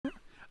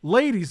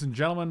Ladies and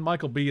gentlemen,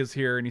 Michael B is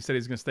here, and he said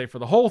he's going to stay for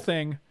the whole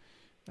thing.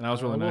 And that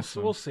was really nice.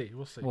 We'll see.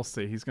 We'll see. We'll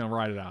see. He's going to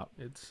ride it out.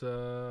 It's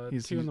 2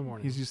 in the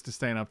morning. He's used to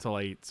staying up till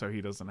 8, so he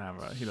doesn't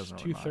have a. He doesn't.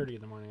 2:30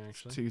 in the morning,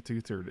 actually.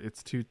 2:30.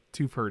 It's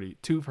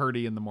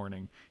 2:30 in the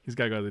morning. He's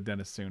got to go to the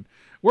dentist soon.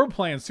 We're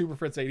playing Super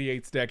Fritz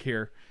 88's deck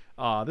here.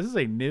 This is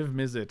a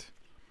Niv-Mizzet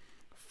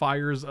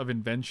Fires of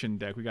Invention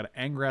deck. We got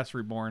an Angrass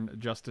Reborn,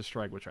 Justice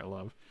Strike, which I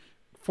love.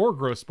 4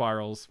 Growth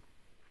Spirals,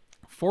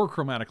 4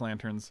 Chromatic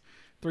Lanterns,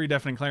 3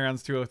 Deafening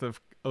Clarions, 2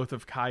 Oath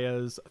of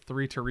Kayas,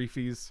 3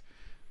 Tarifis,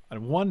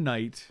 and 1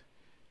 Knight,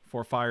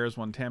 4 Fires,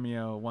 1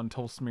 Tamiyo, 1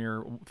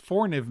 Tolsimir,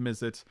 4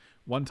 Niv-Mizzet,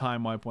 1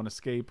 Time Wipe, 1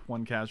 Escape,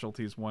 1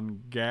 Casualties,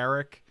 1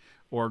 Garruk,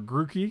 or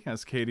Grookey,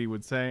 as Katie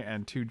would say,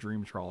 and 2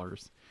 Dream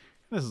Trawlers.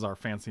 This is our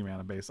fancy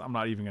mana base. I'm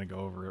not even going to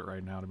go over it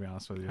right now, to be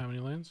honest with you. How many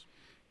lands?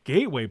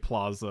 Gateway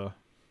Plaza.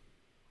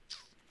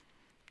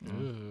 I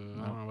don't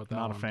know about that.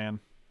 Not a fan.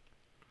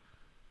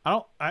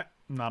 I'm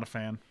not a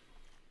fan.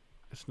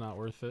 It's not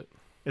worth it.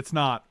 It's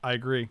not. I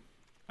agree.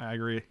 I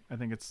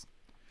think it's...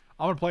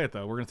 I'm going to play it,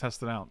 though. We're going to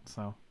test it out.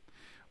 So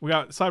we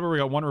got sideboard. We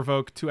got 1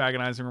 Revoke, 2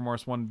 Agonizing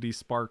Remorse, 1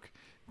 De-Spark,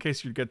 in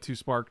case you get 2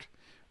 Sparked,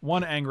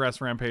 1 Angrass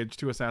Rampage,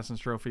 2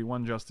 Assassin's Trophy,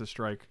 1 Justice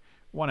Strike,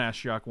 1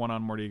 Ashiok, 1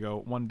 on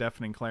Mordigo, 1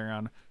 Deafening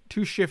Clarion,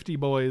 2 Shifty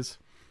Boys,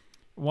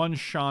 1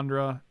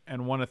 Chandra,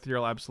 and 1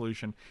 Ethereal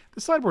Absolution.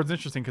 This sideboard's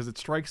interesting because it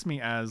strikes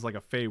me as like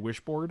a Fey Wish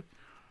board,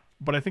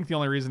 but I think the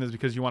only reason is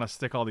because you want to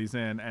stick all these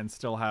in and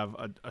still have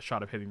a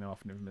shot of hitting them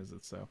off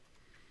Niv-Mizzet. So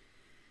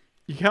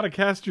you gotta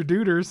cast your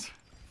duders.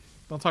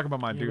 Don't talk about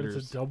my duders.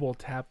 It's a double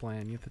tap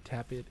land. You have to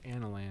tap it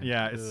and a land.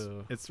 Yeah,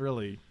 it's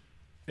really,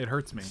 it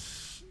hurts me.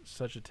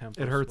 Such a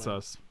tempo. It hurts swing.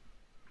 us.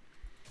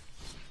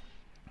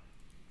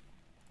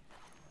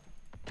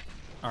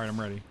 All right, I'm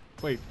ready.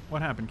 Wait,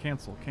 what happened?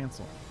 Cancel.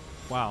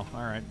 Wow.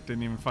 All right. I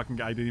didn't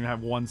even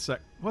have 1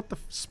 sec. What the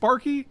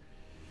Sparky?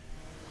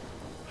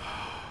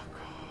 Oh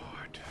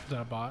God. Is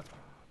that a bot?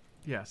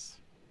 Yes.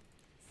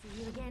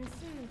 See you again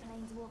soon,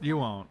 Planeswalker. You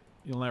won't.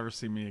 You'll never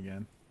see me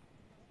again.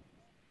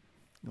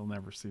 You'll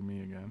never see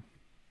me again.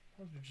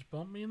 You just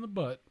bumped me in the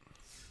butt.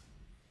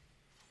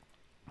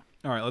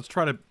 All right, let's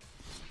try to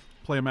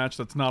play a match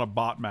that's not a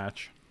bot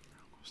match.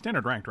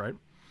 Standard ranked, right?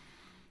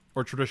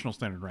 Or traditional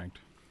standard ranked.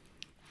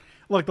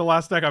 Look, the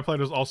last deck I played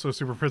was also a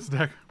Super Fritz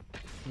deck.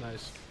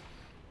 Nice.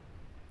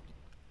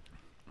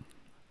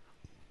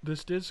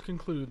 This does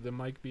conclude the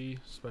Mike B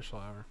special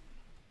hour.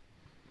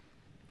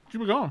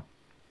 Keep it going.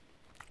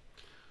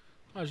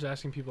 I was just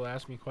asking people to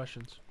ask me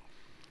questions.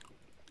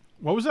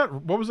 What was that?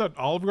 What was that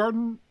Olive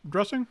Garden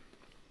dressing?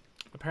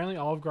 Apparently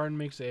Olive Garden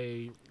makes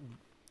a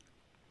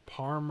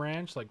Parm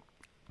Ranch, like...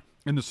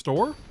 In the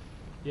store?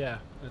 Yeah,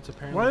 it's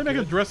apparently Why do they make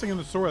good. a dressing in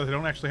the store that they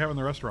don't actually have in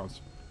the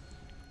restaurants?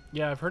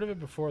 Yeah, I've heard of it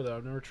before, though.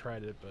 I've never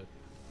tried it, but...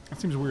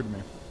 That seems weird to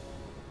me.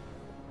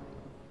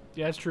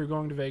 Yeah, it's true.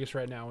 Going to Vegas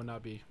right now would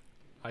not be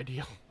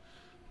ideal.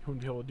 You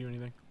wouldn't be able to do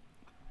anything.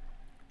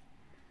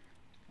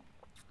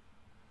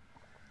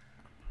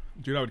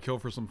 Dude, I would kill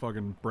for some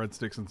fucking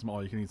breadsticks and some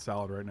all-you-can-eat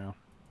salad right now.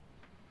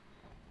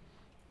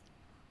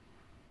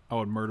 I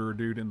would murder a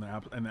dude in the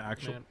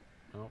actual... Man.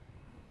 Oh.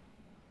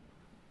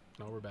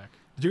 No, we're back.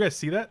 Did you guys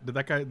see that? Did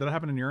that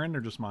happen in your end or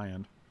just my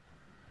end?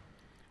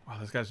 Wow,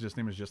 this guy's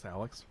name is just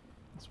Alex.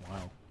 That's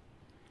wild.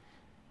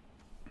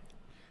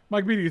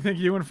 Mike B, do you think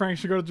you and Frank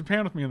should go to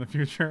Japan with me in the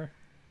future?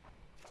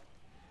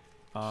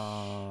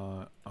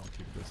 I'll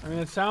keep this. I mean,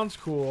 it sounds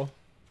cool,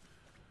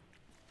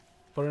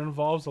 but it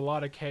involves a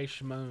lot of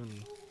cash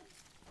money.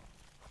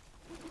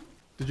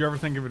 Did you ever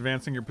think of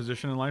advancing your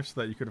position in life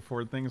so that you could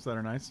afford things that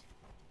are nice?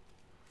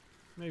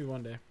 Maybe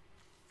one day.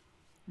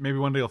 Maybe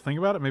one day you'll think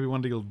about it, maybe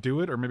one day you'll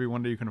do it, or maybe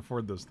one day you can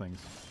afford those things.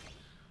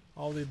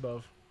 All the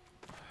above.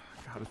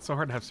 God, it's so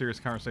hard to have serious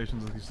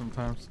conversations with you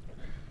sometimes.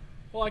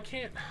 Well, I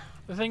can't.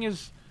 The thing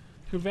is,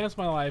 to advance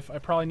my life, I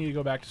probably need to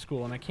go back to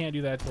school, and I can't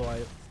do that till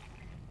I...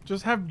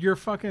 Just have your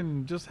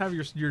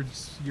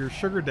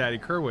sugar daddy,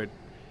 Kerwit,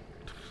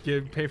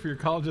 pay for your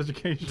college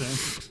education.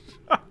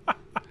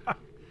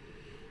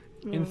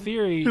 In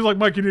theory... He's like,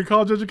 Mike, you need a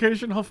college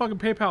education? He'll fucking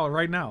PayPal it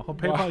right now. He'll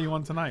PayPal you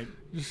one tonight.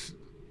 Just...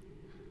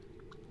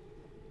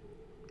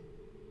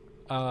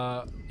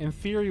 in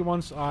theory,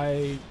 once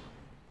I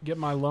get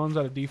my loans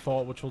out of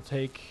default, which will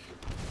take,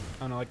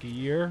 I don't know, like a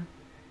year,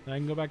 then I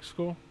can go back to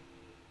school.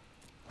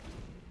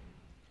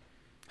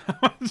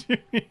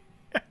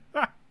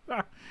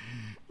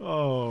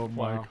 Oh, Mike.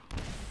 Wow.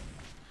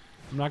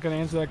 I'm not going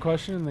to answer that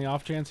question in the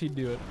off chance he'd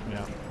do it.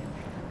 Yeah.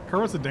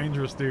 Kerwit's a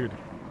dangerous dude.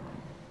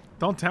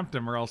 Don't tempt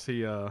him or else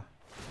he, well,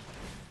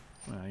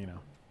 you know.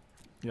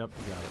 Yep,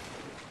 you got it.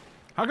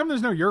 How come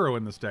there's no Euro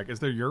in this deck? Is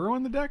there Euro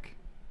in the deck?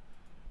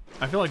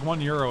 I feel like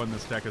 €1 in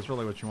this deck is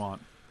really what you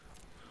want.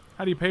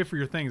 How do you pay for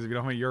your things if you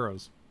don't have any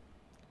euros?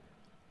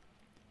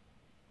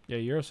 Yeah,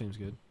 Euro seems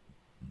good.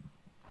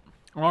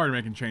 I'm already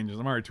making changes.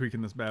 I'm already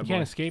tweaking this bad boy. You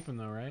can't escape him,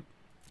 though, right?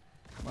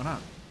 Why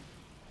not?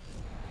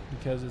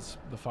 Because it's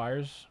the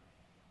fires.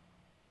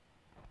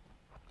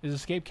 Is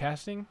escape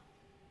casting?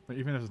 But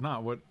even if it's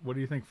not, what do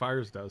you think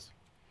Fires does?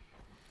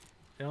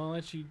 It only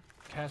lets you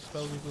cast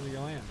spells equal to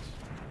your lands.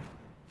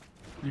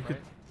 You could.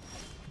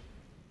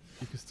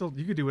 Right?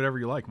 You could do whatever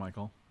you like,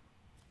 Michael.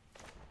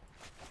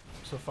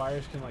 So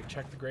fires can like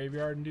check the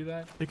graveyard and do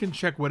that? It can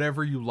check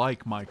whatever you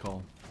like,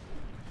 Michael.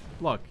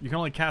 Look, you can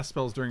only cast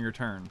spells during your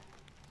turn.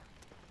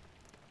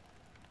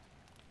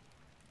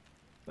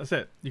 That's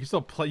it. You can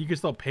still play. You can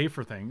still pay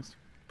for things.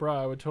 Bro,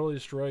 I would totally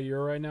destroy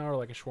Euro right now, or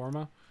like a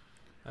shawarma.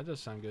 That does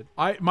sound good.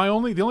 The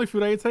only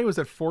food I ate today was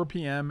at 4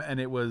 p.m. and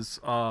it was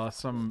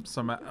some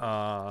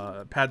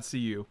pad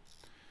CU,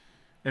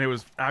 and it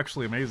was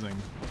actually amazing.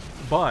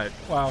 But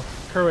Wow,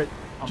 Kerwit,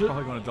 I'm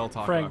probably going to Del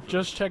Taco. Frank, after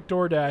just check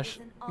DoorDash.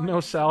 No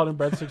salad and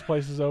breadsticks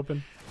places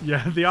open. this.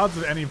 Yeah, the odds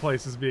of any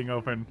places being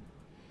open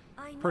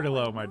I pretty know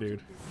I low, my wanted dude.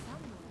 this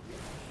somewhere.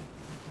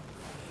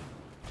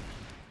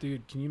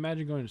 Dude, can you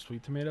imagine going to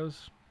Sweet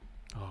Tomatoes?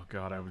 Oh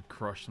god, I would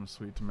crush some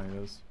sweet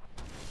tomatoes.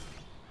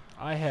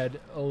 I had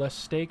a less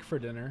steak for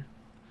dinner,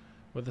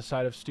 with a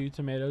side of stewed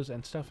tomatoes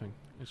and stuffing.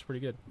 It's pretty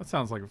good. That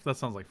sounds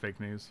like fake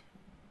news.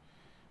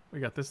 We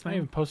got this I thing.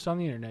 even post on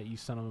the internet, you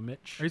son of a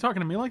Mitch. Are you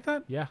talking to me like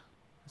that, Yeah,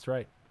 that's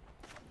right.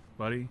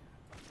 buddy?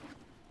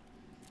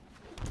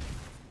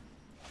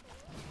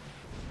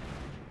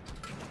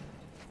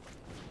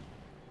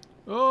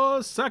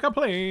 Oh, sack a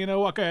plane, a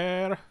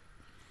walker.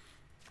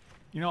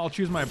 You know, I'll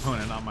choose my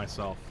opponent, not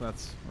myself.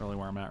 That's really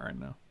where I'm at right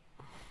now.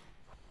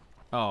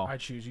 Oh. I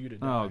choose you to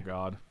die. Oh,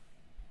 God.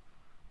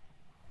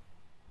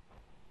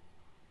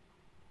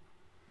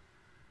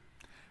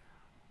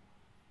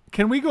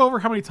 Can we go over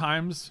how many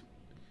times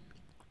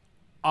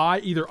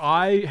either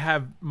I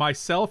have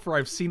myself or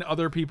I've seen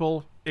other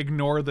people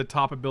ignore the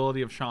top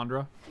ability of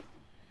Chandra?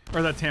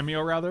 Or that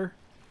Tamiyo, rather?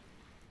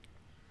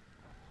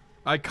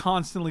 I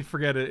constantly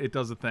forget it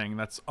does a thing.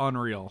 That's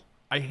unreal.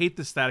 I hate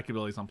the static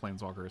abilities on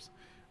Planeswalkers.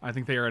 I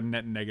think they are a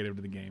net negative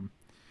to the game.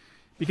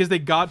 Because they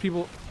got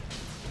people...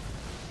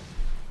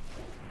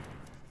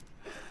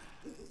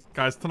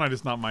 Guys, tonight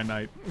is not my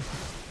night.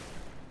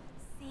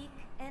 Seek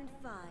and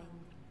find.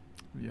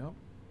 Yep.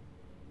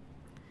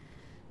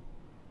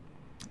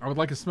 I would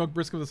like a smoked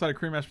brisket with a side of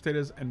cream mashed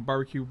potatoes and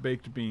barbecue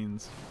baked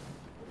beans.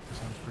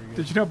 Sounds pretty good.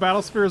 Did you know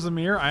Battlesphere is a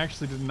mirror? I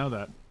actually didn't know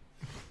that.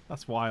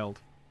 That's wild.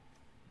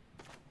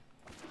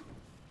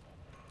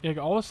 Yeah,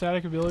 all the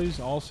static abilities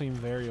all seem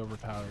very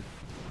overpowered.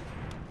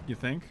 You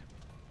think?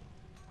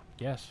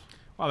 Yes.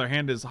 Wow, their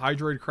hand is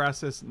Hydroid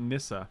Crassus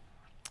Nissa.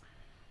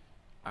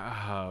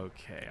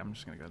 Okay, I'm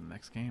just going to go to the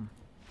next game.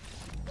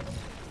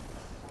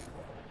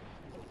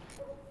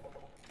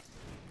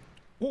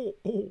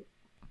 Oh.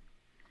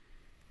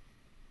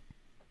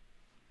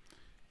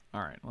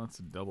 Alright, let's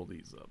double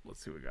these up.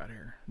 Let's see what we got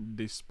here.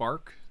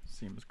 Despark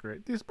seems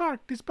great. Despark.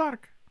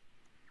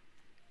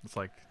 It's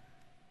like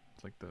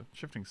the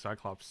shifting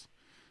Cyclops.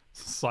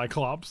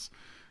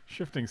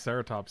 Shifting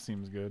Ceratops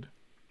seems good.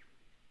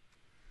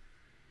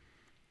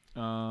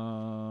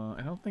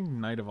 I don't think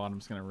Knight of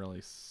Autumn's gonna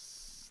really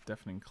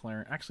Deafening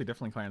Clarion. Actually,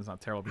 Deafening Clarion's not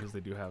terrible because they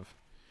do have,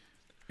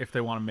 if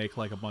they want to make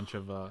like a bunch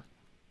of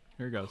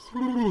here he goes.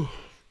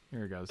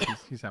 Here he goes.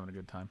 He's having a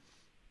good time.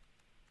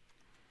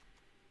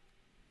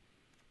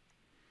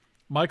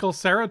 Michael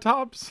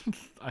Ceratops?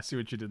 I see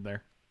what you did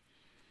there.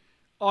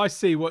 I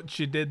see what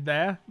you did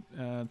there.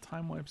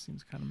 Time Wipe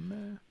seems kind of meh.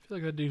 I feel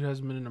like that dude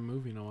hasn't been in a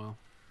movie in a while.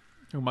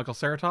 Who, Michael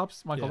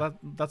Ceratops? Michael, Yeah.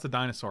 that's a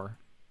dinosaur.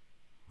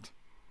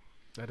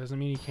 That doesn't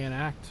mean he can't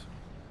act.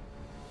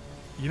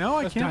 You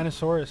know, That's I can't.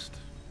 dinosaurist.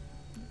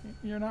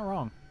 You're not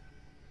wrong.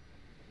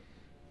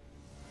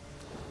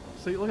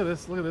 See, look at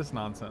this. Look at this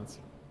nonsense.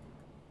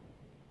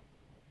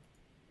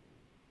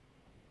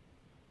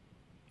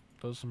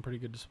 Those are some pretty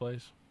good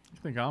displays. You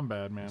think I'm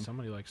bad, man?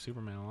 Somebody likes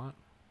Superman a lot.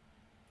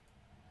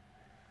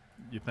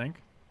 You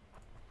think?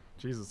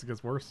 Jesus, it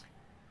gets worse.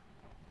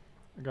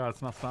 God,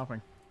 it's not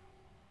stopping.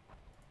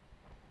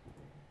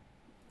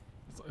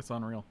 It's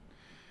unreal.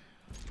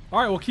 All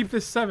right, we'll keep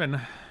this 7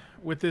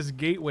 with this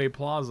Gateway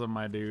Plaza,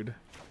 my dude.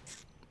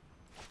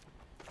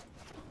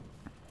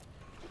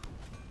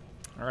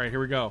 All right, here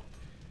we go.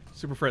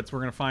 Super Fritz, we're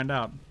going to find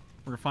out.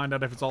 We're going to find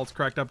out if it's all it's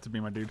cracked up to be,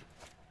 my dude.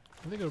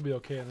 I think it'll be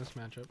okay in this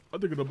matchup. I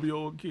think it'll be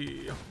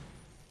okay.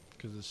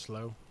 Because it's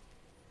slow.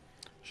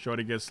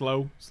 Shorty gets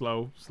slow.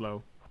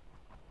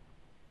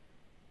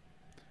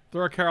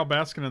 Throw a Carol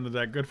Baskin in the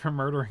deck. Good for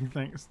murdering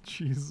things.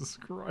 Jesus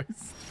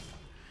Christ.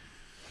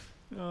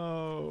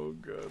 Oh,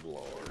 good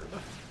lord.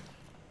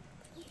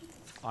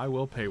 I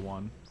will pay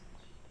 1.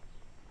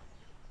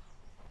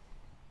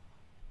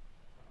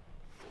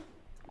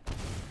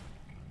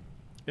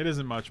 It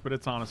isn't much, but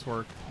it's honest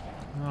work.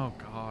 Oh,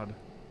 God.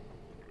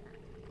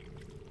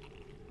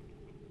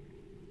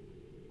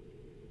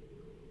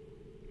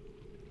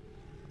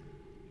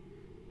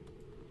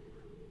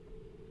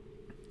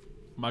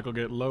 Michael,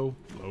 get low.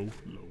 You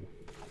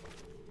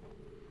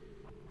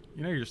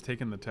know you're just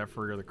taking the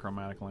Teferi or the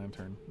Chromatic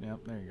Lantern. Yep,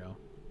 there you go.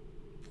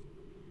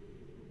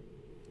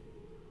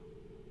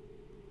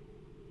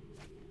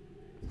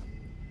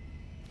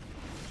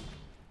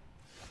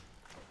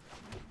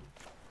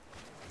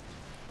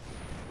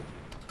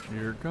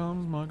 Here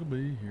comes Michael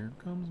B. Here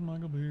comes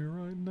Michael B.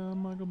 Right down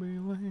Michael B.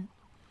 Lane.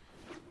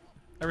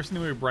 Ever seen the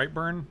movie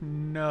Brightburn?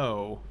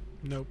 No.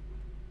 Nope.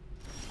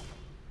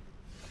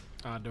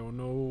 I don't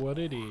know what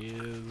it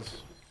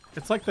is.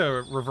 It's like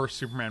the reverse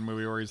Superman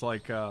movie where he's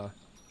like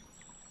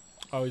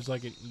Oh, he's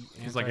like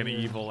he's like an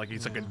evil, like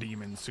he's like a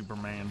demon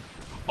Superman.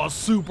 A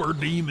super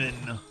demon.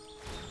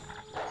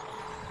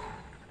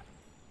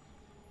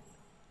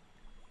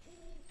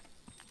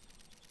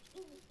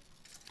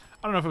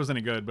 I don't know if it was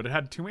any good, but it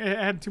had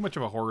too much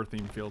of a horror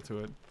theme feel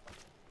to it.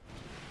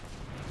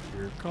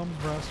 Here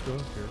comes Rasta,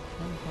 here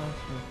comes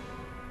Rasta.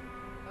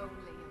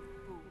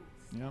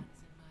 Yep.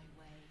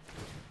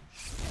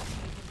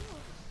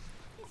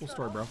 Cool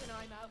story, bro.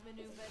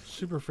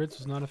 Super Fritz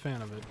is not a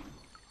fan of it.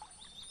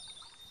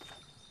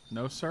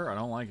 No, sir, I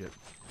don't like it.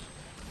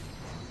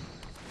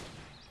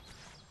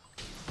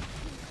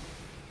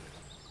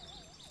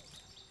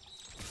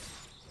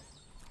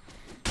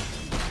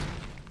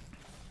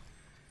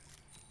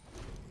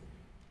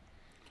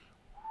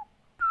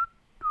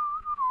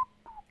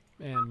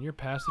 Man, your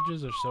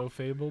passages are so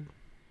fabled.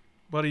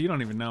 Buddy, you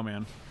don't even know,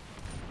 man.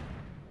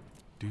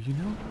 Do you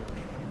know?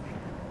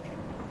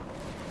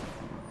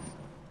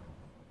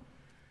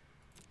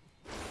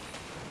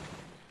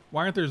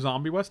 Why aren't there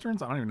zombie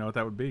westerns? I don't even know what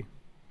that would be.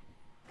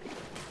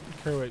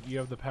 Kerwit, you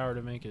have the power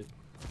to make it.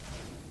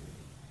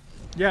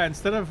 Yeah,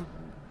 instead of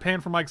paying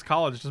for Mike's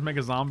college, just make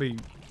a zombie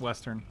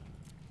western.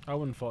 I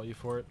wouldn't fault you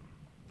for it.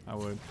 I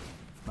would.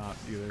 Not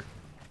either.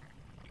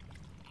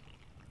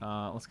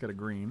 Let's get a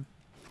green.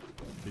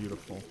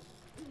 Beautiful.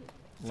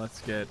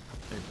 Let's get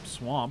a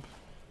swamp.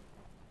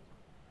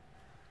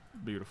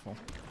 Beautiful.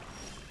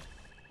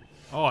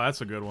 Oh,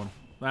 that's a good one.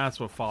 That's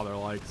what Father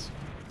likes.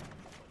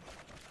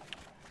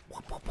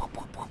 Whoop, whoop, whoop,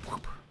 whoop, whoop,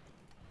 whoop.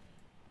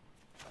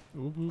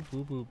 Oop, oop,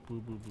 oop, oop,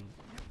 oop, oop,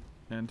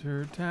 oop.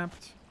 Enter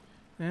tapped.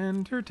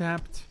 Enter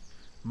tapped.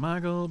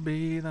 Muggle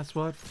B, that's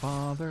what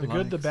Father The likes.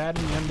 good, the bad,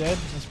 and the undead.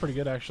 That's pretty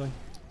good, actually.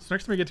 So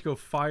next time we get to go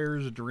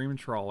Fires, Dream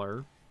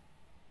Trawler.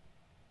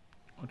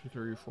 1, 2,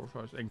 3, 4,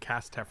 5, and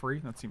cast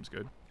Teferi. That seems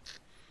good.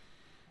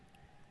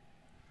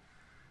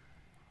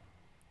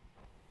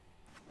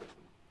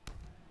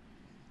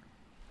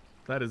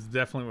 That is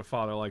definitely what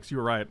Father likes. You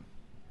were right.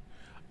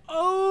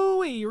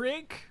 Oh,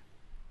 Eric.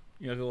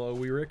 You got a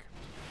little Eric?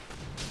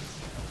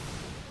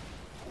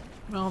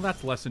 Well,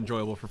 that's less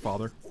enjoyable for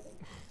Father.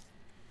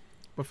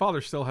 But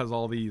Father still has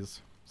all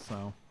these,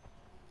 so.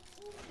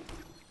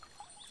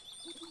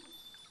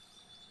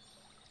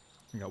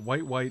 We got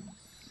white, white.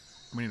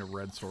 We need a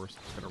red source.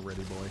 Let's get a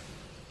ready boy.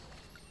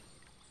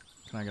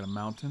 Can I get a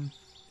mountain?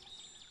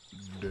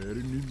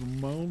 Daddy needs a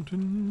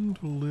mountain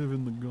to live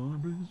in the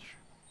garbage.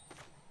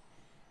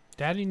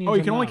 Daddy needs Oh,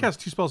 you a can only mom. cast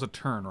 2 spells a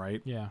turn,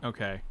 right? Yeah.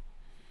 Okay.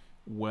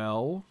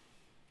 Well.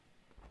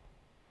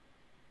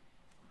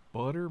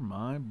 Butter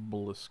my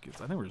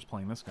biscuits. I think we're just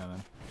playing this guy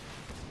then.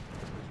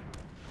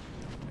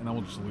 And then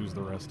we'll just lose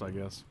the rest, I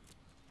guess.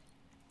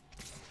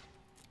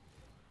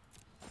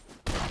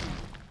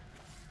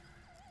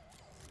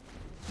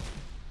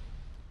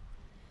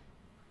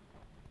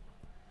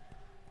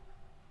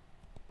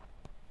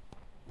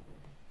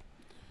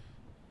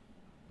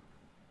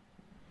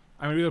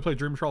 I mean, we either play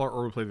Dream Trawler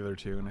or we play the other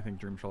two, and I think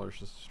Dream Trawler is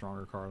just a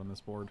stronger card on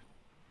this board.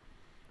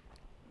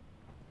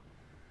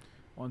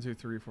 1, 2,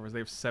 3, 4. They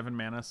have 7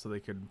 mana, so they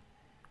could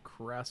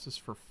cast us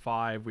for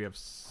 5. We have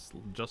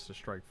just a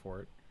strike for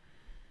it.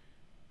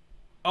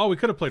 Oh, we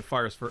could have played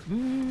Fires first.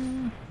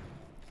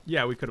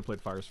 Yeah, we could have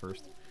played Fires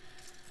first.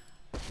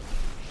 Oh,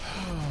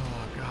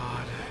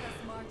 God. Let us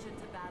march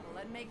into battle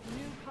and make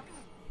new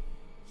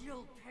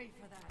You'll pay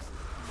for that.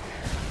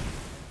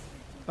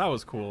 That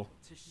was cool.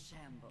 To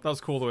shambles. That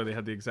was cool the way they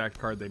had the exact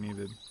card they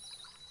needed.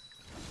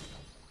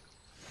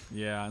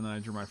 Yeah, and then I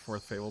drew my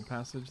 4th Fabled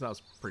Passage. That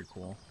was pretty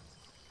cool.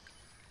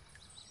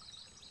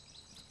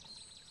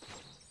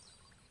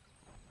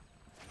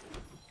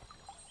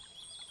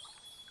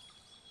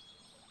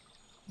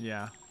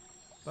 Yeah,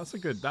 that's a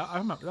good. That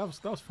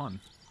was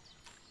fun.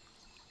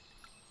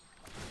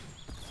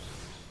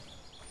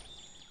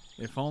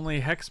 If only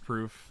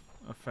hexproof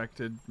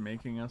affected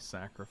making a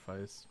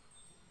sacrifice.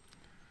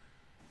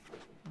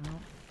 Well,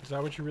 Is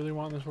that what you really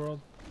want in this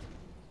world?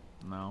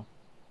 no.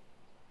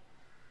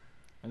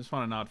 I just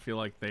want to not feel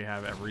like they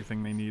have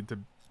everything they need to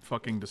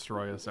fucking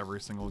destroy us every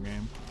single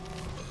game.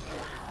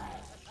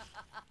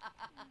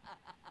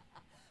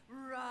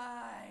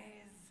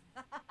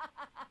 Rise.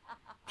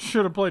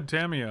 Should have played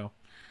Tamiyo.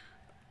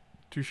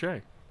 Touche.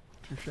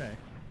 Touche.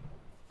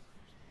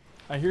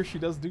 I hear she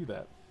does do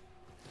that.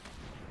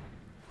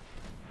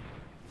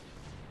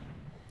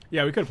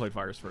 Yeah, we could have played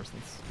Fires first.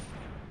 Let's...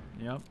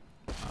 Yep.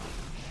 Witness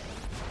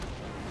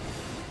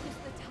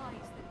the ties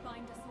that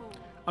bind us all.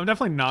 I'm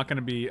definitely not going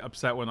to be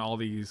upset when all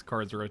these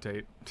cards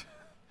rotate.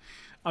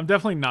 I'm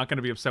definitely not going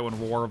to be upset when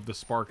War of the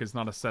Spark is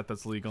not a set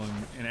that's legal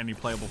in any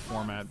playable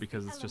format,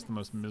 because it's just the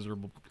most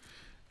miserable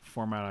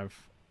format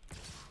I've...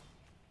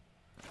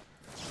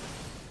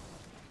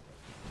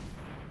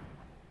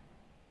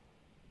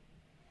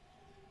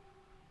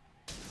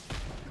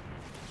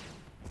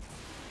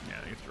 Yeah,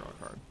 I get to draw a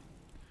card.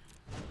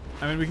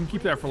 I mean, we can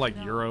keep that for like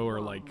Euro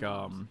or like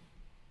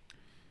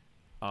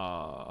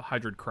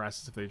Hydrid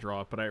Crassus if they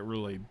draw it, but I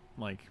really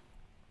like...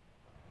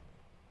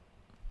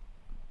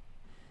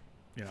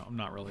 you know, I'm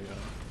not really.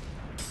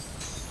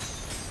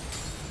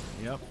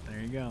 Yep,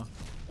 there you go.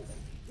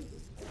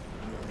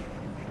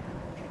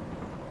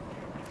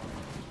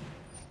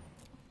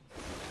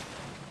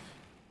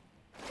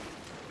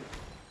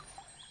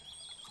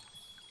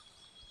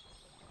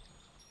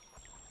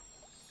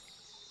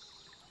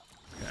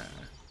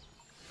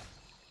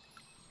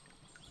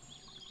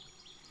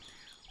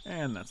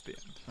 And that's the end.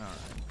 All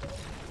right.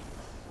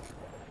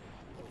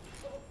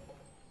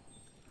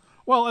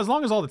 Well, as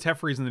long as all the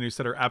Teferis in the new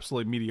set are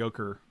absolutely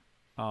mediocre,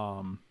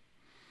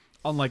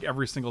 unlike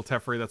every single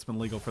Teferi that's been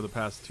legal for the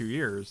past 2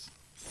 years,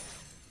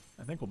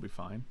 I think we'll be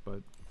fine.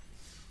 But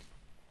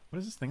what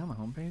is this thing on the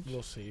homepage?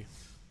 We'll see.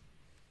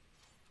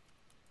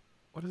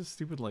 What is this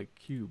stupid, like,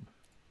 cube?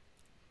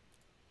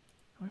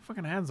 How many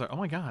fucking hands are... Oh,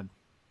 my God.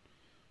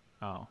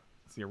 Oh,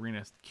 it's the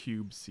arena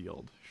cube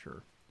sealed.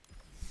 Sure.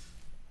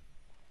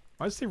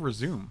 Why does it say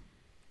resume?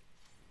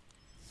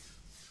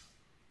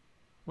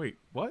 Wait,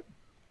 what?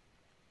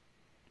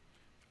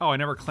 Oh, I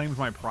never claimed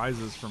my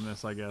prizes from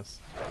this, I guess.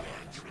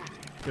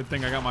 Good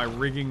thing I got my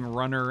rigging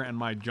runner and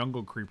my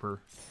jungle creeper.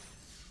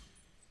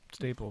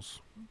 Staples.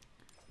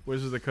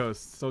 Wizards of the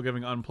Coast, still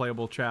giving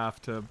unplayable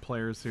chaff to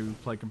players who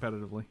play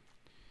competitively.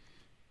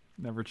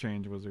 Never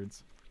change,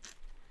 Wizards.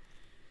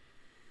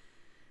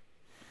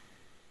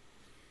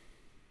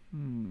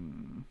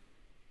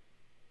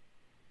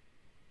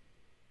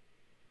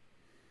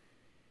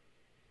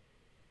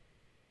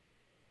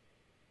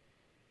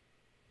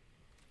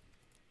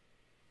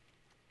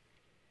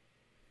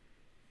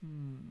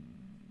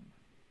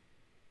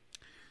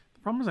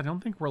 The problem is I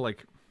don't think we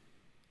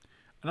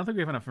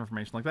have enough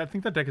information like that. I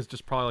think that deck is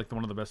just probably like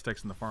one of the best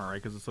decks in the farm, right?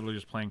 Because it's literally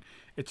just playing,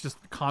 it's just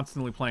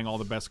constantly playing all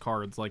the best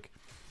cards like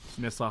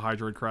Nissa,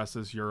 Hydroid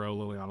Crassus, Euro,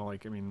 Liliana.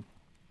 Like, I mean,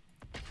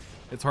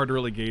 it's hard to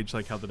really gauge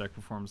like how the deck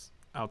performs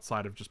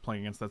outside of just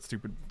playing against that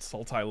stupid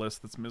Sultai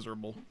list that's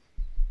miserable.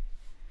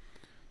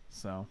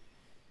 So,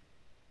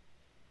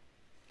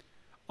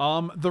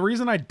 the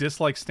reason I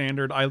dislike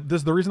Standard,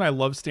 the reason I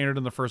love Standard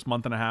in the first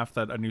month and a half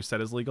that a new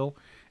set is legal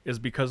is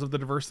because of the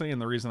diversity,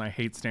 and the reason I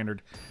hate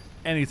Standard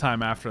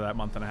anytime after that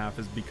month and a half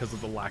is because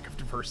of the lack of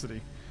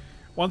diversity.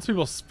 Once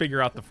people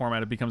figure out the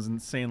format, it becomes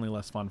insanely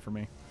less fun for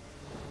me.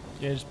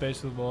 Yeah, it just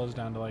basically boils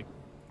down to like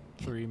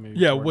 3, maybe.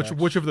 Yeah, 4 decks.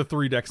 which of the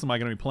 3 decks am I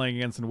going to be playing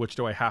against, and which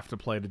do I have to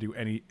play to do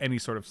any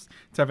sort of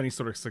to have any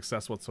sort of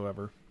success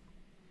whatsoever?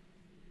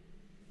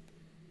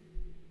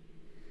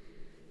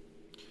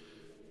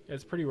 Yeah,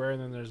 it's pretty rare.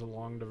 And then there's a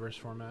long, diverse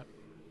format.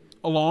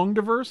 A long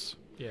diverse?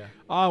 Yeah.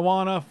 I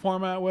want a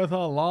format with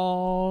a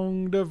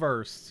long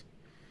diverse.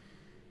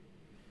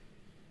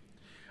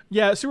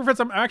 Yeah, Super Fits,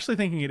 I'm actually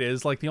thinking it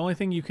is. Like, the only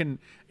thing you can...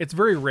 It's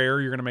very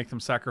rare you're going to make them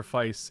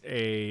sacrifice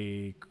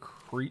an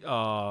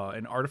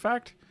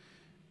artifact.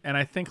 And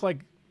I think,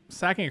 like,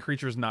 sacking a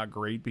creature is not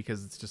great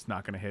because it's just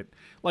not going to hit.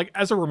 Like,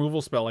 as a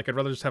removal spell, like, I'd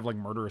rather just have, like,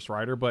 Murderous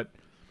Rider. But,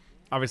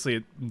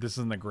 obviously, this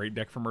isn't a great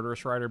deck for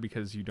Murderous Rider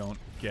because you don't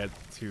get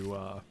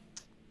to...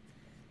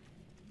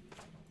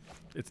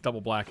 It's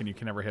double black and you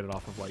can never hit it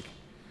off of, like,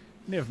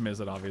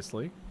 Niv-Mizzet,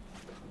 obviously.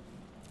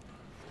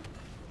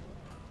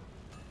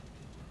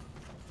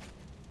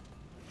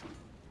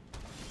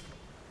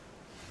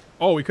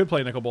 Oh, we could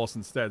play Nicol Bolas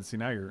instead. See,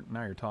 now you're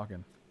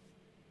talking.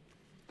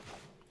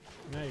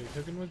 Now you're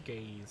cooking with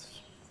gaze.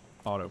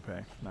 Auto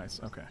pay.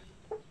 Nice. Okay.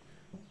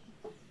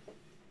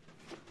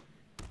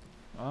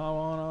 I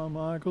want a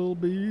Michael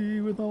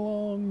B with a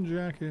long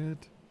jacket.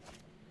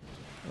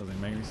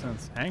 Doesn't make any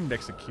sense. Hanged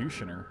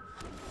Executioner.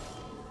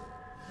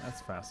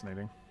 That's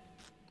fascinating.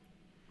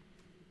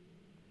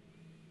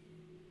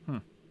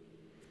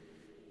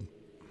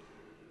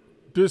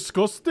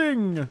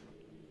 Disgusting!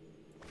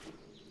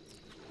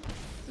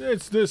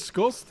 It's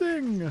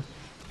disgusting!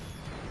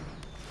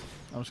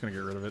 I'm just gonna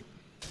get rid of it.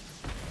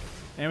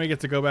 And we get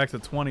to go back to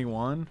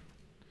 21.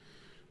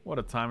 What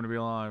a time to be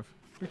alive.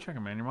 You're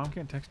checking, man. Your mom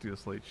can't text you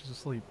this late. She's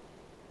asleep.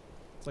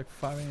 It's like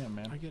 5 a.m.,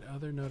 man. I get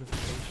other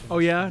notifications. Oh,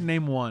 yeah?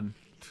 Name one.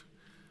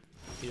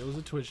 It was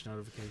a Twitch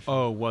notification.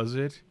 Oh, was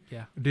it?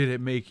 Yeah. Did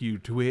it make you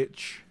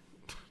twitch?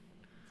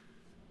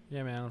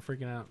 Yeah, man. I'm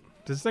freaking out.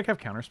 Does this deck have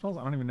counterspells?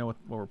 I don't even know what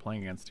we're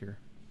playing against here.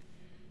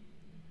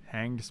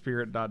 Hanged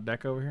Spirit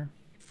deck over here.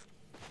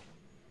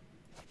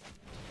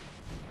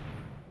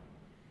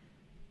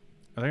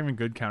 Are there even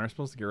good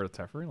counterspells to get rid of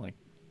Teferi? Like,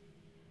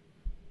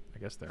 I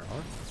guess there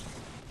are.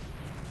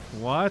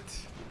 What?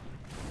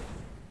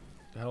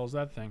 The hell is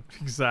that thing?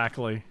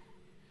 Exactly.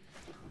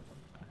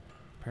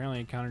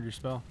 Apparently it countered your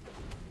spell.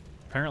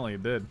 Apparently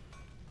it did.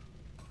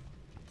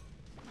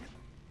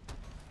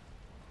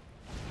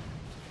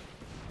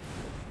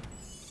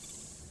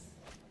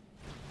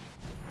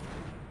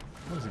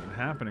 What is even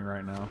happening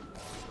right now?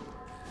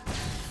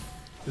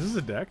 Is this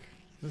a deck?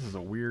 This is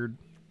a weird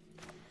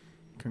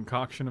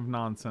concoction of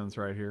nonsense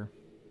right here.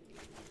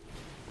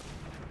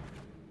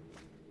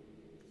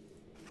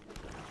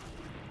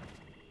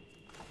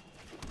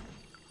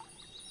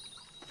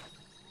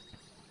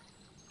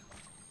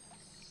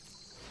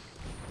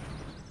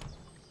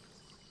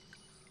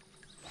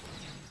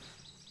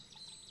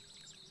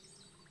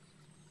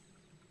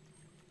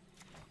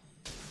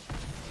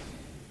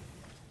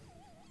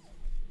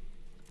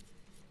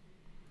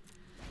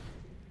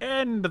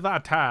 End the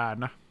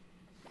turn. I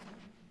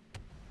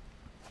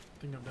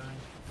think I'm dying.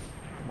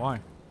 Why?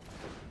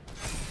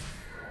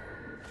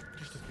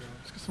 Just a feeling.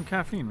 Let's get some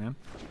caffeine, man.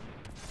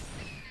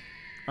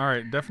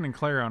 Alright, deafening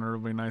Clarion will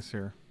be nice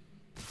here.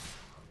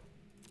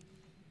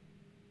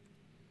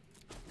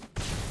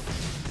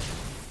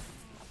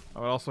 I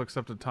would also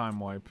accept a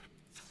time wipe.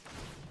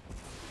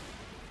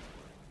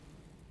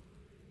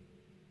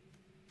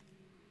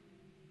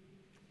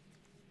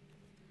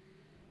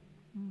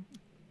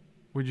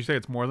 Would you say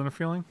it's more than a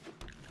feeling?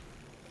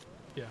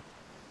 Yeah.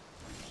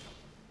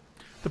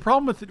 The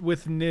problem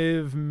with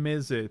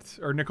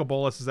Niv-Mizzet or Nicol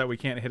Bolas is that we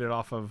can't hit it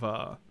off of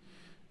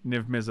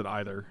Niv-Mizzet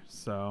either.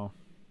 So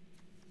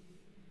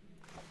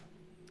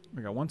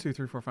we got 1, 2,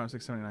 3, 4, 5,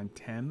 6, 7, 8, 9,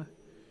 10.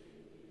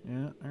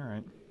 Yeah, all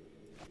right.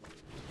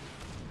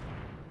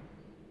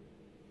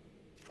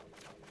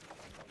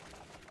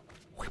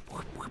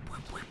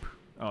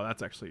 Oh,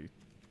 that's actually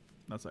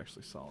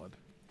solid.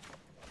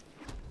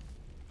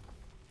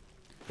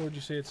 What would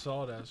you say it's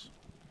solid as?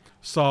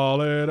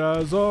 Solid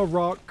as a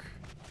rock.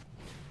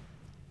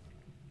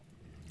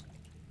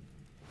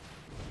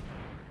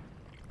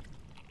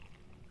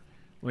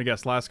 Let me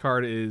guess. Last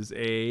card is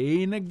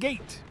a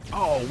negate.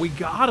 Oh, we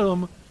got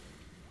him.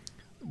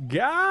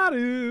 Got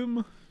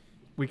him.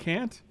 We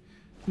can't?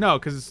 No,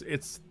 because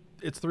it's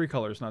 3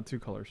 colors, not 2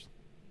 colors.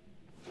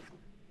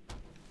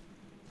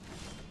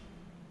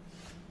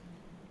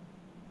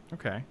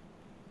 Okay.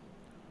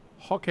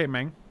 Okay,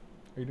 man.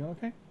 Are you doing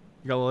okay?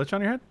 You got a lich on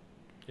your head?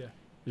 Yeah. Is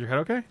your head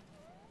okay?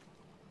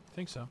 I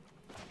think so.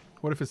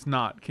 What if it's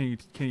not?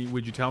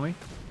 Would you tell me?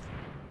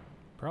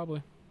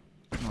 Probably.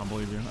 I don't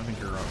believe you.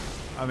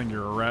 I think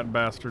you're a rat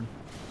bastard.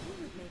 You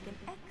would make an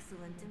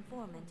excellent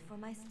informant for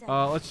my study.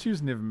 Let's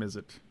choose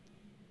Niv-Mizzet.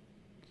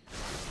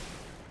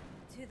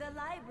 To the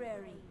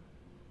library.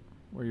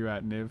 Where you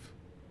at, Niv?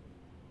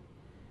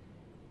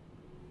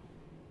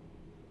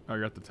 Oh,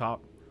 you're at the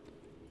top.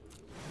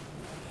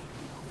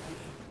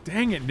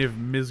 Dang it,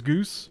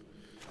 Niv-Mizzgoose.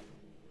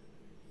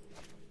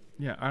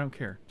 Yeah, I don't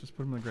care. Just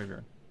put him in the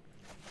graveyard.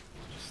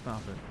 Just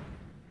stop it.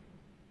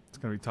 It's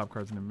gonna be top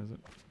cards in Niv-Mizzet.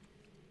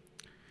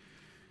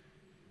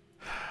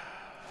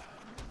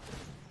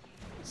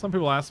 Some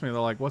people ask me,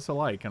 they're like, what's it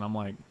like? And I'm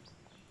like,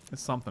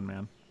 it's something,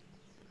 man.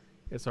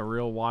 It's a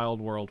real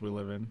wild world we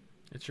live in.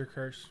 It's your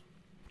curse.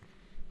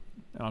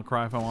 And I'll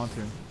cry if I want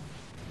to.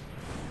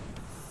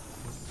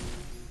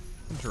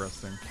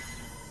 Interesting.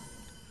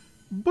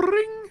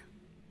 Bring!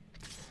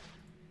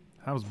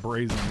 That was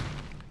brazen.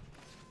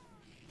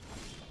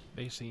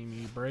 They see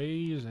me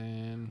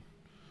brazen.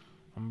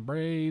 I'm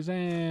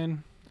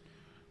brazen.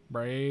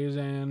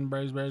 Brazen.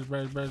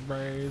 Brazen.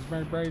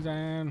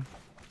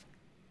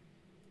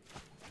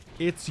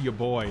 It's your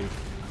boy.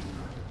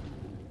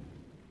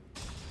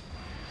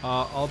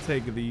 I'll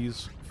take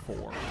these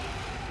 4.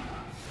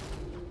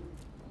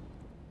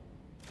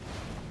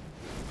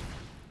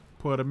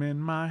 Put them in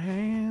my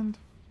hand.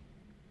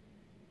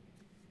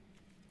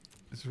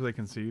 Is this where they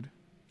concede?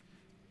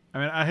 I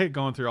mean, I hate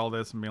going through all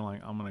this and being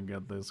like, I'm going to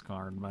get this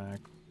card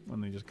back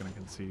when they're just going to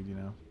concede, you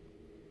know?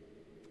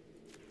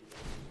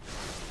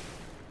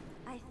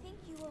 I think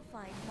you will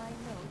find my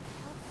note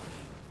helpful.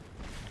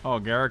 Oh,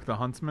 Garruk the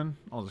Huntsman?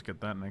 I'll just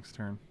get that next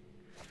turn.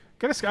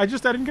 I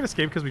didn't get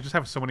escape because we just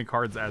have so many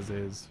cards as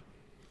is.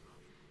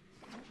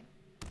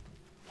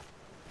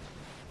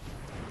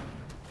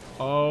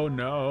 Oh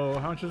no.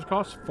 How much does it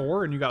cost?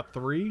 4 and you got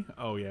 3?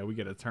 Oh yeah, we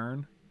get a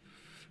turn.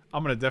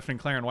 I'm going to Deafening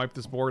Clarion and wipe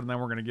this board, and then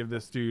we're going to give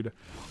this dude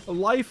a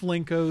Life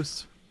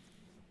Linkos.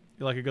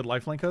 You like a good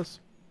Life Linkos?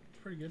 It's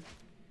pretty good.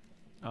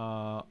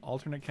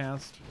 Alternate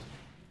cast.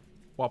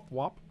 Wop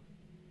wop.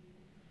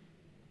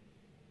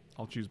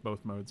 I'll choose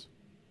both modes.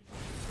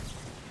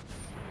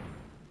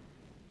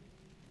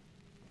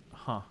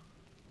 Huh.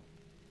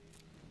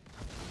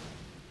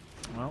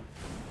 Well.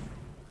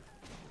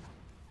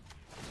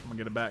 I'm going to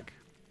get it back.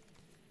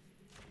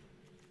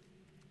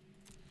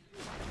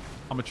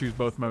 I'm going to choose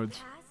both modes.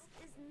 Past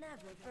is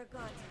never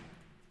forgotten.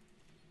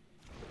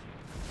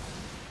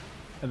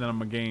 And then I'm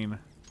going to gain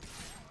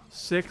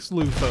 6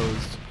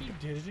 Lufos. He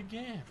did it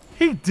again.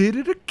 He did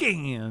it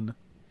again.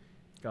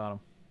 Got him.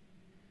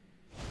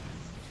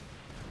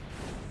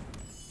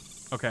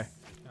 Okay. I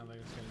don't think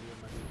it's gonna do it,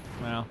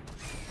 man.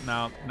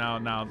 Well,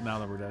 now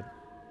that we're dead.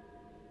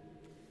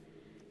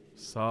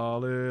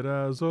 Solid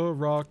as a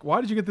rock.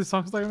 Why did you get this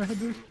song stuck in my head,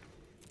 dude?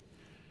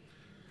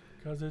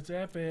 Cause it's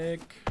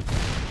epic.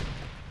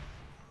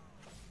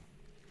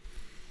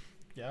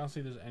 Yeah, I don't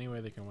see there's any way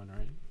they can win,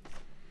 right?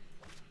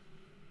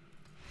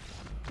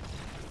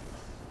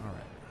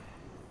 Alright.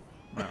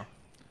 Wow.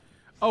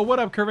 Oh, what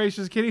up,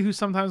 Curvaceous Kitty, who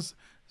sometimes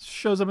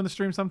shows up in the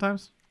stream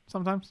sometimes?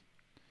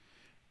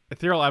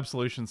 Ethereal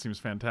Absolution seems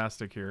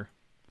fantastic here.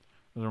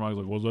 Everybody's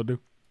like, what does that do?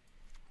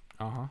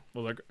 Uh-huh.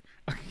 Well, like,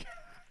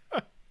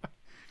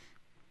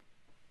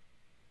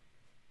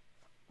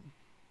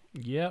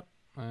 Yep.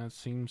 That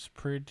seems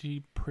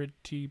pretty good.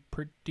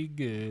 Pretty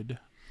good.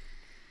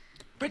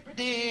 I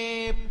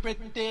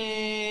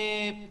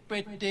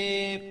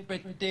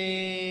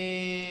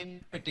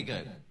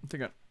think I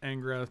got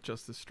Angrath,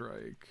 Justice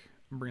Strike.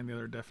 I'm bringing the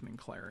other Deafening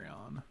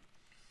Clarion,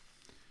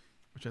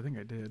 which I think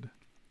I did.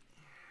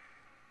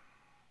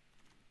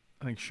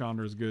 I think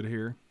Chandra's good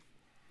here.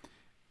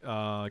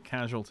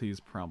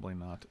 Casualties probably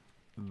not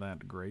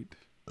that great.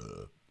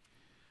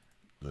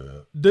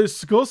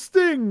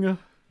 Disgusting!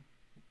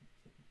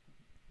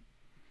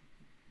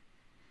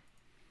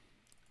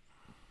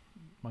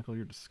 Michael,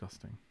 you're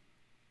disgusting.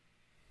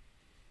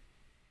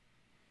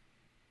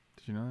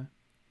 Did you know that?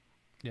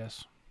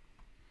 Yes.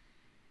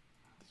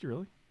 Did you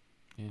really?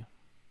 Yeah.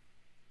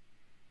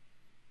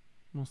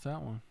 What's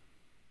that one?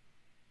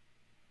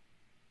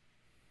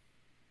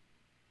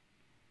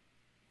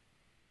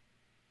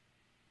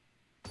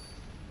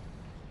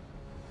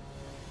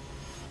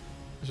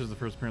 This is the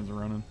first appearance of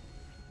Ronin.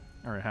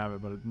 I already have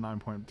it, but it's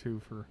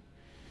 9.2 for...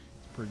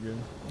 It's pretty good.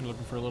 You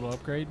looking for a little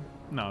upgrade?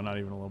 No, not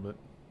even a little bit.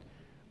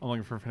 I'm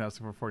looking for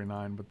Fantastic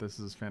 449, but this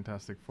is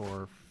Fantastic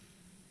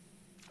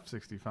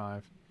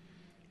 465.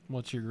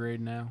 What's your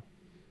grade now?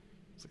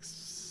 It's like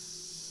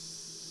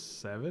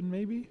 7,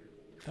 maybe?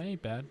 That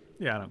ain't bad.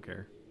 Yeah, I don't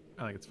care.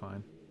 I think it's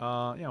fine.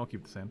 Yeah, we'll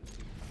keep this in.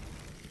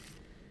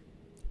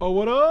 Oh,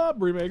 what up,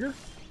 Remaker?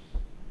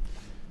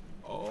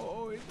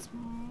 Oh, it's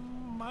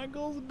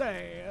Michael's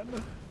dad.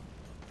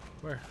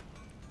 Where?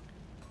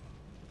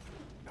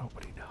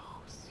 Nobody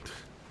knows.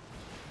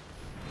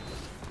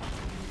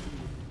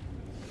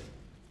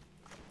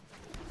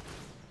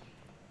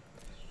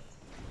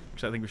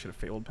 Actually, I think we should have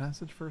Fabled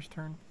Passage first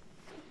turn.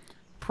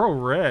 Pro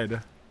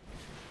Red.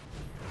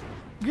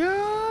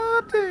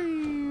 God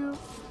damn.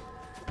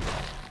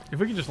 If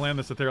we can just land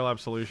this Ethereal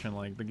Absolution,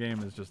 like, the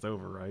game is just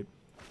over, right?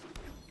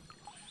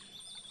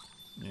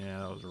 Yeah,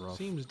 that was rough.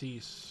 Seems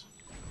decent.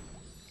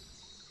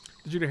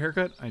 Did you get a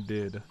haircut? I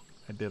did.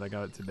 I did. I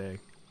got it today.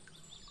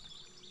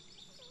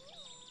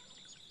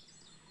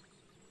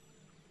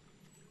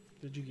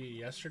 Did you get it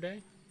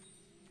yesterday?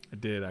 I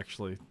did,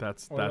 actually.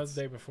 That's Or the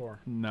day before?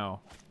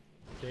 No.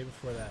 Day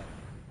before that.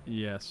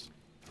 Yes.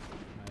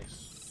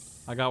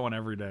 Nice. I got one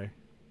every day.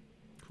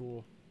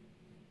 Cool.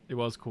 It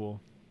was cool.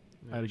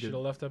 I had to Should get...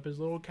 have left up his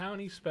little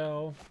county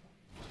spell.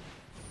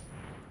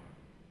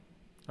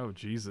 Oh,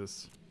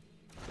 Jesus.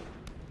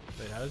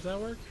 Wait, how does that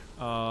work?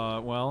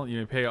 Well,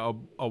 you pay a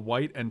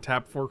white and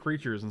tap 4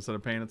 creatures instead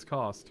of paying its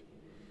cost.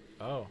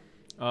 Oh.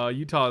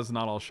 Utah is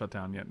not all shut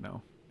down yet,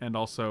 no. And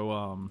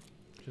also,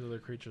 Because other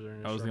creatures are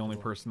I was the only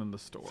indestructible. person in the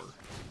store,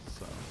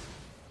 so...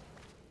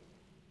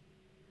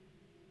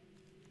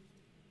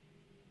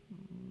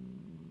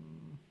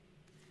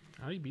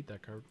 How do you beat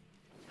that card?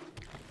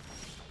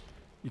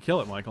 You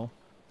kill it, Michael.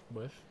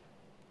 With?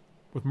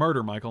 With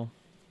murder, Michael.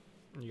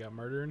 You got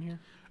murder in here?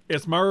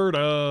 It's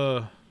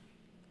murder!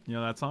 You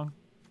know that song?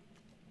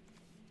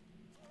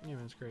 Yeah,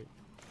 man, it's great.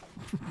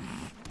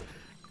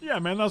 Yeah,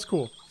 man, that's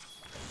cool.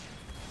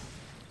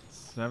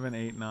 7,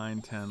 8,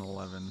 9, 10,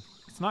 11.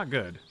 It's not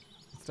good.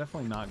 It's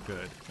definitely not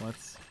good.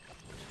 Let's...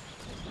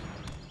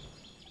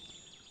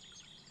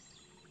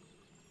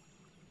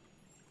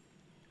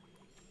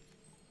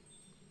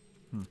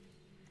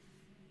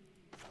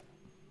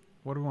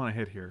 What do we want to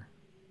hit here?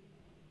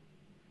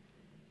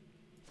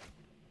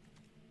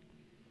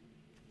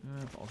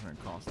 That's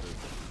alternate costed.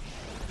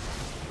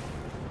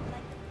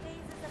 Like the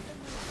phases of the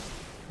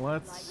moon.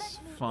 Let's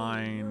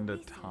find a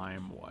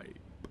time wipe.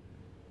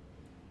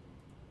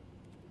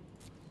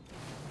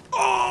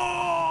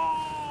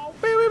 Oh!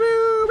 Boo, boo,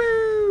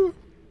 boo,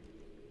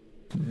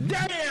 boo.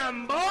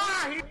 Damn,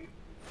 boy!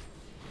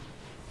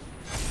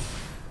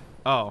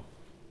 Oh,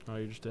 Oh,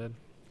 you're just dead.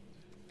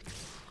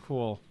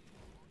 cool.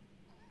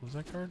 What was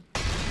that card?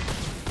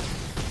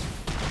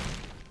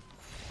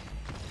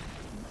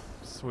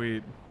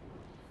 Sweet.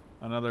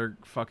 Another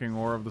fucking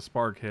War of the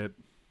Spark hit.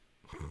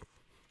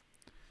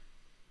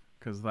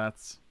 Because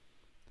that's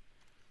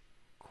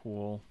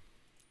cool.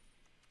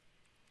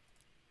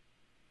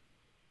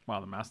 Wow,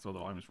 the Master of the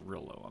Volume is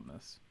real low on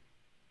this.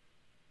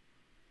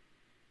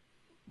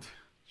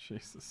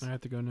 Jesus. I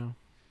have to go now.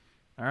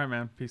 Alright,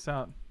 man. Peace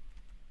out.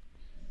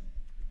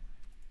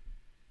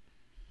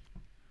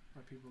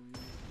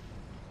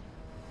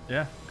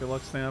 Yeah, good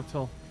luck staying up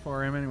till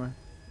 4 a.m. anyway.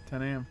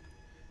 10 a.m.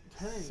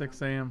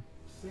 6 a.m.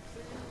 6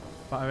 a.m.?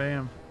 5 a.m.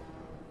 I'm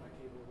not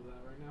capable of that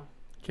right now.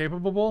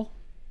 Capable?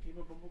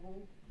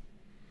 Capable?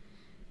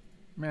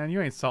 Man,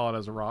 you ain't solid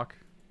as a rock.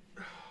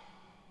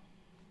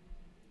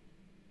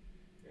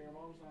 Your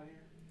mom's not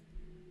here.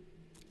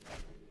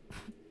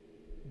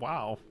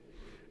 Wow.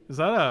 Is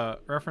that a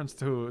reference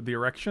to the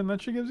erection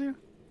that she gives you?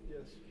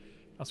 Yes.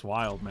 That's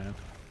wild, man.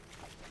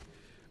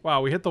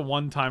 Wow, we hit the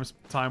one time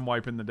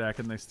wipe in the deck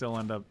and they still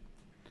end up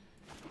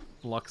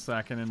luck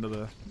sacking into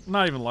the...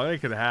 Not even luck, they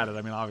could have had it,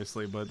 I mean,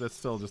 obviously, but that's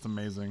still just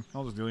amazing.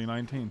 I'll just deal you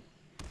 19.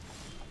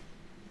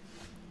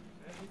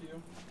 As you do.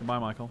 Goodbye,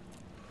 Michael.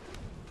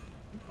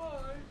 Bye.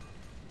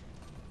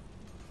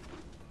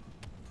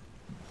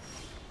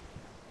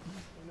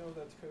 I know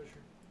that's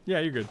kosher. Yeah,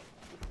 you're good.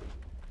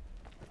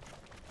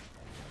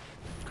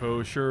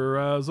 Kosher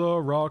as a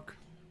rock.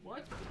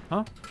 What?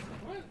 Huh?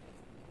 What?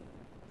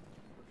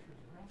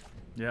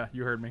 Yeah,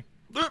 you heard me.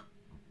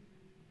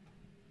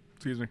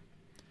 Excuse me.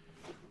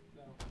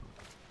 No.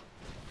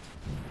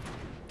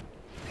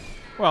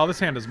 Well, this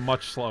hand is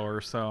much slower,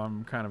 so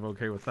I'm kind of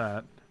okay with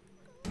that.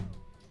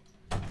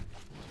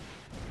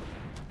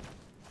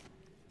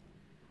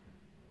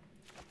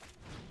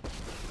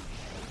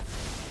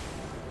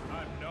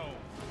 I'm known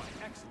for my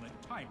excellent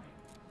timing.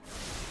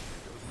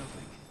 There goes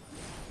nothing.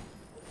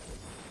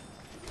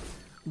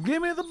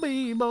 Give me the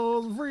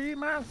B-balls, free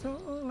my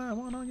soul, I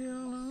wanna get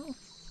alone.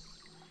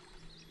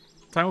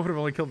 Time would have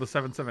only killed the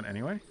 7/7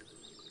 anyway?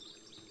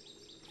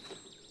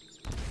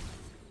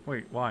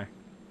 Wait, why?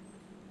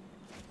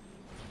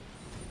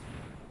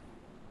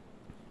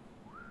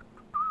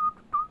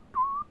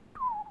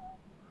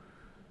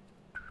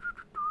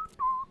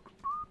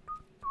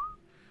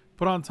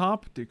 Put on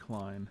top,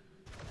 decline.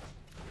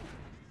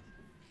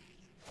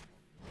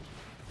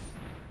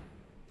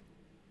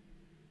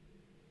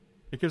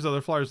 It gives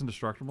other flyers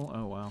indestructible?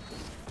 Oh, wow.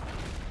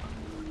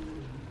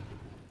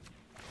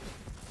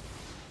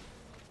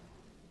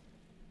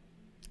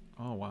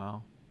 Oh,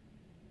 wow.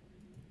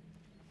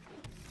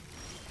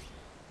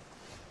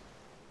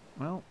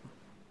 Well.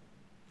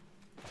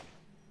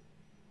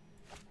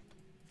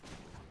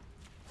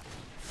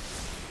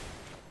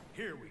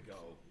 Here we go.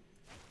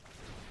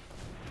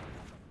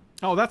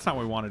 Oh, that's not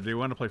what we wanted to do. We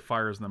wanted to play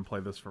Fires and then play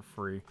this for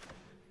free.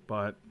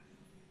 But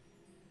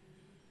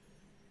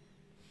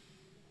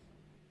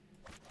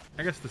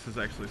I guess this is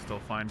actually still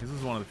fine, because this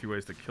is one of the few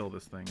ways to kill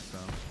this thing, so.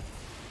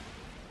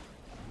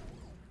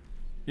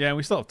 Yeah, and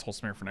we still have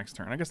Tolsimir for next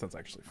turn. I guess that's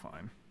actually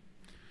fine.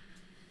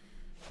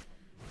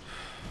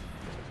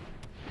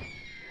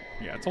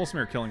 Yeah,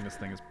 Tolsimir killing this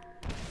thing is...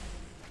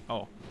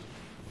 Oh.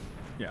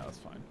 Yeah, that's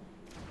fine.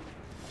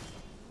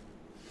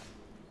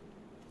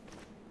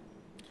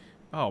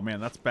 Oh, man,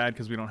 that's bad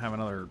because we don't have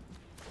another...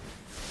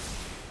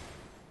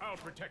 I'll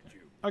protect you.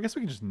 I guess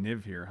we can just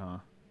Niv here, huh?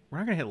 We're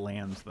not going to hit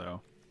lands, though.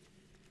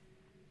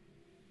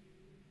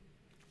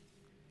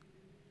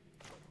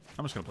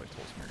 I'm just going to play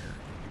Tolsimir here.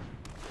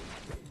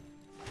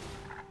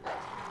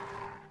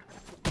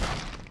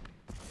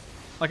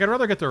 Like, I'd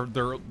rather get their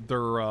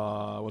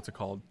what's it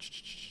called?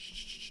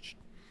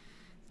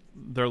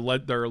 Their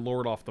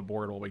lord off the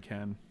board while we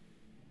can.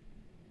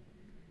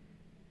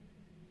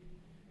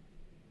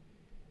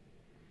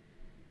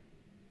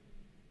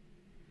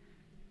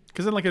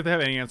 Because then, like, if they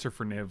have any answer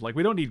for Niv, like,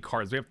 we don't need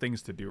cards. We have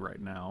things to do right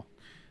now.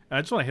 And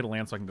I just want to hit a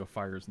land so I can go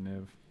Fires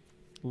Niv.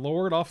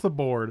 Lord off the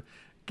board.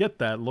 Get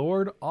that,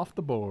 Lord off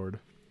the board.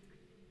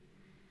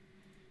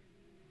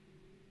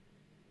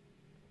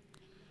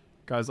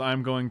 Guys,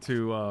 I'm going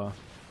to...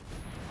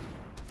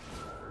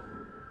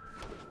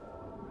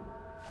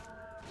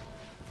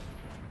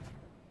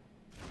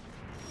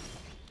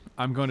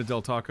 I'm going to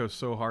Del Taco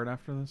so hard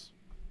after this.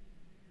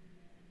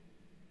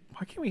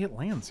 Why can't we hit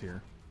lands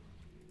here?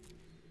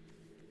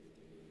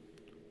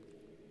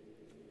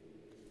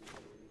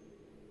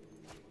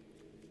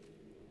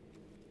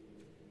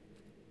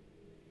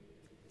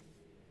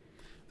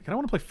 Like, I don't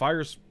want to play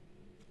Fires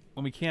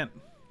when we can't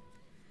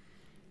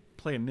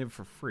play a Niv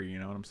for free, you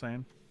know what I'm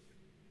saying?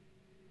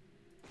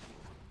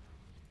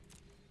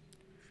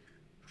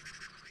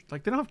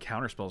 Like, they don't have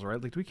counter spells,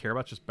 right? Like, do we care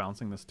about just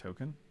bouncing this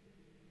token?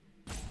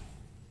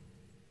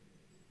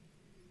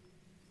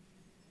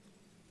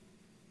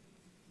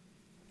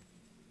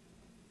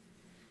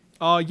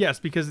 Yes,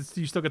 because it's,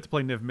 you still get to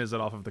play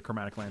Niv-Mizzet off of the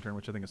Chromatic Lantern,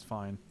 which I think is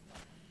fine.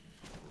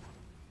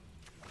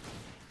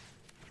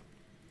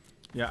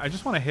 Yeah, I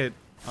just want to hit...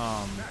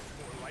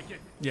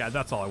 yeah,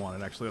 that's all I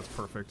wanted, actually. That's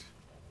perfect.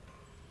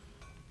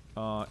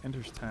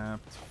 Enters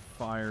tapped,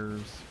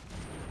 fires,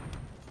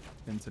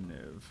 into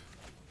Niv.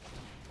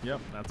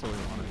 Yep, that's what we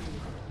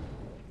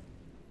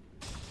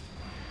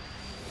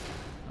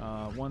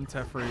wanted. One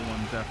Teferi,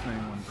 one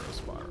Deafening, one Grow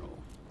Spiral.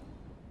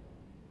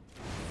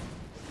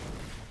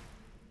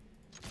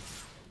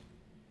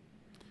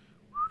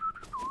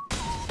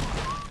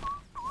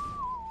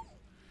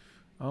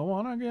 I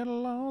wanna get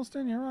lost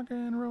in your rock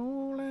and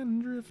roll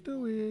and drift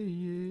away,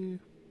 yeah.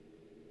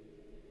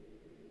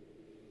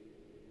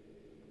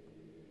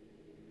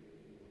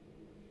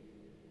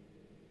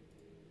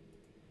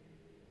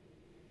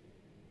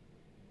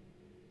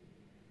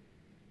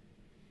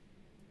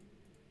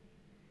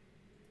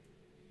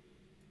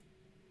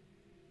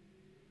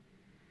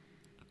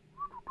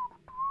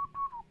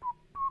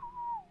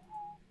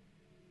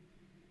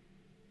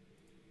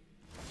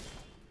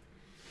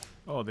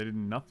 Oh, they did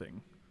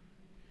nothing.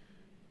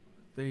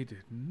 They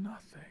did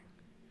nothing.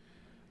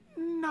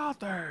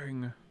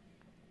 Nothing!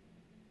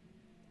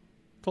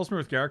 Tolsimir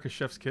with Garruk is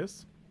Chef's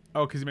Kiss?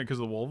 Oh, because he made because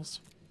of the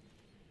wolves?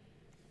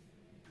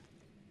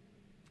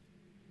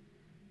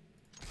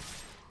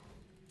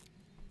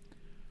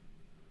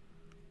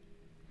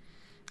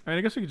 I mean,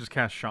 I guess we could just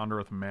cast Chandra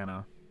with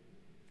mana.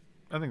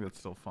 I think that's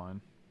still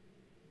fine.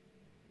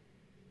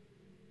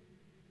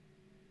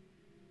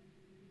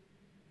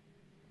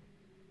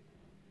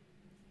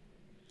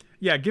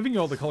 Yeah, giving you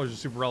all the colors is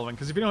super relevant,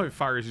 because if you don't have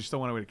fires, you still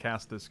want a way to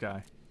cast this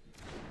guy.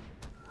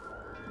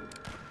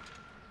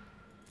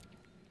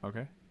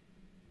 Okay.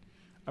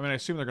 I mean, I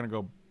assume they're going to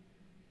go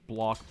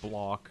block,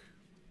 block.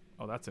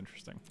 Oh, that's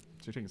interesting.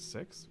 So you're taking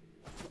 6?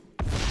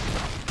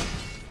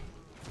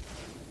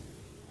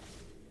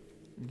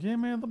 Give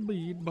me the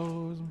beat,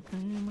 boys. And pay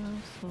my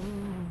soul.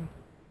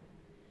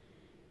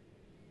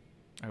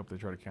 I hope they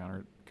try to counter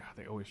it. God,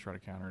 they always try to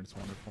counter it. It's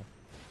wonderful.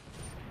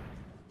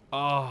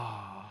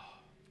 Ah.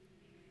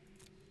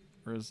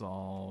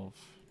 Resolve.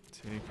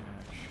 Take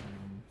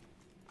action.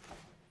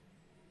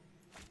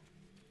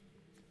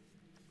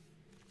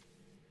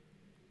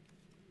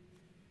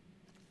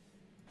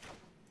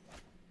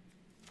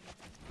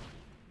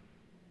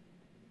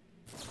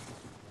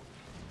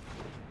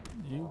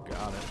 You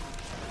got it.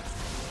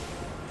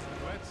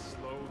 Let's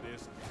slow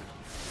this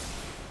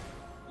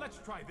down. Let's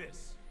try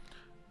this.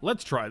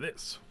 Let's try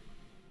this.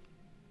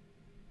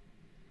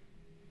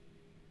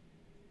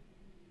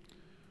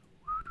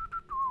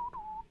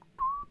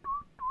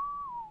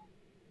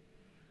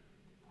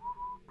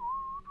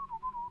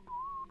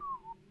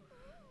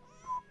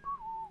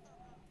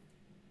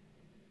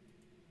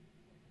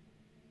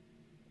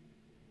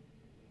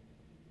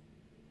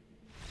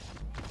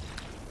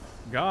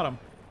 Got him.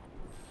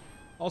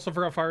 Also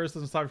forgot Fires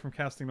doesn't stop you from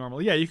casting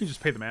normally. Yeah, you can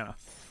just pay the mana.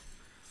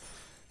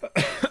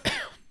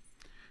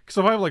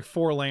 So if I have like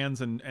 4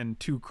 lands and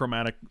 2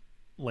 chromatic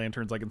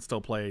lanterns, I can still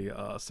play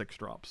 6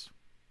 drops.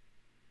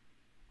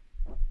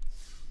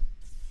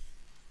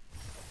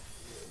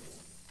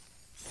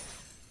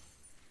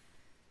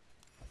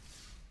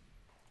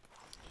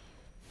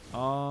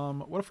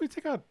 What if we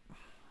take out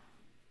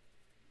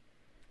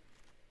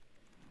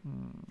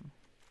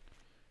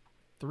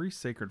 3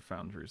 Sacred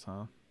Foundries,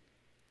 huh?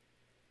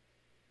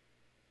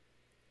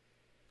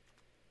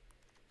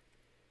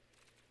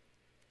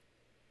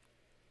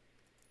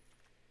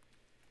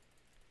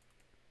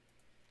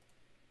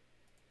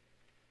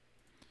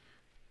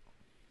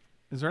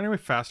 Is there any way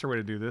faster way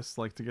to do this,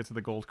 like to get to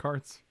the gold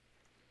cards?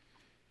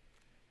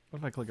 What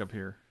if I click up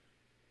here?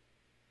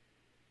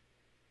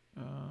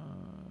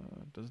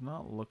 Does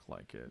not look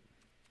like it.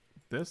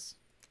 This?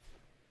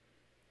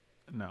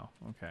 No.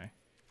 Okay.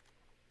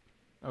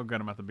 Oh, good.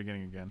 I'm at the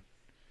beginning again.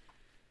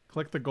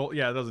 Click the gold.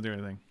 Yeah, it doesn't do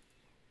anything.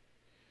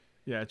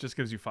 Yeah, it just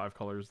gives you 5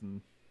 colors and.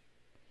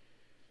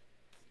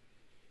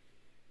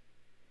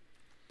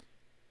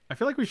 I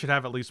feel like we should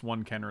have at least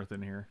 1 Kenrith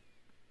in here.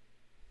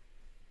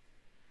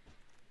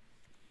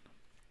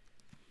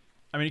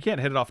 I mean, you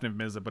can't hit it off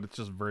Niv-Mizzet, but it's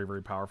just very,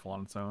 very powerful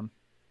on its own.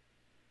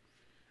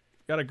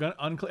 Got a gun.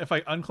 If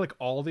I unclick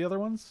all the other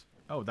ones,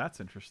 oh, that's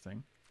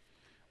interesting.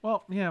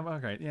 Well, yeah,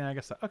 okay, yeah, I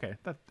guess that. Okay,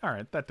 that all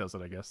right. That does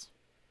it, I guess.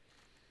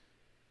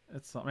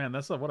 It's man,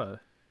 that's what a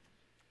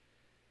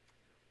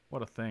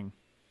thing.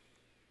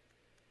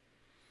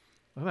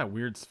 Look at that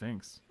weird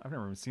Sphinx. I've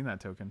never even seen that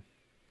token.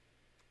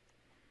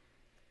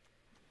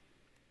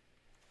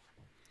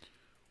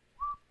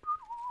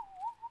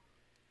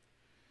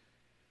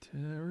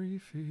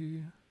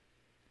 Teferi.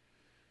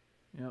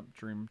 Yep,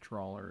 Dream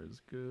Trawler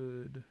is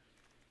good.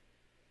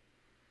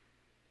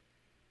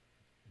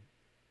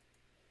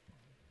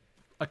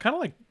 I kind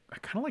of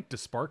like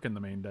Despark in the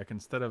main deck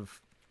instead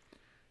of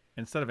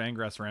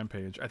Angrass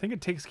Rampage. I think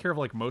it takes care of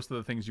like most of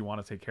the things you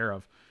want to take care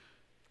of.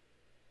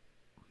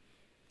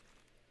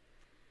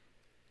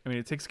 I mean,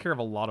 it takes care of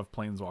a lot of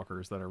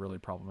planeswalkers that are really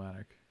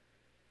problematic.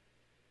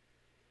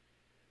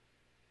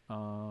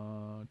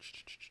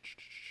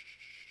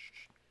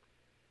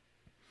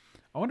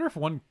 I wonder if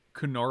 1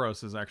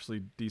 Kunoros is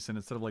actually decent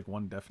instead of like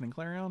 1 Deafening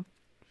Clarion.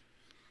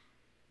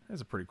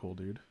 That's a pretty cool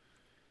dude.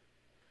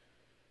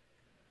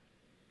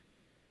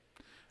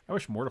 I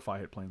wish Mortify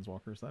hit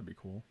Planeswalkers. That'd be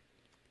cool.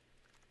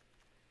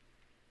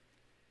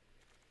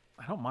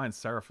 I don't mind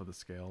Seraph of the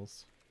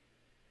Scales.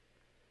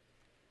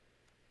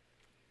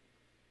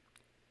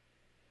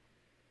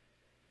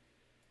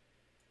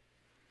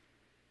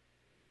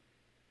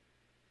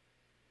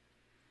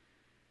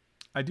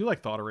 I do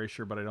like Thought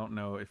Erasure, but I don't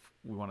know if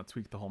we want to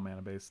tweak the whole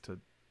mana base to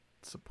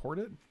support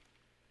it.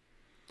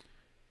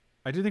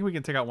 I do think we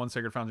can take out 1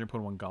 Sacred Foundry and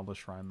put 1 Godless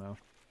Shrine, though.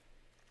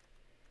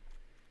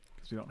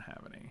 Because we don't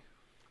have any.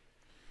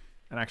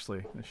 And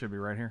actually, it should be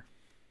right here.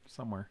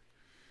 Somewhere.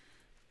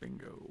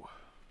 Bingo.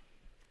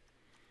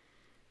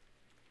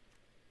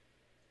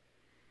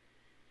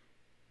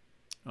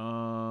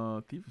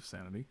 Thief of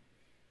Sanity.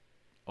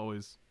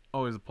 Always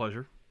a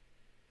pleasure.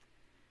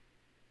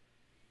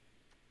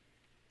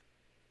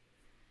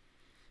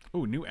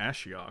 Oh, new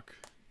Ashiok.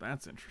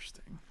 That's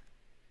interesting.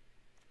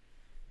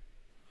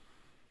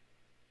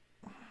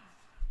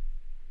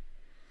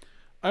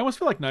 I almost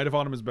feel like Knight of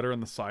Autumn is better on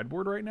the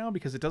sideboard right now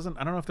because it doesn't.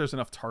 I don't know if there's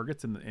enough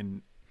targets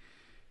in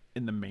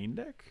the main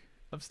deck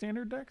of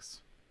standard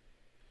decks.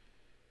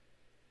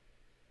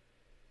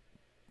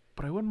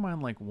 But I wouldn't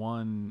mind like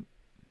one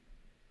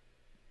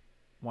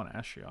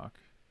Ashiok.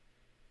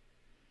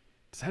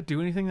 Does that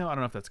do anything though? I don't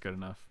know if that's good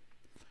enough.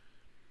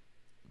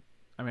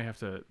 I may have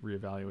to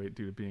reevaluate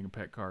due to being a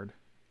pet card.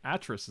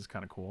 Atris is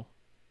kind of cool.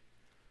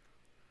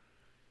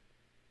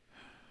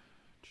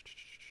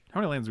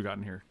 How many lands we got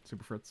in here,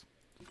 Super Fritz?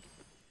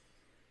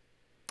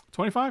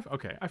 25?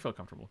 Okay, I feel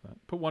comfortable with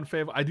that. Put 1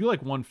 Fae. I do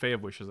like 1 Fae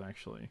of Wishes,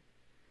 actually.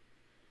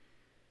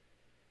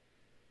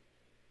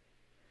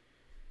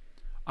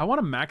 I want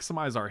to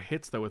maximize our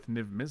hits, though, with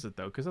Niv-Mizzet,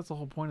 though, because that's the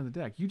whole point of the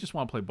deck. You just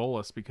want to play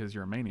Bolas because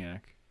you're a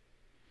maniac.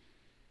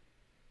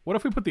 What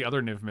if we put the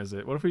other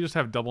Niv-Mizzet? What if we just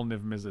have double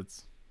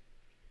Niv-Mizzets?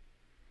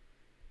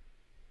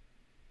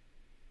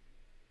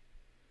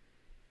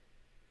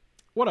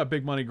 What up,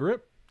 Big Money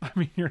Grip? I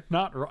mean, you're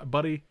not,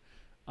 buddy.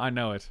 I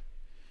know it.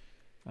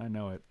 I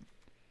know it.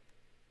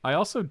 I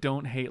also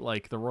don't hate,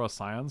 like, the Royal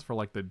Scions for,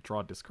 like, the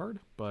draw discard,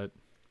 but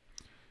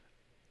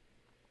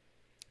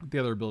the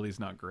other ability is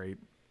not great.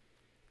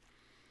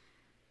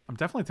 I'm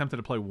definitely tempted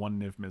to play one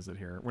Niv-Mizzet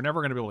here. We're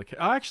never going to be able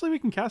to... actually, we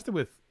can cast it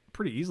with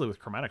pretty easily with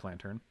Chromatic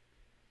Lantern.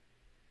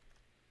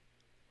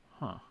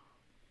 Huh.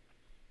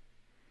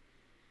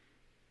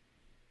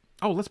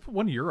 Oh, let's put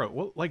 €1.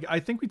 Well, like, I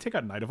think we take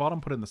out Night of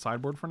Autumn, put it in the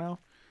sideboard for now,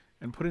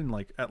 and put in,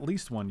 like, at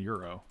least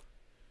 €1.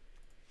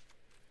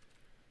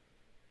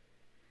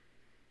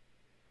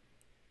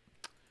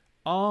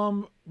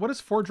 What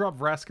does 4-drop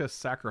Vraska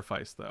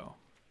sacrifice, though?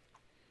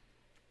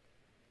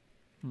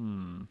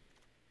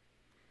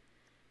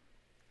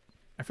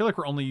 I feel like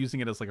we're only using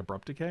it as, like,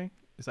 Abrupt Decay.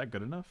 Is that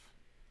good enough?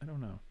 I don't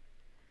know.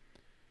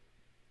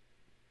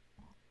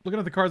 Looking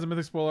at the cards in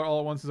Mythic Spoiler all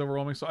at once is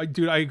overwhelming. So,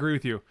 dude, I agree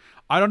with you.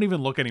 I don't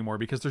even look anymore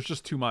because there's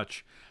just too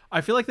much.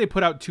 I feel like they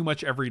put out too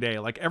much every day.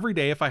 Like, every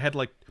day if I had,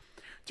 like...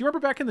 Do you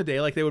remember back in the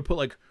day, like, they would put,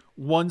 like,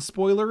 one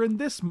spoiler in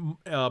this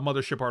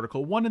Mothership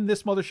article, one in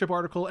this Mothership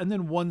article, and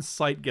then one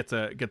site gets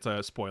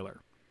a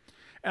spoiler.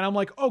 And I'm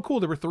like, oh, cool,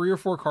 there were 3 or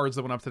 4 cards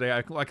that went up today.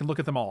 I can look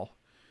at them all.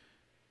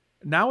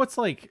 Now it's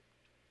like...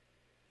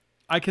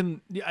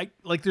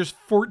 like, there's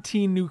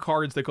 14 new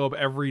cards that go up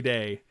every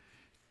day,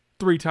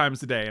 3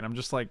 times a day, and I'm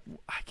just like,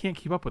 I can't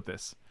keep up with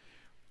this.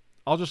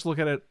 I'll just look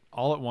at it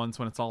all at once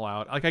when it's all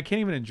out. Like, I can't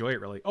even enjoy it,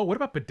 really. Oh, what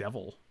about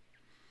Bedevil?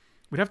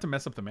 We'd have to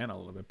mess up the mana a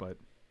little bit, but...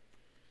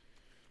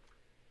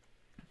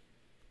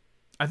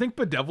 I think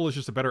Bedevil is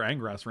just a better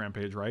Angrass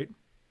Rampage, right?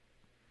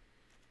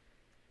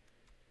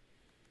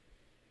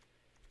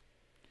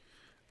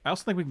 I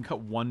also think we can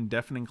cut 1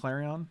 Deafening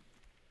Clarion.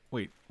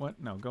 Wait,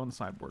 what? No, go on the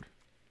sideboard.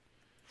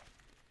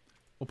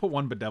 We'll put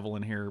 1 Bedevil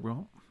in here.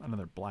 Well,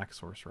 another black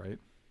source, right?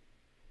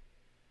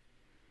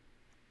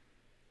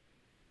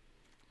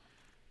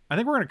 I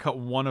think we're going to cut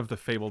 1 of the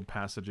Fabled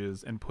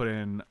Passages and put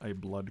in a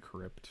Blood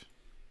Crypt.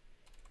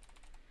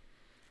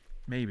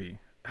 Maybe.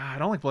 I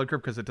don't like Blood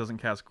Crypt because it doesn't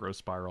cast Growth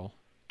Spiral.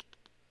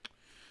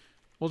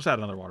 We'll just add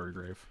another Watery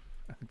Grave.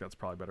 I think that's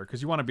probably better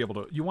because you want to be able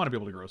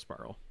to Growth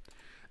Spiral.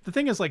 The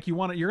thing is, like, you're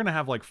going to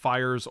have, like,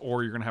 Fires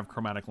or you're going to have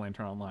Chromatic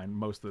Lantern online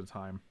most of the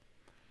time.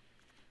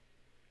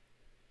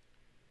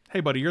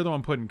 Hey, buddy, you're the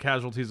one putting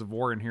Casualties of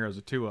War in here as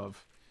a 2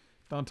 of.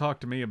 Don't talk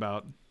to me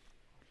about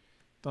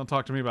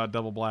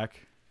double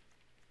black.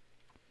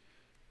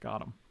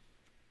 Got him.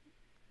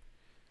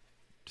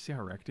 See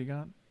how wrecked he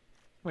got?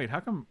 Wait,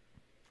 how come...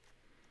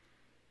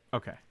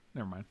 Okay,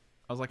 never mind.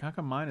 I was like, how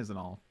come mine isn't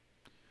all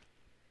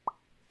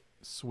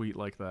sweet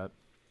like that?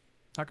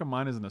 How come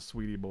mine isn't a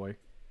sweetie boy?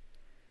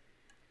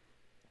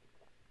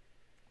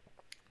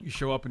 You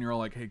show up and you're all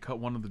like, hey, cut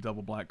 1 of the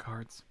double black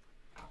cards.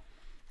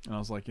 And I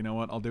was like, you know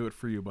what? I'll do it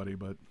for you, buddy,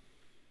 but...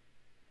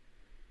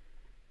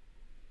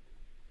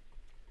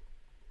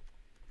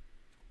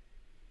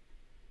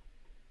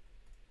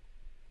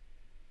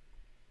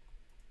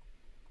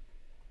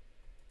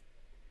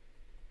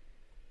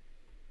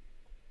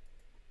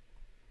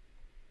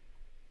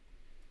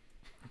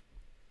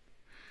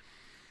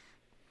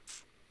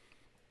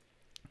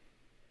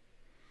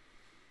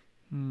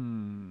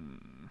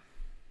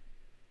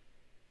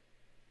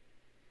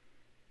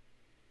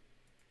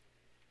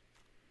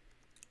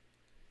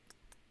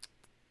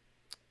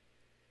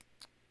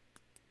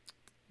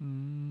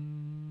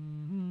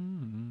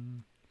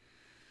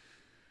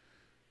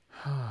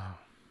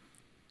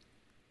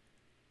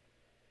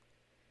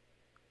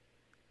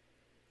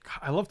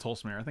 I love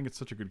Tolsimir. I think it's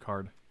such a good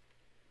card.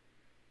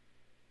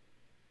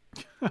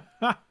 Look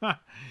at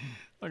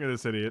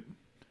this idiot.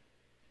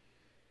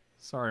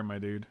 Sorry, my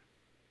dude.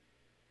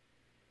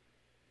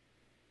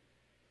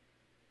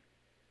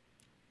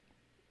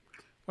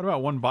 What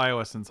about 1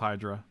 Bioessence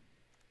Hydra?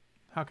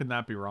 How can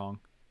that be wrong?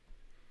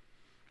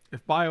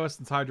 If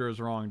Bioessence Hydra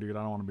is wrong, dude,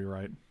 I don't want to be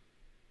right.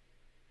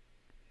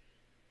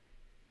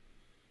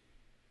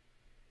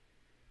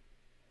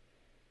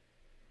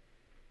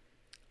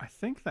 I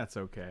think that's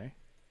okay.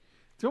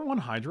 Do you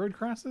want 1 Hydroid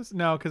Crassus?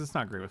 No, because it's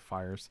not great with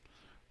fires.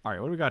 All right,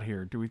 what do we got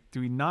here? Do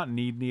we not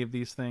need any of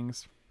these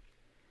things?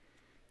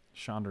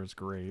 Chandra's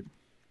great.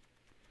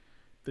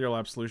 Ethereal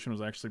Absolution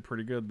was actually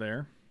pretty good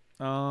there.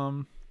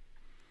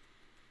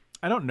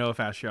 I don't know if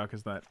Ashiok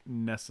is that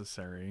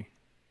necessary.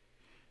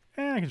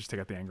 I can just take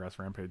out the Angrass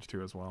Rampage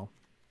too as well.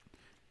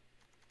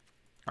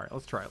 All right,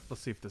 let's try it.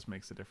 Let's see if this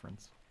makes a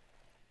difference.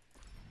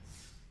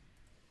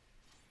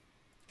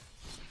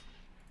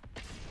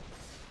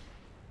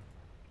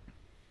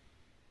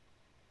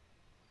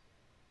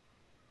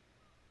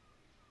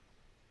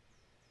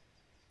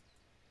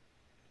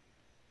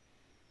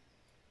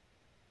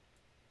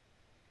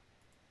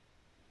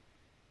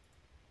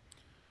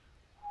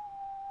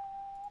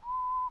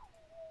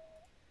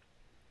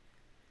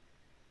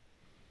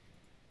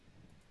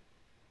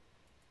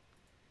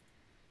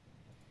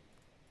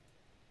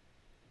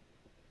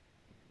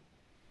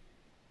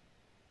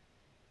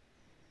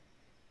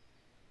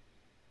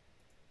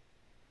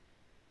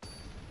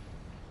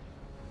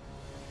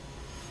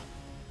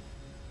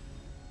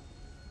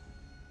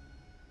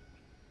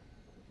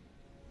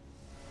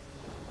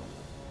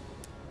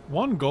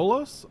 1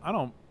 Golos? I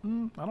don't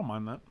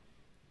mind that.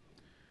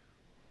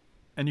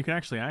 And you can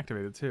actually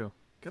activate it too.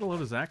 Get a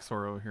load of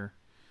Zaxor over here.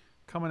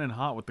 Coming in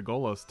hot with the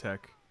Golos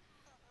tech.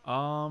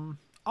 I'll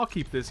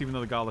keep this even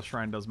though the Godless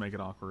Shrine does make it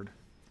awkward.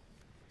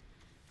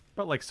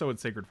 But like so would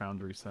Sacred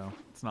Foundry, so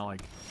it's not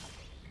like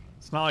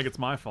it's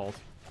my fault.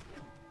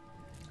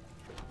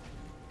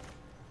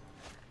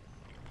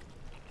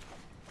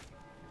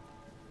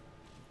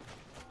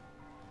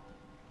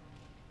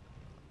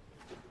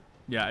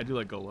 Yeah, I do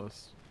like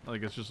Golos.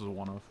 Like it's just a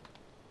one-off.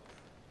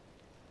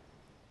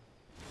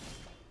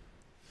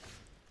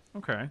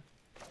 Okay.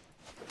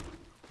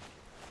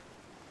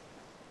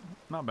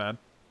 Not bad.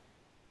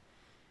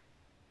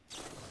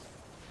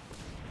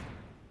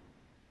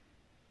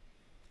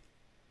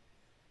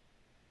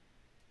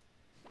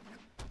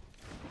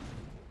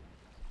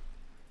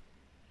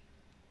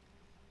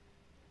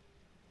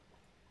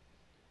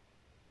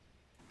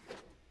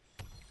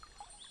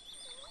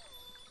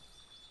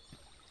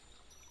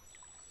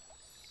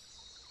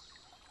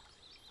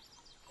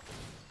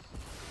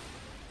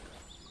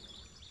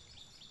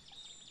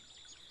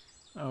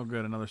 Oh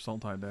good, another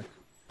Sultai deck.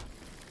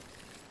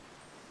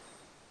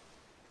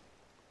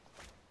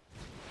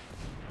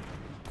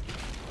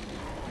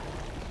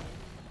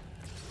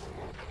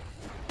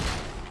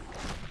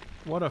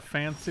 What a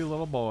fancy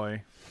little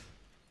boy.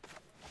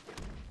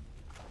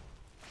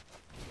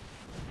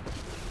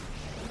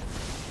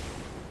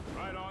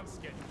 Right on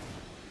schedule.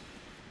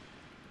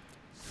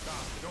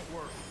 Stop. Don't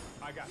worry.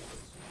 I got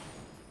this.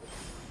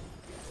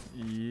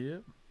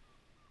 Yep.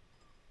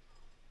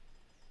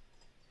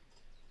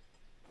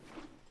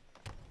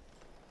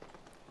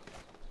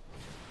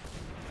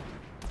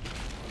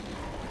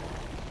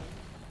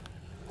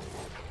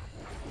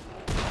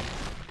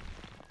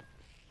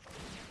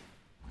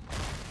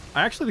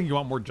 I actually think you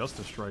want more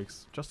Justice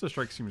Strikes. Justice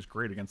Strike seems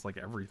great against like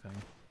everything.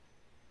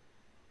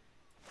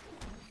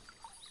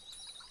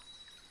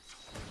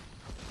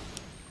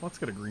 Let's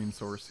get a green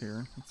source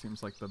here. It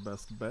seems like the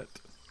best bet.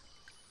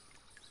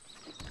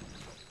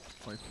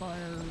 Play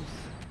Fires.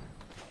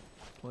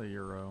 Play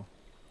Euro.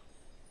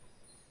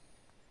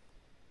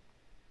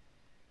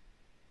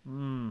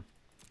 The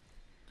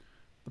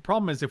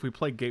problem is if we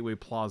play Gateway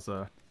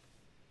Plaza,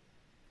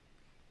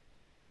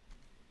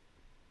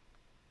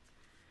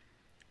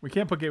 we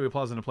can't put Gateway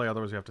Plaza into play,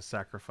 otherwise we have to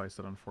sacrifice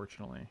it,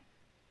 unfortunately.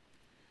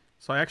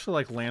 So I actually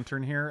like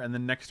Lantern here, and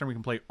then next turn we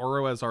can play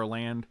Oro as our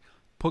land,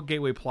 put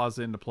Gateway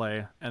Plaza into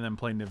play, and then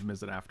play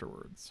Niv-Mizzet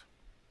afterwards.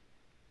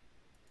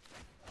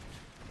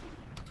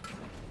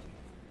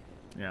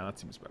 Yeah, that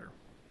seems better.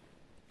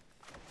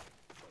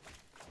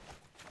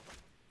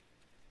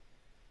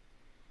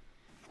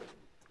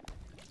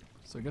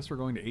 So I guess we're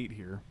going to 8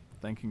 here.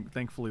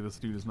 Thankfully this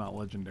dude is not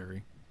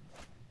legendary.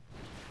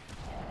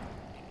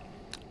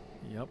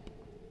 Yep.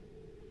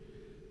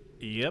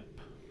 Yep.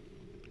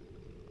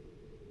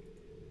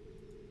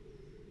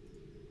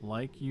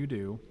 Like you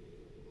do.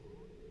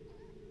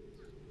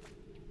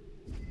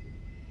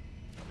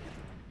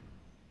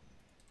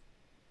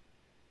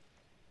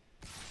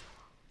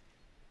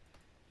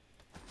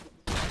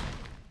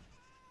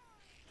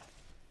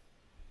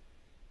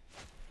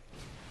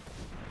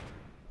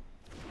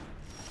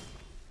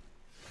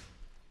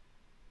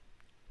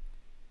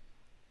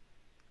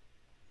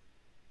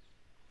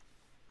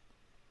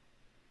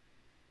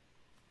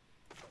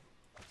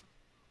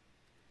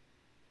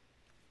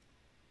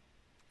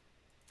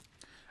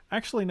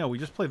 Actually, no, we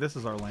just play this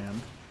as our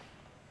land.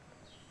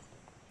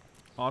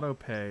 Auto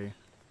pay.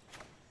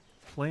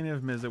 Play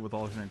Niv-Mizzet with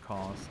alternate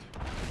cost.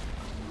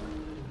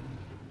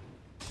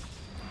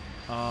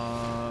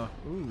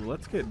 Ooh,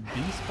 let's get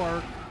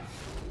B-Spark,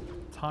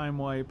 Time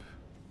Wipe,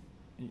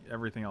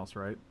 everything else,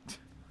 right?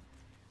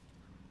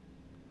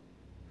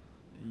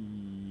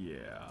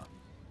 Yeah.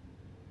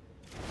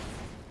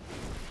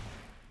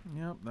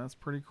 Yep, that's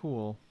pretty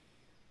cool.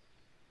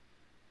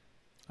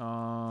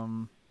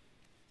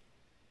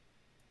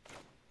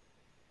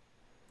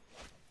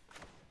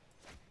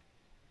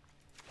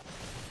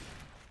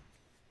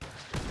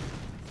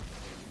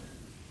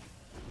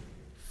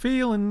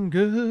 Feeling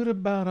good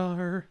about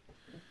our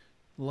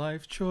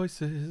life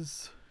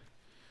choices.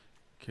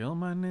 Kill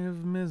my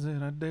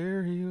Niv-Mizzet, I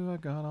dare you, I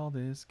got all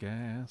this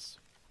gas.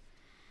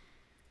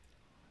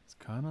 It's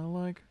kind of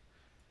like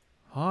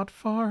hot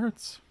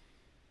farts.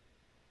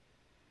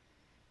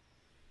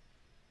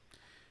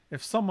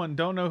 If someone,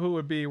 don't know who it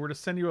would be, were to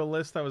send you a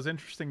list that was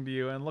interesting to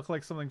you and looked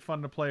like something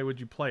fun to play, would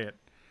you play it?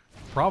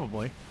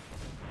 Probably.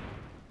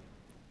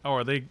 Oh,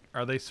 are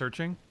they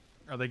searching?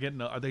 Are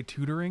they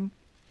tutoring?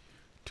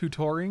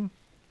 Tutoring?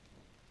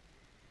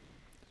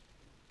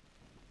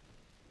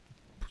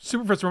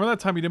 Superfits, remember that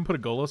time you didn't put a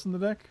Golos in the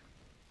deck?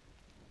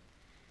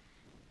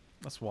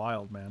 That's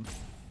wild, man.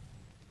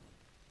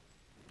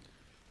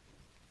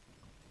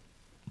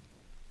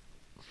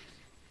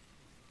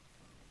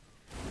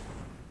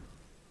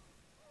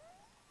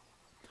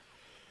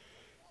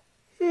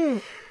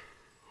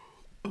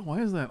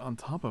 Why is that on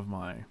top of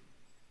my... It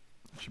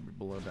should be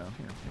below down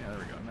here. Yeah, there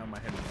we go. Now my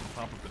head is on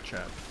top of the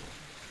chat.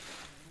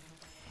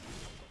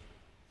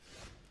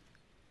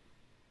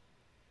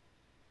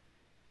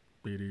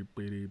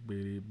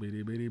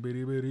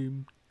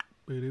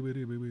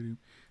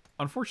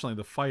 Unfortunately,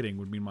 the fighting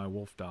would mean my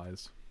wolf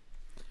dies.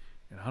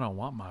 And I don't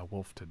want my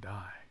wolf to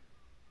die.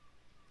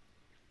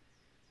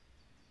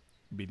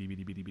 Bitty,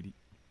 bitty, bitty, bitty.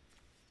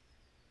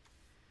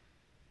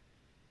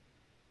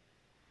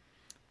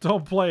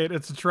 Don't play it.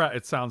 It's a trap.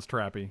 It sounds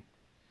trappy.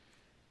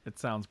 It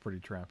sounds pretty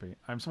trappy.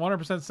 I'm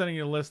 100% sending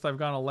you a list. I've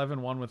gone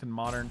 11-1 within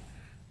Modern.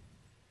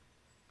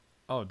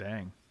 Oh,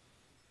 dang.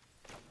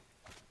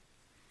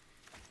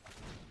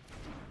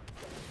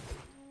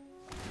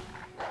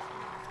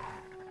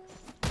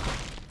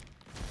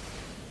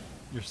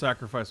 Your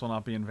sacrifice will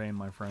not be in vain,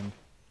 my friend.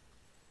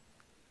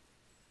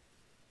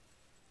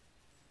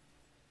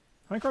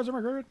 How many cards are in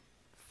my graveyard?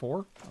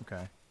 4?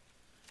 Okay.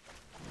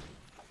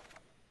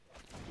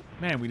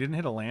 Man, we didn't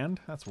hit a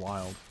land? That's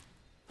wild.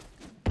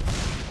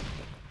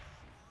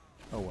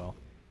 Oh well.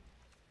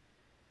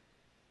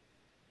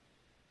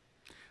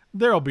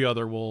 There'll be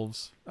other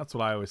wolves. That's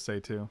what I always say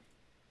too.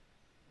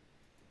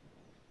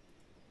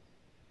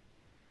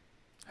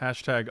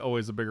 Hashtag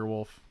always a bigger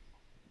wolf.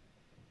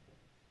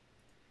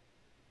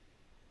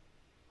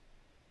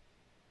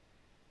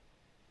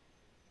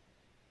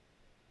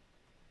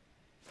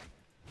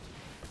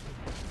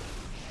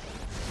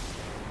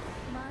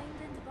 Mind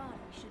and body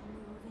should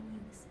move in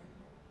unison,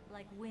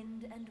 like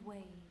wind and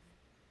wave.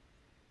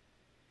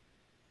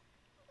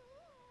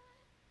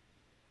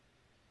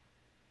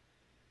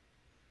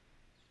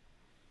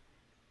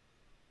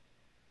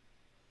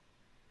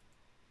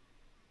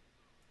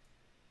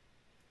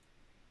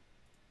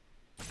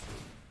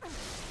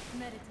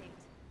 Meditate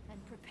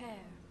and prepare.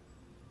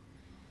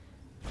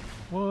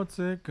 What's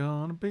it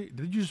gonna be?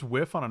 Did you just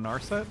whiff on a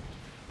Narset?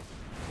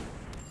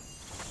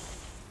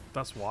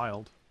 That's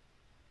wild.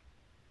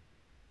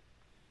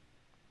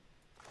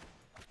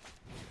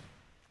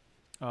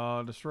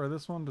 Destroy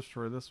this one,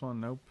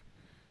 nope.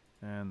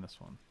 And this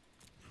one.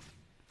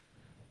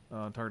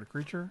 Target a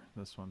creature,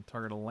 this one.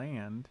 Target a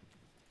land,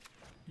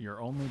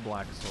 your only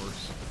black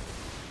source.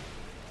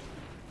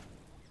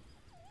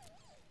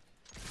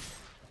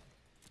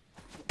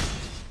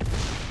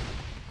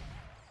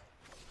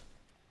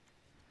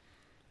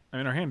 I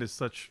mean, our hand is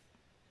such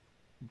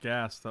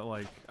gas that,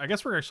 like... I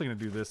guess we're actually going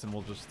to do this and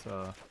we'll just,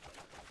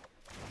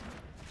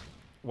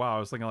 Wow, I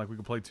was thinking, like, we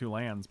could play 2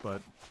 lands,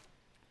 but...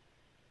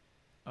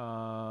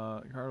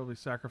 Card will be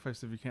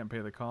sacrificed if you can't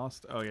pay the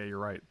cost. Oh, yeah, you're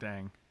right.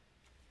 Dang.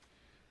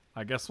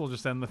 I guess we'll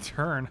just end the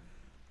turn.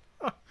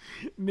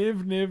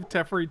 Niv,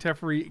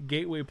 Teferi,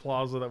 Gateway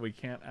Plaza that we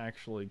can't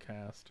actually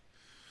cast.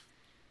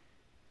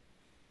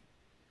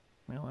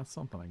 Well, that's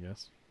something, I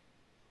guess.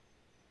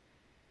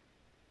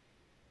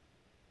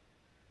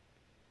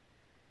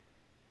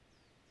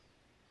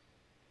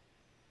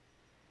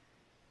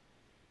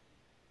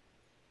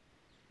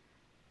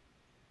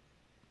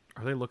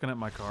 Are they looking at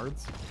my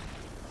cards?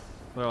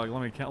 They're like,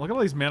 let me count. Look at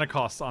all these mana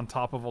costs on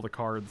top of all the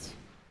cards.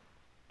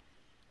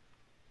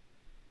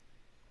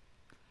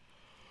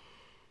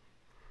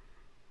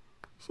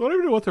 So I don't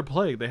even know what they're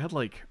playing. They had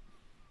like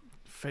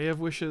Fae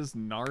of Wishes,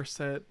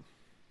 Narset.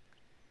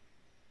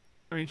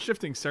 I mean,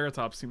 shifting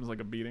Ceratops seems like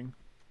a beating.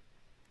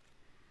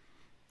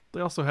 They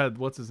also had,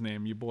 what's his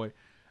name, you boy.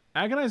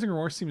 Agonizing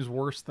Remorse seems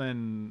worse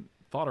than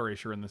Thought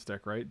Erasure in this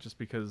deck, right? Just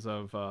because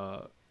of,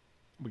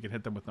 we can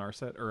hit them with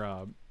Narset,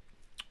 or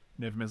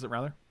Niv-Mizzet,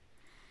 rather.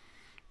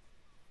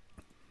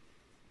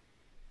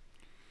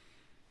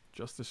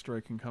 Justice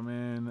Strike can come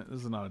in.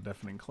 This is not a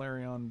Deafening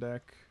Clarion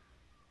deck.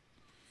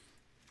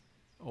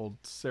 Old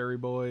Sari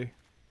boy.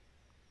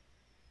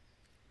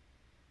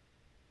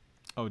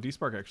 Oh,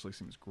 D-Spark actually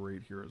seems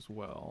great here as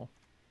well.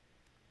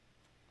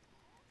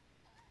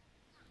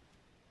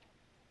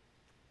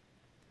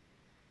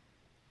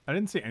 I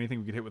didn't see anything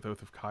we could hit with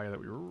Oath of Kaya that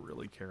we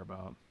really care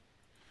about.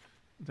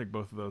 I'll take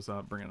both of those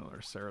out, bring in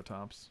another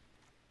Ceratops.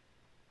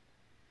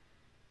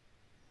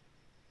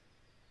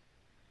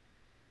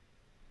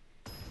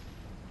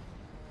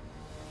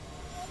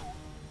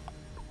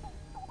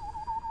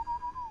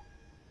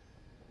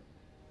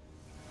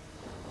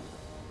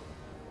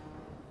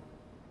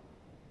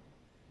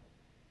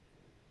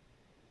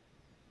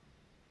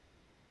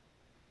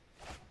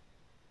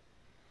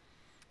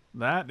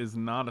 That is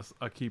not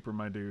a keeper,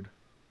 my dude.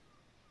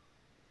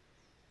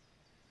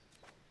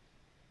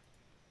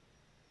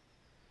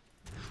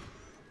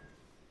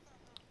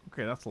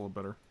 Okay, that's a little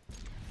better.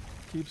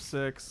 Keep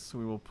 6.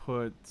 We will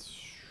put...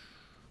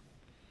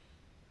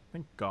 I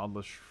think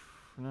Godless...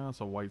 No,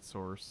 it's a white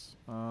source.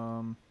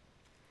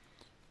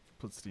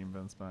 Put Steam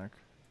Vents back.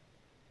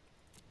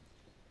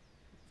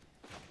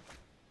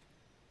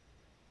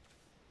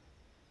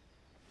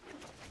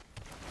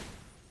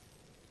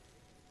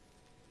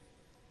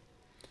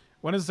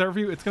 When is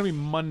Zerview? It's going to be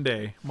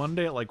Monday.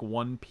 Monday at like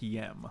 1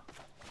 p.m.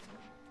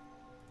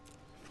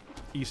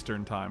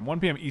 Eastern time. 1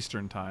 p.m.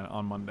 Eastern time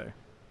on Monday.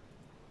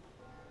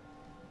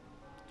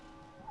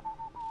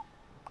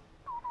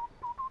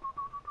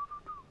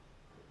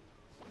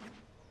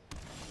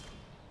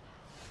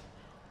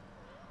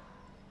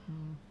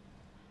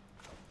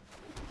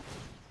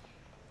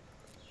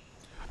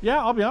 Yeah,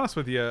 I'll be honest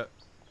with you.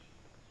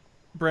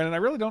 Brandon, I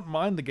really don't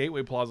mind the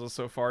Gateway Plaza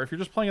so far. If you're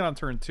just playing it on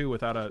turn 2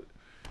 without a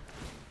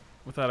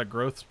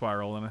growth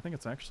spiral, then I think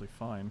it's actually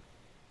fine.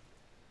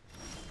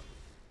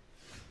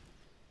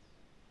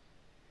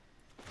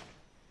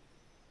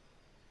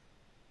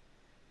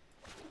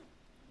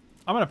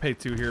 I'm gonna pay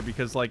 2 here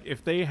because, like,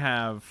 if they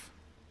have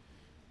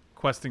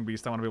Questing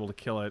Beast, I want to be able to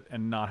kill it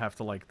and not have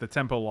to, like, the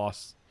tempo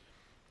loss.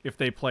 If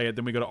they play it,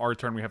 then we go to our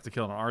turn, we have to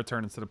kill it on our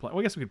turn instead of playing.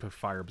 Well, I guess we could put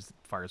Fires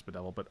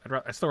Bedevil, but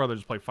I'd still rather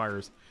just play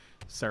Fires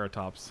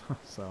Ceratops.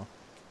 So.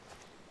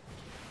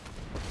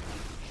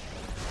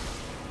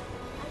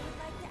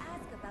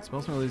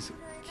 Spells and release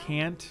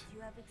can't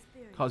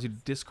cause you to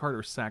discard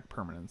or sack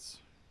permanents.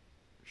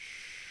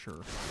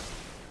 Sure.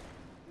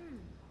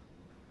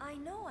 I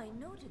know I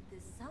noted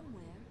this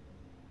somewhere.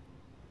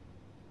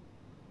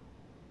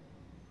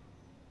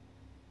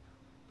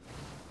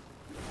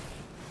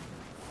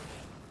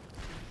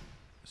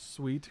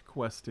 Sweet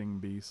Questing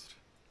Beast.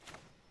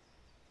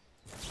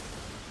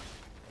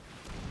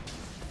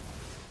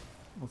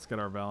 Let's get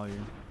our value.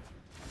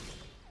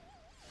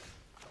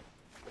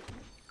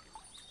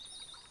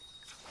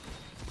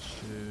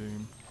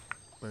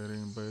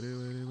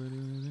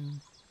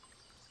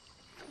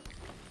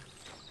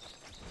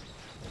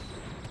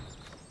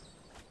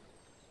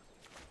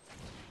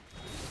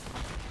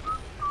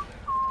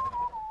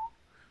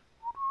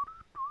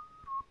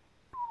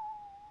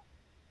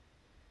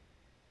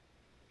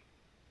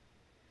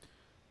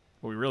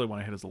 What we really want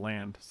to hit is a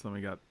land, so then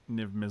we got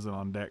Niv-Mizzet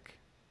on deck.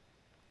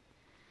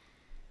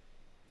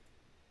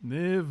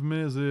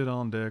 Niv-Mizzet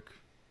on deck.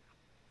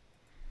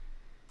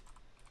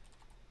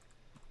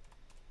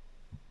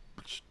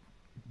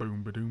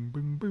 Boom ba doom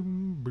boom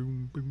boom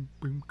boom boom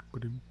boom ba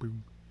doom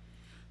boom.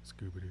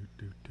 Scooby doo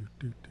doo doo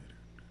doo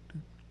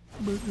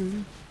doo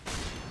doo.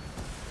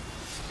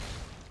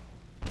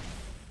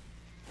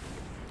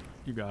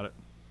 You got it.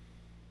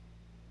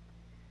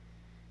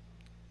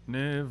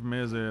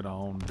 Niv-Mizzet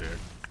on deck.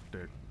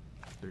 Deck.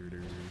 Doo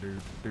doo doo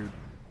doo.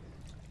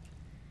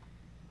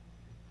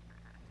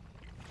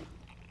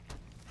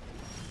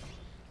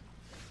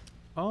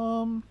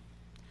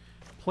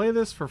 Play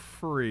this for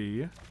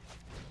free.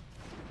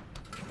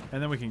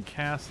 And then we can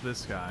cast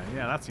this guy.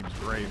 Yeah, that seems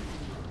great.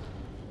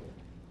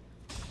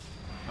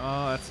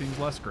 Oh, that seems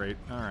less great.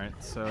 Alright,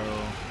 so...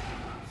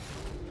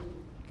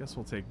 guess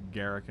we'll take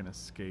Garruk and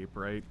escape,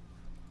 right?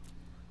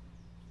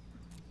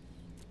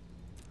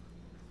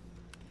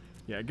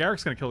 Yeah,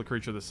 Garruk's gonna kill the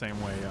creature the same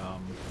way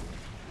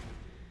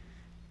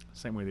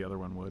the other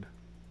one would.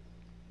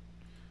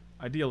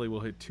 Ideally, we'll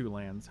hit 2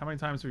 lands. How many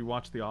times have we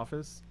watched The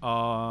Office?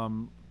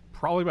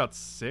 Probably about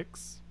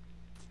 6.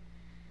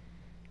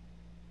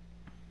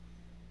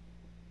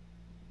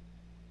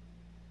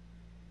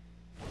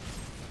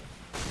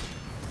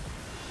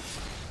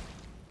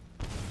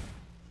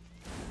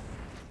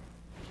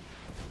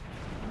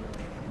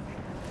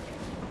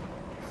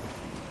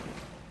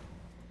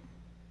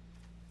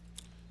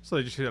 So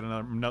they just had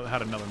another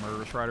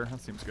Murderous Rider. That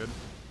seems good.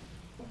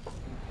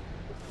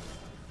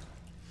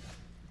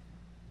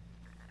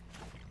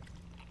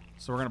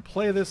 So we're gonna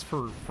play this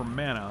for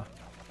mana.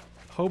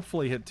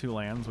 Hopefully hit 2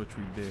 lands, which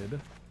we did.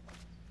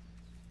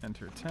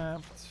 Enter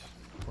tapped.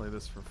 Play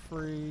this for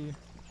free.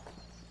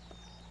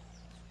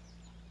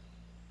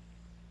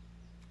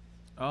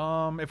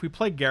 If we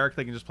play Garruk,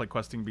 they can just play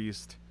Questing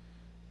Beast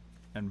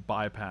and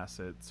bypass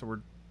it. So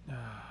we're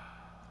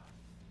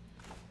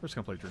just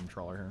gonna play Dream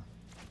Trawler here.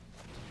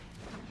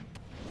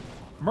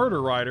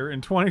 Murder Rider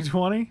in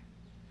 2020?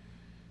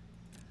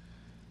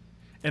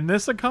 In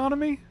this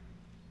economy?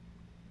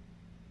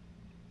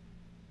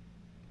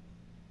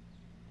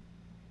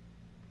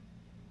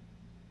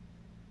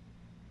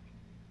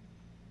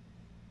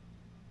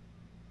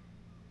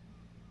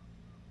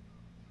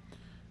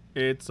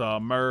 It's a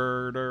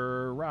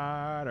Murder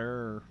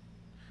Rider.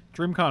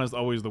 DreamCon is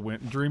always the win.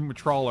 Dream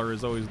Trawler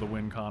is always the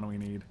win con we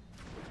need.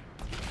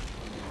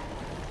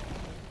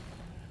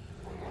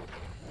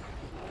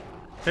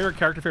 Favorite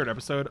character, favorite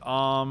episode?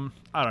 I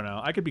don't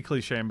know. I could be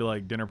cliche and be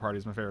like, Dinner Party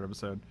is my favorite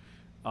episode.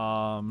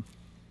 I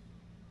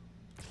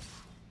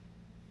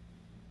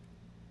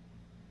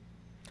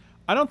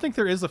don't think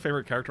there is a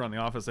favorite character on The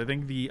Office. I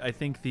think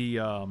the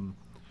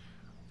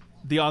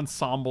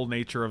ensemble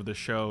nature of the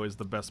show is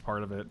the best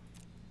part of it.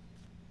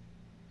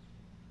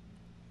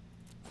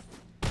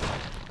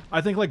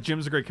 I think, like,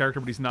 Jim's a great character,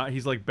 but he's not.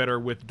 He's, like, better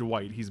with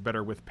Dwight. He's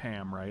better with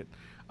Pam, right?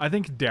 I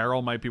think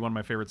Daryl might be one of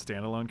my favorite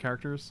standalone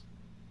characters.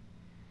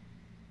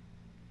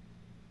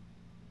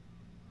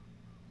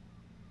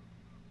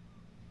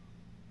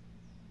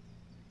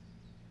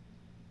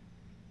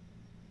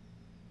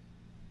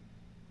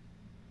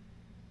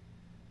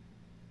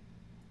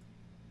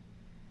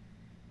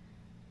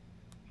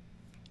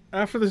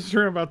 After this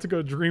turn, I'm about to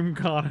go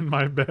DreamCon in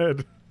my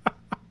bed.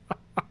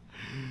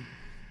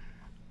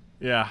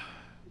 Yeah.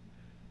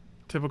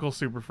 Typical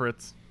Super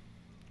Fritz.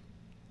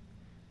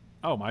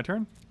 Oh, my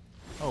turn?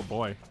 Oh,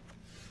 boy.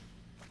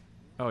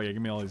 Oh, yeah,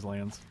 give me all these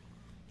lands.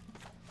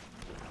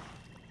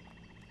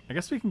 I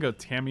guess we can go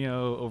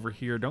Tamiyo over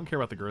here. Don't care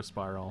about the Growth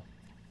Spiral.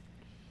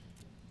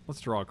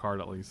 Let's draw a card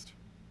at least.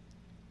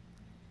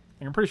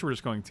 I'm pretty sure we're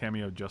just going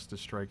Tamiyo Justice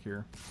Strike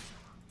here.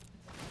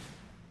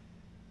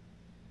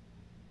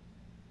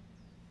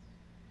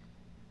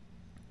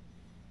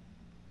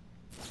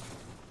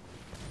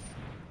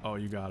 Oh,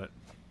 you got it.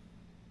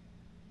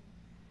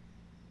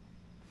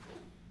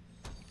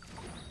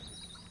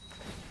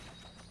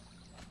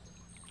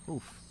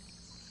 Oof.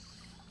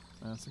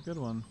 That's a good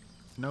one.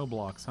 No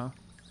blocks, huh?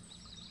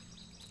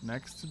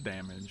 Next to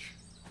damage.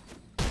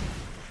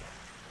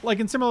 Like,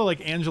 and similar,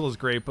 like, Angela's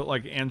great, but,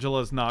 like,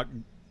 Angela's not...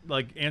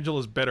 Like,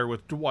 Angela's better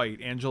with Dwight.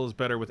 Angela's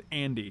better with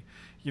Andy.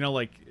 You know,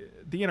 like,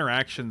 the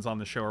interactions on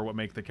the show are what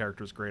make the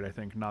characters great, I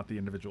think, not the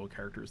individual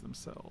characters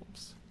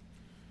themselves.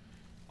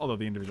 Although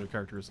the individual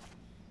characters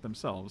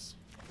themselves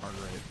are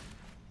great.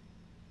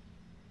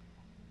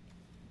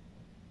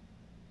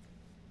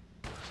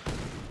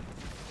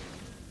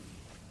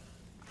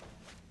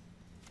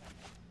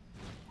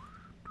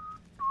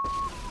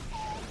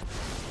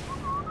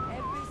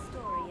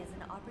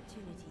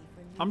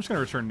 I'm just going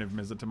to return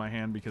Niv-Mizzet to my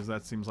hand because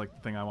that seems like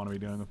the thing I want to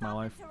be doing with my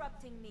life.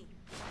 Me.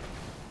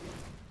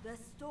 The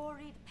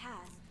storied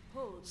past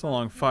holds So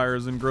long,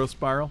 Fires and Growth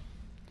Spiral.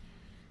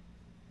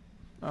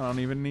 I don't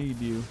even need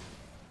you.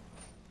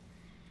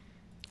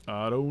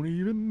 I don't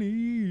even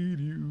need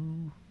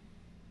you.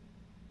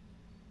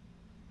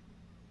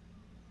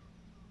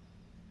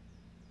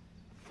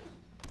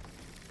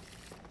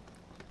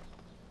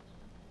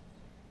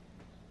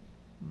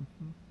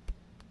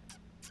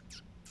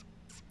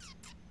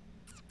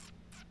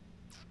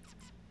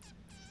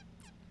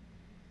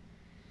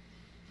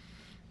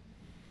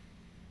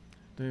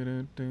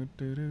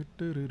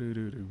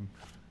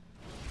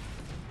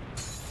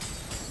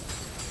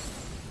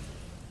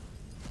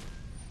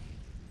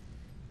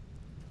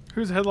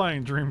 Who's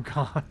headlining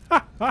DreamCon?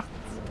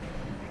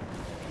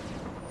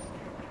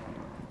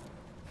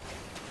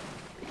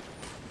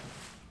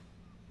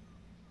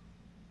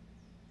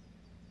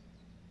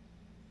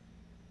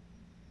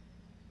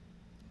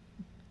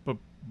 But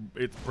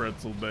it's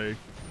Pretzel Day.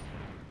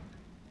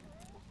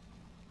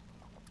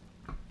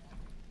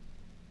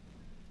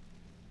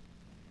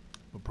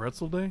 But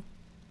Pretzel Day?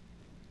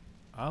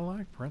 I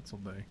like Pretzel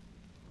Day.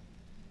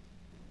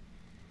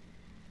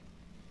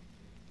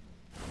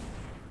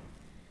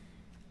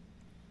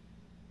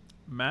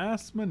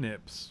 Mass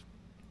Manips.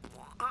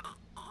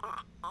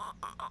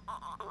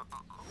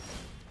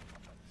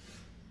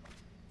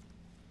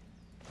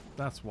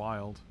 That's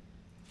wild.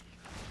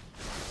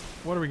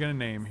 What are we gonna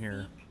name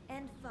here?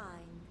 And find.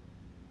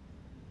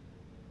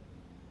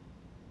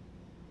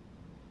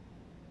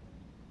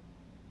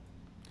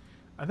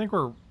 I think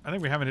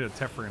we haven't hit a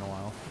Teferi in a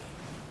while.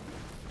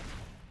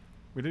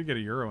 We did get a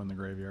Euro in the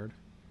graveyard.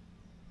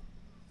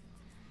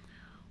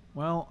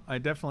 Well, I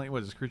definitely...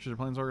 What is this? Creatures of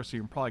Planeswalker? So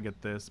you can probably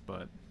get this,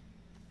 but...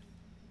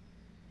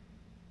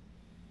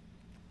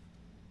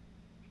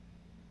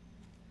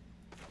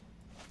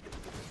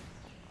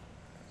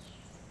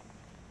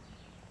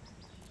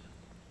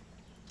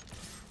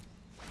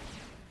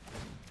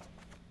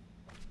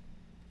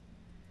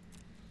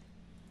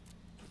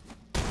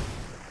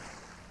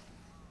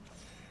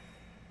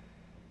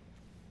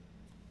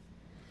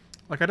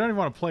 Like, I don't even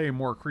want to play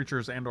more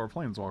creatures and or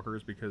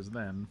planeswalkers because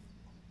then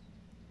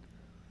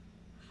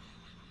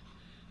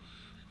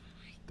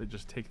they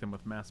just take them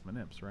with mass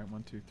manips, right?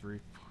 1, 2, 3,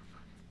 4,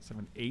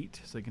 7,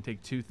 8. So they can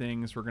take 2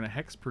 things. We're going to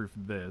hexproof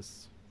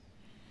this.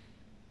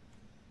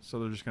 So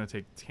they're just going to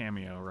take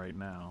Tamiyo right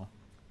now.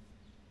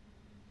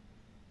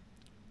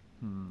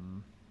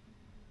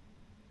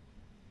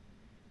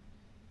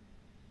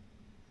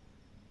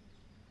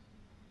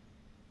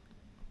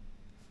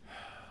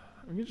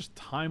 We can just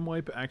time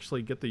wipe,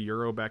 actually get the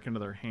Euro back into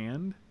their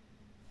hand,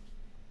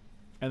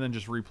 and then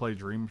just replay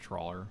Dream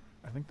Trawler.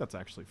 I think that's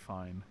actually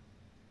fine.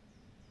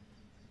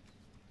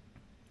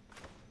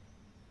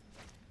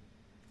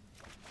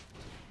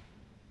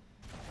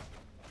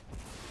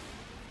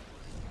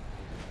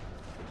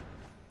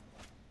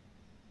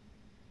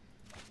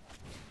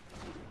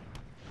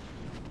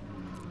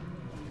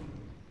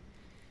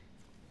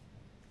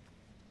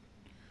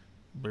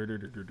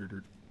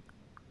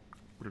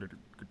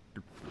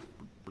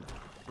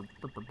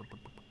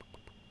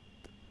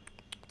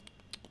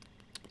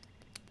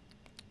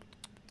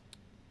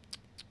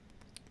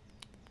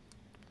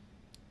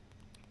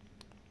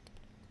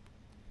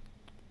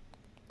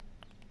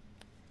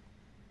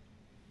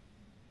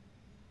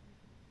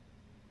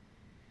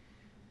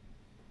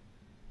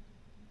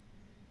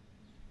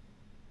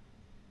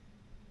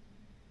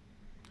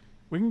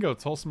 We can go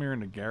Tolsimir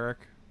into Garruk,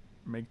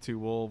 make 2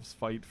 wolves,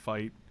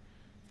 fight,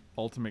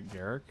 ultimate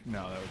Garruk.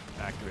 No, that would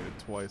activate it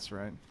twice,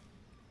 right?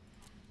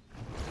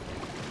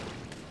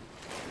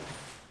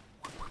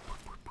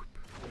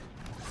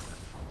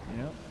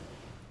 Yep.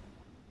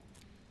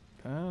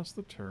 Pass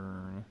the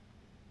turn.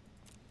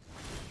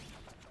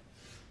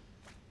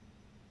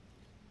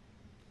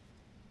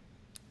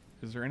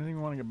 Is there anything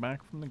we want to get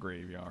back from the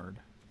graveyard?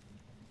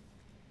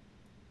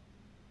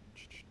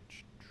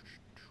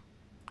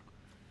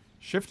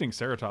 Shifting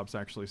Ceratops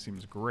actually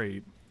seems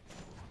great.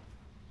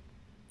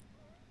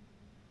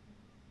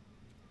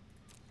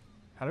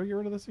 How do we get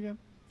rid of this again?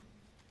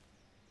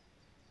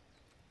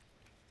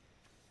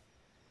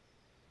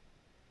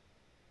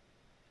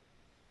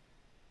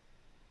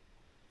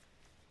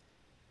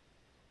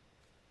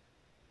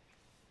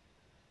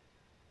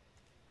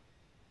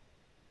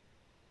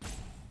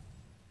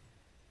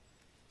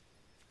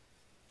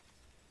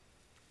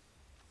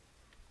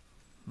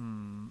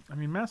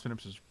 Mass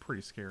Manips is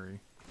pretty scary.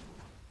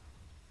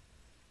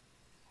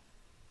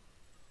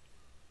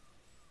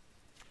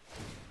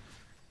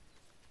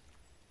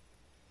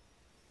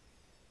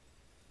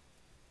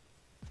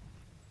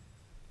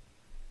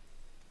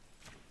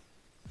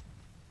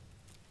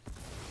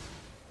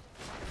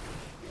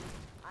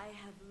 I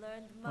have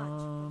learned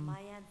much from my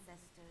ancestors.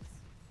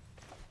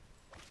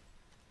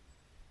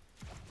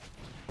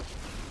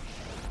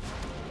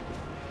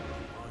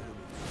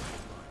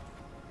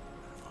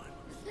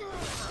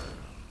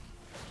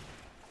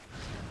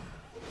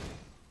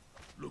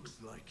 Looks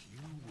like you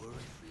were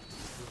free to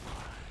survive.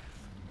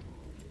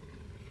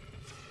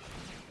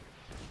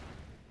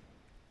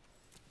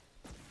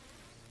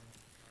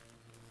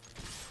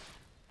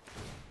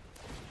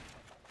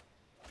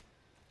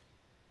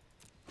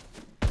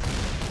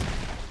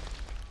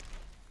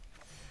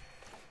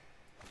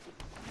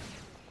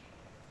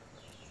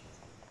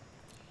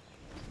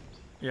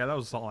 Yeah, that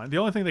was solid. The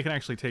only thing they can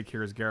actually take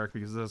here is Garruk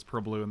because it has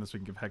Pro Blue and this we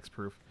can give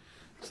Hexproof.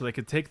 So they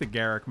could take the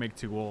Garruk, make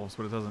 2 wolves,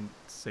 but it doesn't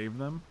save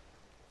them.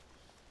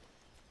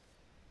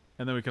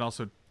 And then we can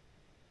also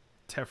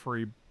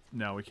Teferi.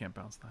 No, we can't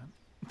bounce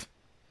that.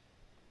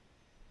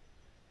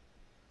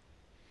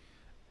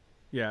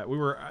 Yeah, we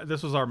were.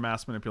 This was our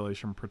mass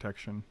manipulation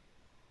protection.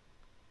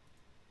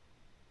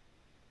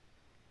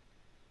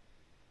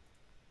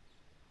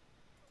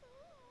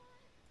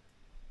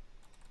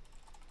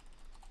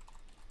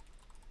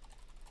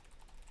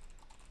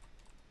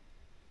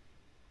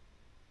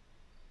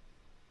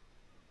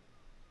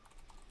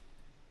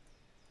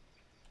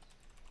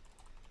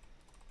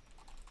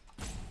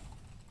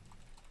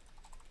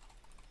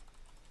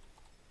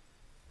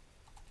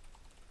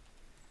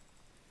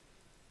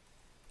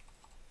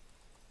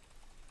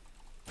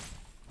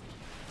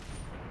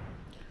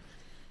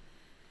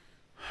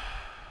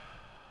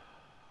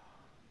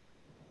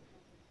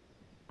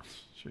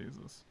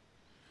 Jesus.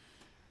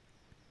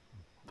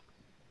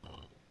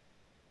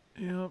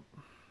 Yep.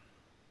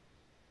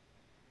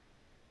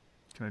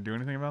 Can I do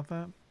anything about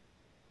that?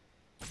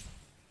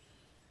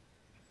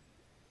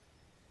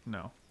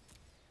 No.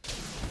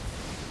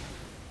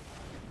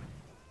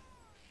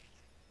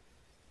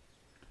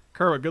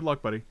 Kerwin, good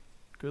luck, buddy.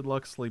 Good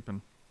luck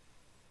sleeping.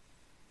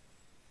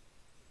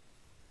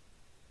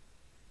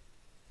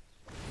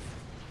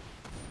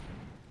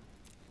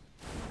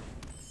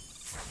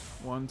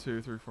 One,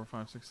 2, 3, 4,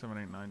 5, 6, 7,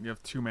 8, 9. You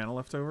have 2 mana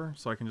left over,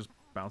 so I can just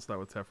bounce that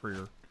with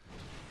Teferi or...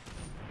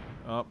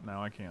 Oh,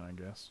 now I can, I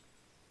guess.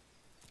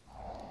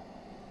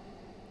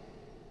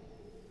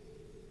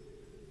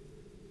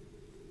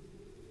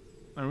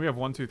 I mean, we have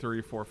 1, 2,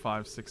 3, 4,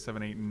 5, 6,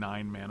 7, 8,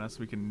 9 mana, so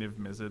we can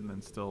Niv-Mizzet and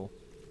then still...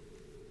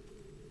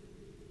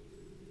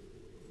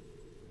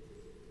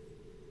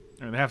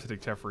 I mean, they have to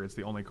take Teferi. It's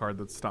the only card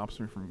that stops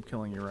me from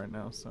killing you right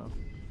now, so...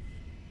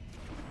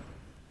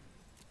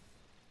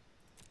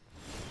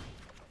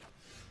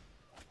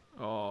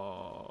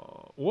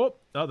 Oh, whoop!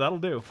 Oh, that'll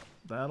do.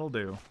 That'll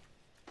do.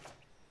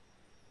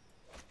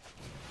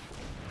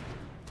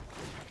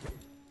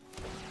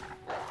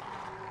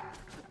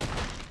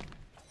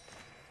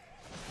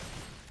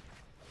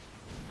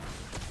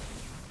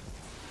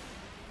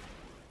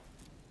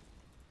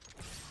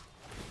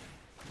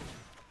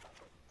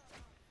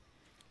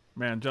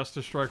 Man,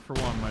 Justice Strike for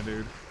 1, my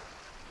dude.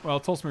 Well,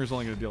 Tolsimir's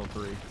only going to deal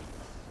 3.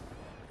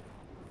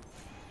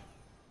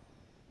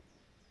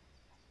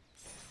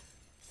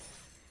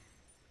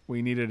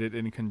 We needed it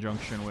in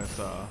conjunction with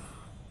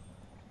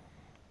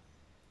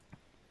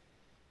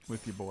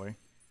your boy.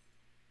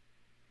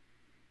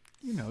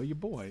 You know, your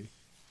boy.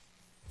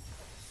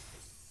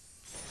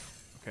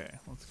 Okay,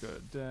 let's go to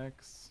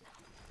Dex.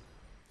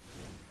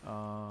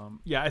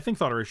 Yeah, I think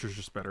Thought Erasure is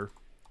just better.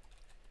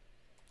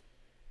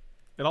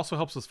 It also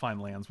helps us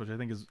find lands, which I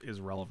think is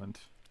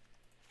relevant.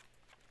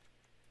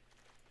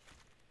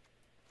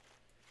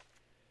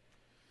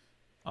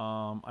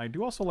 I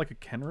do also like a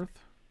Kenrith.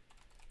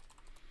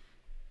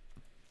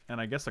 And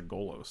I guess a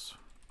Golos.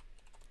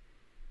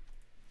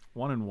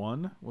 1 and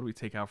 1. What do we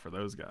take out for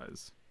those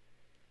guys?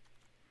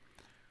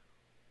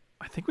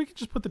 I think we could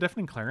just put the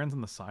Deafening Clarins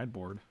in the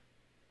sideboard.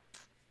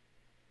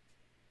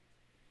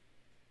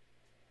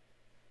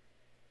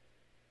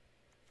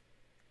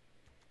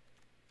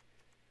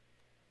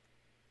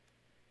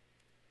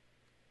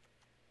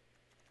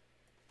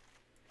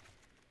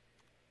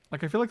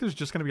 Like, I feel like there's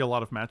just going to be a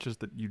lot of matches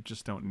that you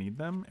just don't need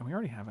them. And we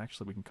already have,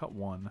 actually. We can cut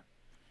 1.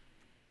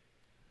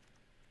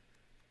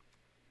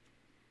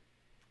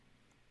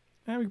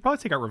 And we can probably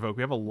take out Revoke.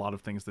 We have a lot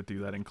of things that do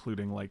that,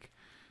 including, like,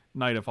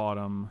 Knight of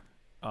Autumn,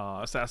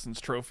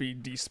 Assassin's Trophy,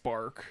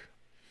 Despark.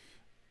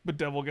 But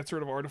Devil gets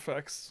rid of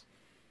artifacts.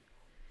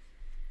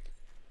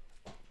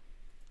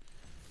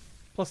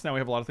 Plus, now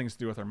we have a lot of things to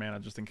do with our mana,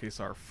 just in case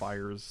our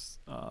Fires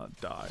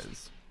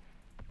dies.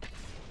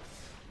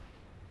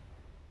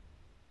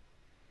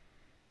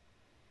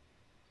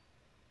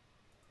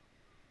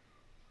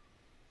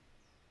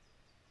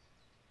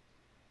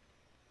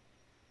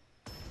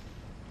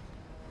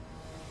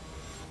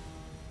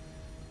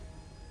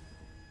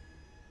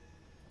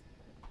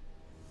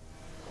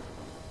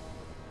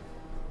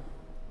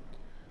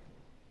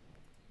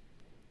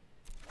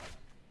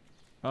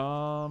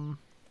 Yeah,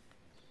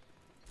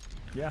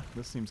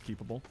 this seems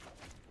keepable.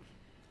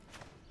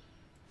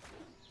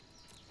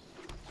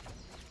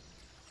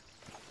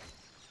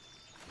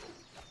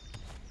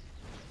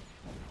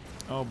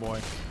 Oh boy.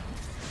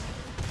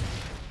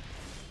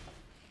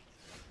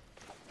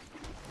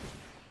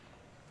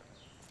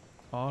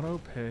 Auto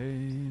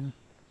pay.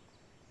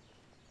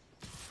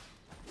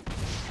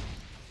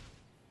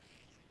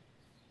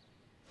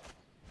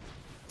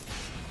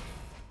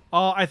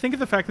 I think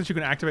the fact that you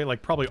can activate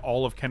like probably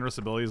all of Kenrith's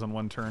abilities on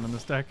one turn in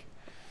this deck,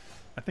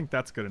 I think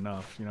that's good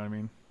enough. You know what I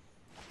mean?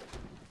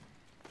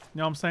 You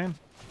know what I'm saying?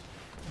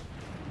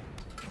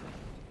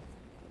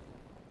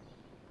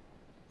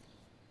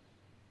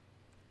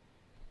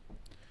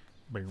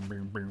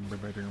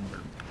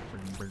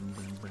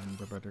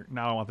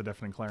 Now I want the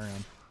Deafening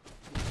Clarion.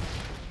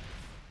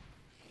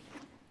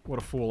 What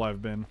a fool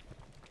I've been.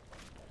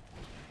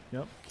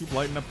 Yep, keep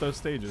lighting up those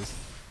stages.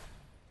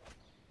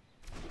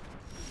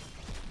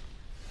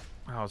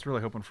 Wow, I was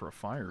really hoping for a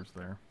Fires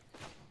there.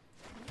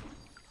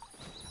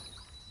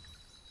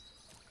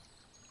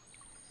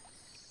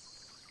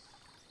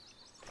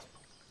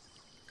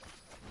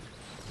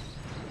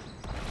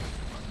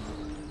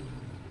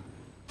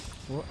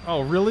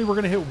 Oh, really? We're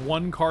going to hit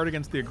one card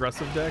against the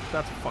aggressive deck?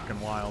 That's fucking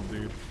wild,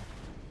 dude.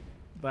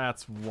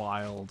 That's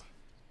wild.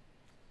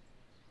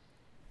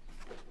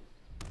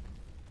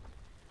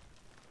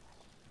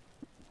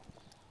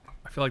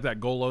 I feel like that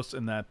Golos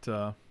and that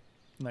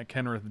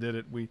Kenrith did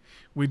it.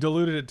 We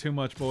diluted it too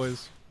much,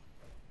 boys.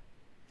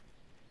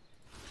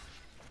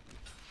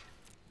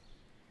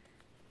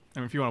 I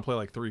mean, if you want to play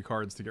like 3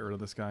 cards to get rid of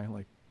this guy,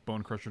 like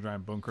Bone Crusher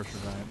Giant, Bone Crusher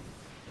Giant.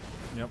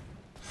 Yep.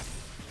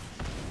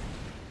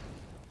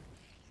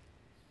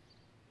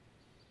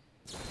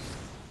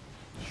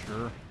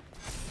 Sure.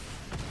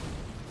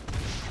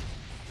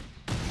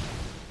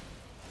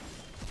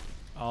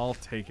 I'll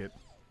take it.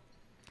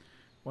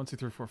 1, 2,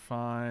 3, 4,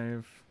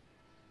 5.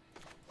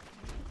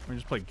 Let me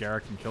just play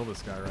Garruk and kill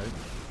this guy, right?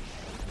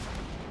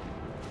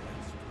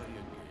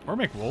 Or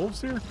make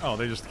wolves here? Oh,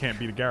 they just can't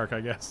beat a Garruk,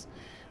 I guess.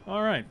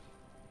 Alright.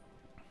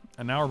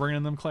 And now we're bringing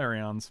in them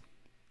Clarions.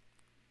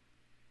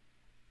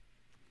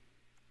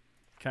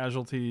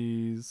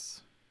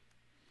 Casualties.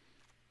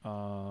 I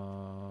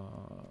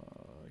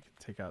can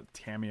take out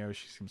Tamiyo.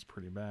 She seems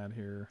pretty bad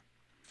here.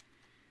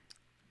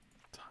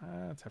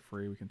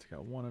 Teferi, we can take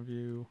out one of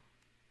you.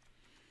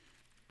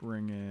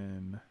 Bring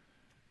in...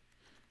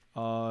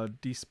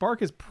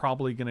 D-Spark is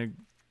probably gonna...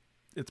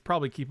 It's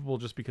probably keepable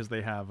just because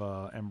they have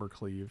Ember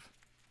Cleave.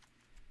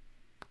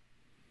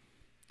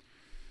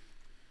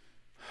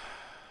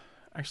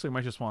 Actually, I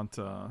might just want...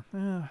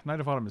 Knight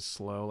of Autumn is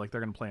slow. Like,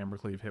 they're gonna play Ember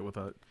Cleave hit with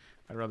a...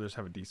 I'd rather just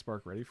have a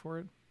D-Spark ready for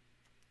it.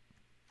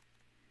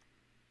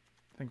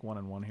 I think 1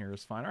 and 1 here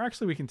is fine. Or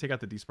actually, we can take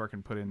out the D-Spark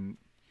and put in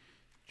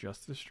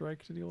Justice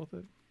Strike to deal with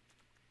it.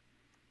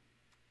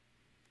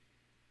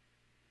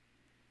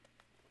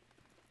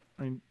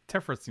 I mean,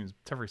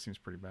 Teferi seems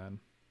pretty bad.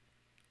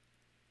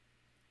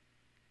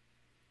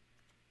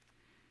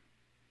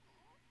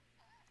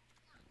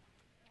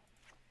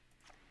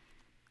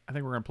 I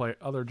think we're going to play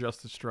other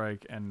Justice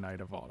Strike and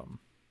Knight of Autumn.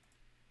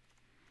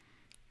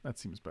 That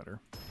seems better.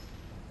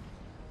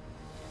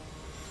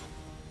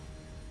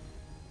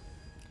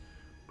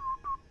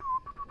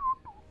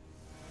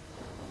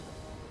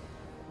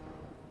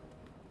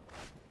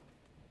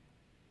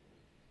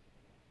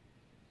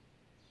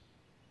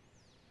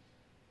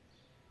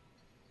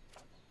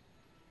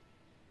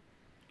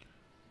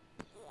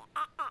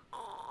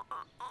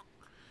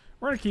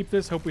 We're gonna keep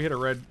this. Hope we hit a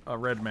red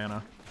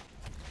mana.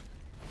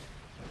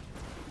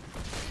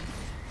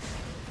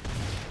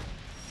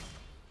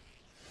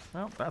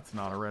 Well, that's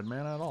not a red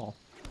mana at all.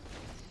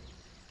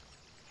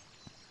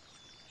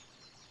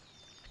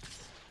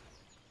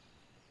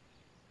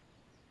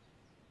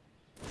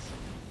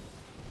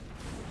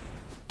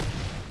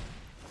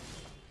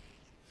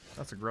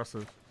 That's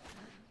aggressive.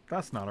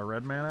 That's not a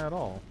red mana at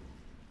all.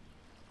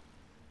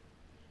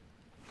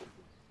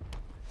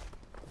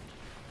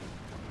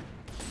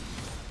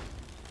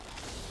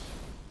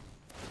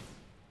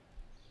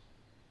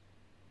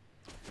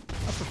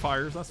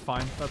 Fires, that's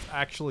fine. That's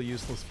actually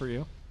useless for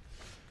you.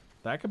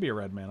 That could be a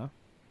red mana.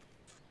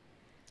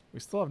 We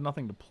still have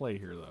nothing to play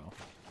here, though.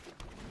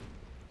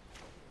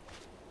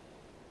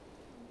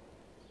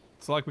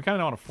 So, like, we kind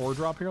of want a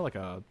 4-drop here, like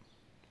a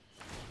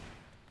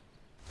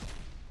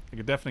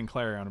Deafening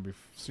Clarion would be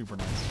super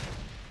nice.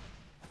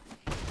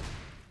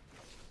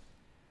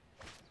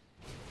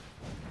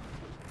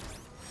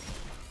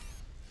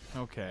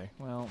 Okay,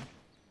 well...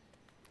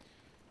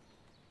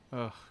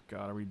 Oh,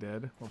 God, are we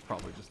dead? We're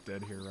probably just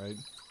dead here, right?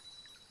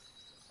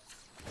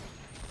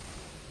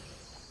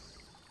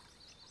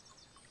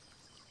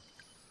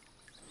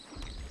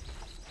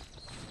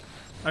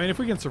 I mean, if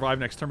we can survive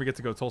next turn, we get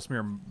to go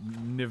Tolsimir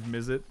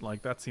Niv-Mizzet.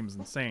 Like, that seems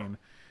insane.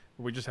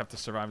 But we just have to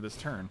survive this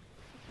turn.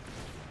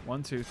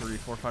 1, 2, 3,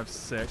 4, 5,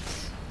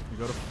 6. We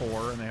go to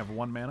 4, and they have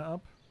 1 mana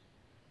up.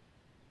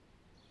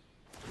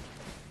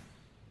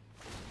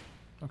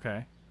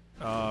 Okay.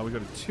 We go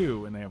to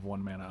 2, and they have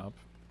 1 mana up.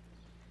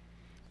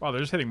 Wow, they're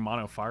just hitting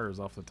mono fires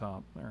off the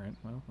top. Alright,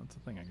 well, that's a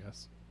thing, I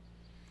guess.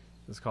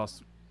 This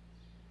costs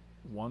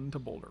 1 to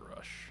Boulder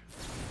Rush.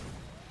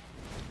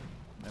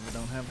 And we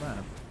don't have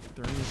that.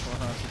 3, 4,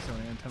 5, 6,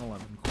 7, 8, 10,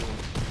 11. Cool.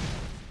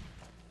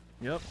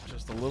 Yep,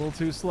 just a little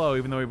too slow,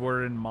 even though we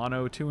boarded in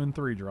mono 2 and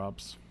 3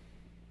 drops.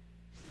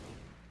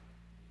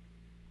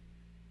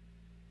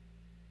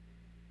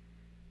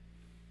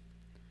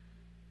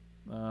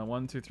 Uh,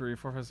 1, 2, 3,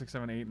 4, 5, 6,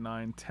 7, 8,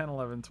 9, 10,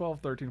 11, 12,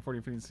 13,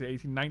 14, 15, 16,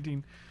 18,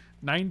 19,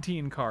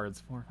 19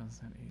 cards. 4, 5, 6,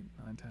 7,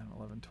 8, 9, 10,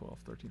 11, 12,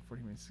 13,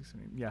 14, 15,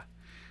 16, 17. Yeah.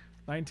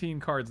 19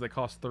 cards that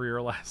cost 3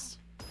 or less.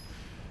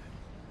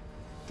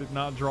 Did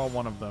not draw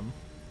one of them.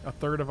 A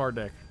third of our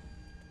deck.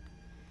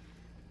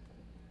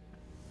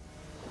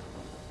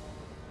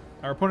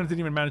 Our opponent didn't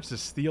even manage to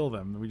steal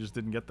them. We just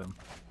didn't get them.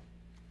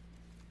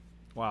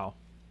 Wow.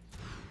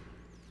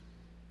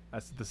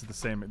 This is the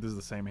same. This is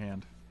the same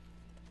hand.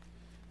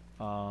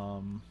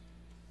 We're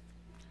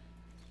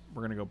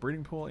gonna go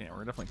breeding pool. Yeah,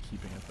 we're definitely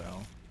keeping it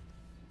though.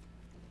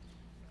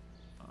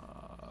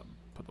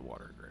 Put the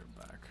Watery Grave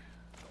back.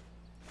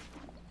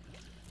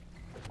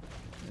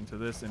 Into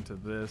this. Into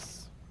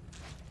this.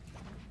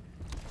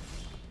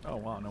 Oh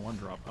wow, no one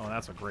drop. Oh,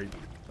 that's a great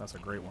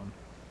one.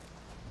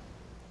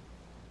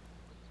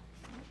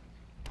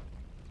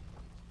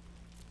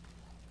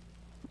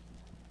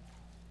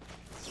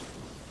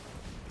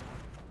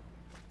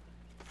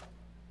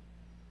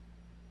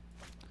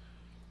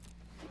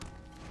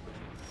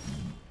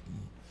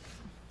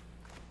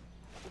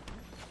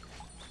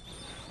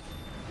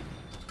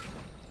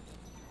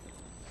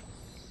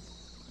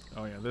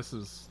 Oh yeah, this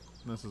is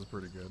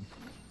pretty good.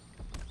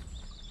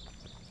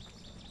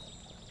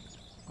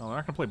 Oh, they're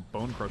not gonna play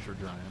Bone Crusher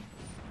Giant.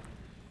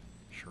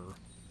 Sure.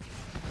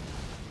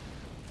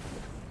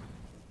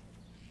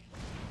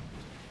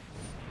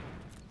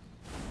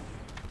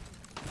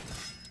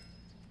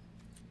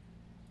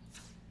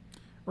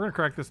 We're gonna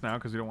crack this now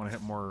because we don't want to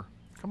hit more.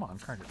 Come on,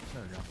 crack it.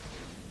 There we go.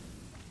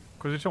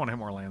 Because we just don't want to hit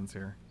more lands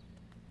here.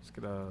 Let's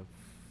get a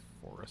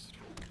forest.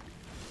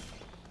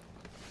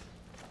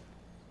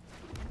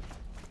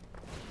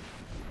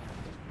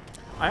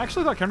 I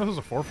actually thought Kenneth was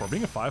a 4/4.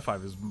 Being a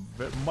 5/5 is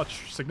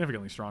much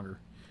significantly stronger.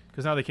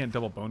 Because now they can't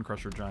double Bone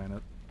Crusher Giant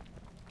it.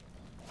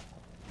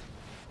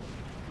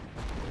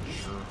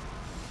 Sure.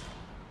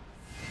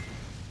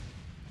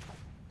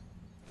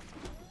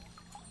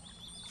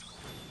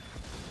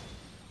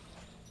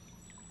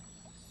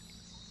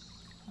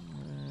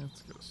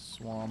 Let's get a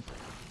swamp.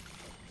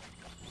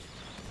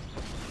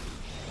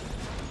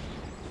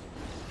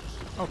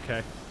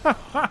 Okay.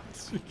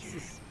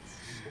 Jesus.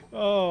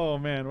 Oh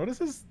man, what is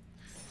his...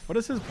 What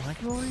is his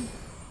blanket ability?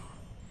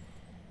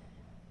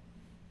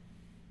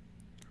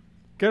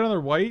 Get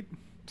another white?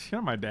 You're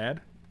not my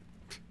dad.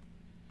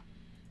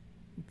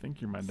 You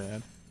think you're my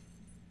dad.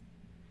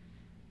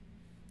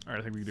 Alright,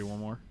 I think we can do one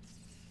more.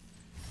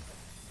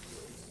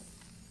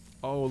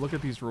 Oh, look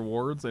at these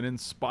rewards. An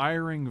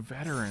inspiring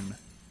veteran.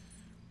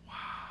 Wow.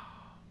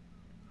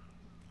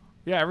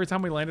 Yeah, every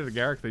time we landed a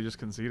Garruk, they just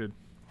conceded.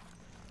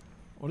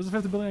 What is the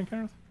 5th ability on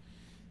Kenneth?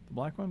 The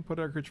black one? Put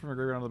our creature from a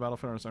graveyard on the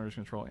battlefield under its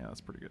control. Yeah,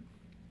 that's pretty good.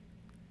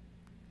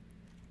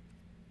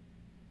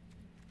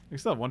 We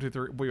still have 1, 2,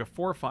 3. We have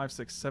 4, 5,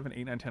 6, 7,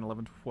 8, 9, 10,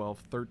 11, 12,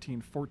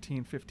 13,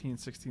 14, 15,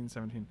 16,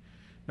 17.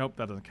 Nope,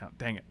 that doesn't count.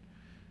 Dang it.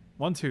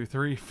 1, 2,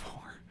 3,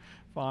 4,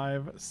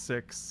 5,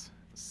 6,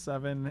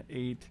 7,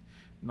 8,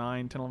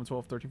 9, 10, 11,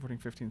 12, 13, 14,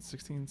 15,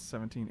 16,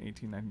 17,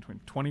 18, 19, 20.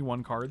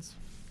 21 cards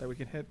that we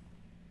can hit.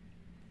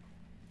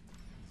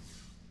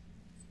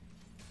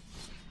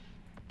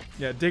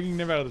 Yeah, digging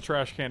Niv out of the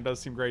trash can does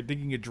seem great.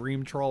 Digging a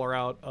Dream Trawler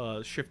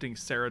out, shifting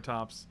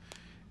Ceratops.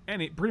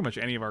 Pretty much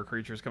any of our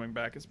creatures coming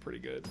back is pretty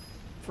good.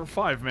 For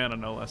 5 mana,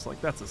 no less. Like,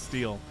 that's a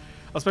steal.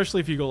 Especially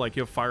if you go, like,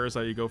 you have Fires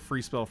out, you go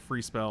free spell,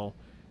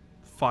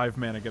 5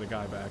 mana, get a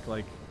guy back.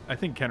 Like, I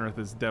think Kenrith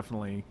is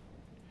definitely...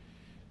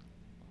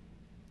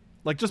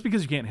 Like, just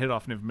because you can't hit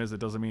off Niv-Mizzet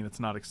doesn't mean it's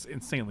not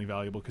insanely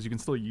valuable, because you can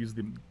still use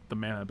the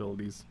mana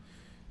abilities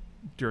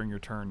during your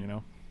turn, you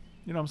know?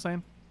 You know what I'm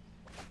saying?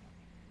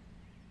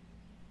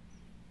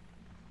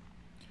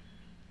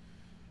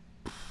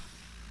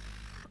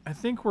 I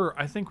think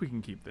we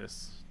can keep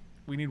this.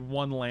 We need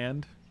 1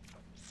 land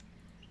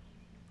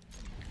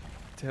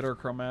to hit our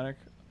chromatic.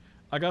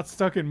 I got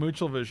stuck in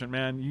mutual vision,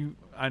 man.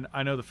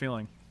 I know the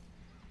feeling.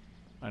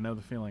 I know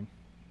the feeling.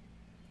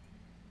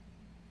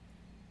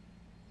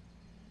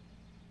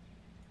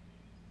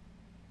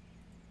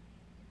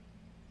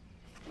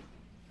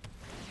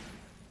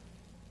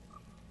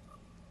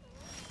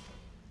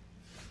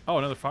 Oh,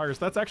 another fires.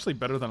 That's actually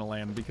better than a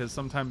land because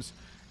sometimes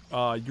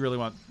you really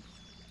want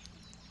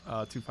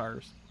 2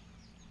 fires.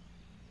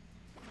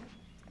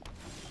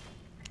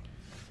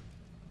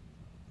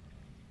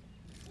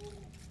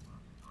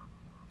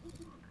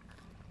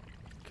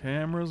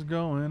 Camera's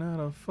going out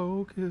of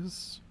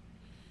focus.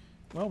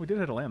 Well, we did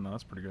hit a land though.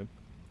 That's pretty good.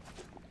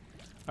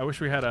 I wish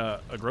we had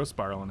a growth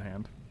spiral in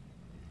hand.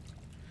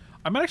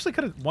 I might actually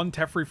cut 1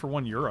 Teferi for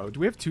 €1. Do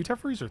we have 2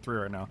 Teferis or 3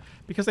 right now?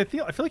 Because I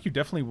feel like you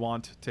definitely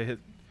want to hit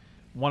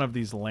one of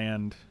these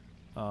land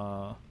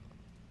Why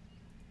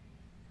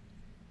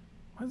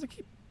does it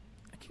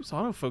keeps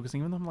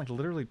auto-focusing even though I'm like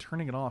literally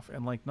turning it off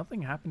and like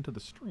nothing happened to the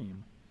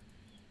stream?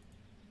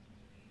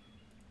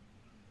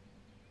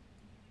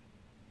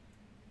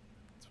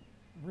 It's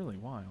really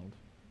wild.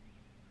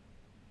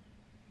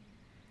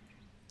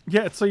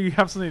 Yeah, it's so you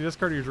have something to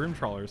discard your Dream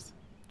Trawlers.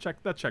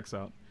 That checks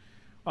out.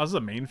 Oh, this is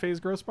a main phase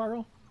growth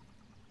spiral?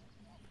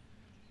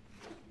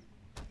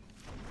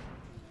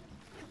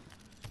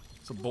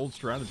 It's a bold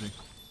strategy.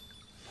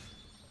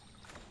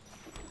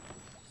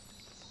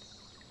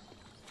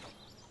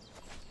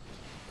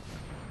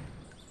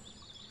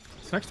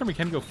 So next time we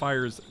can go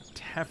Fires,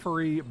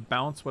 Teferi,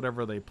 bounce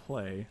whatever they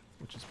play,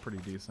 which is pretty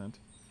decent.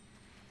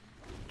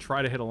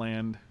 Try to hit a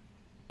land,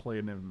 play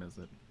a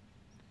Niv-Mizzet.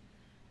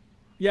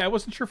 Yeah, I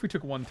wasn't sure if we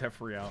took one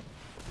Teferi out.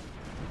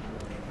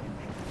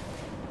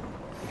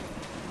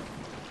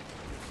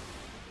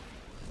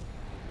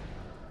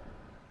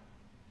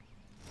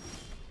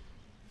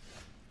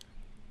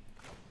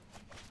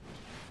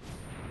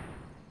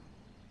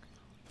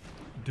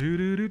 Do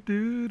do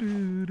do do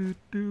do do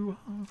do.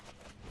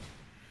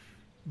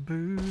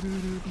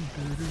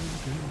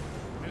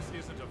 This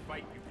isn't a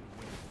fight you can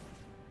win.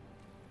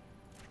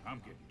 I'm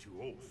getting too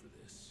old for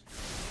this.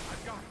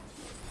 I've got it.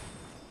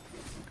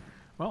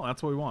 Well,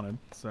 that's what we wanted.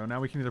 So now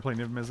we can either play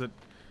Niv-Mizzet,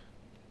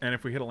 and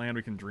if we hit a land,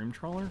 we can Dream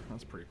Trawler.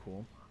 That's pretty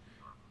cool.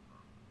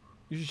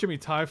 You should ship me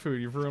Thai food.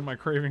 You've ruined my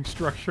craving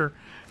structure.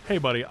 Hey,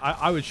 buddy,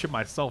 I would ship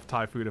myself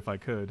Thai food if I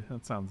could.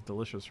 That sounds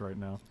delicious right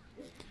now.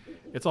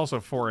 It's also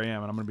 4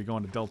 a.m. and I'm going to be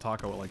going to Del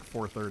Taco at like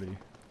 4:30,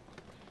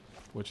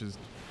 which is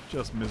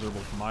just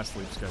miserable for my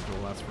sleep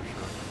schedule, that's for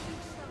sure.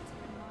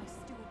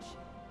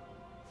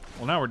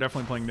 Well, now we're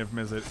definitely playing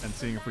Niv-Mizzet and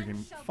seeing if we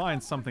can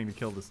find something to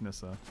kill this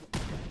Nissa.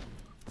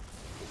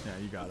 Yeah,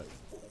 you got it.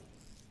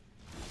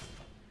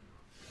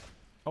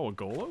 Oh, a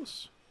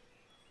Golos?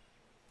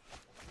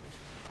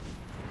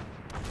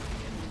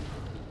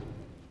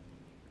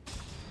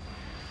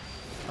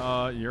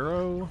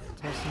 Euro,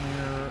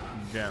 Tolsimir,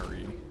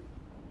 Gary.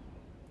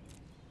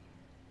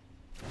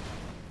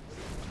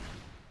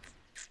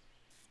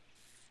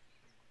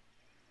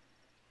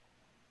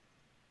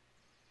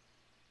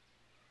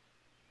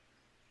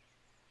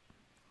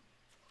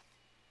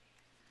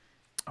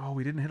 Oh,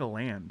 we didn't hit a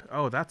land.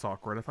 Oh, that's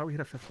awkward. I thought we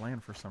hit a 5th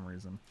land for some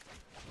reason.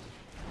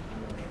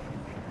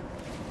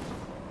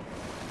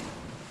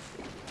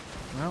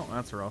 Well,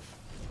 that's rough.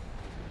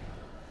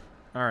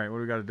 Alright, what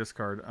do we got to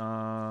discard?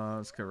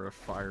 Let's get rid of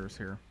Fires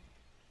here.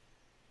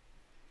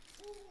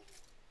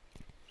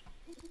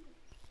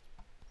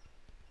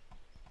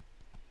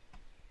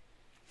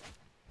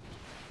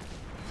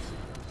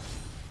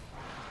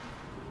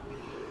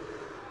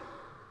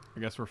 I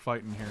guess we're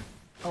fighting here.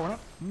 Oh, we're not.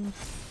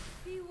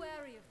 Be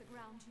wary of the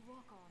ground you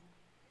walk on.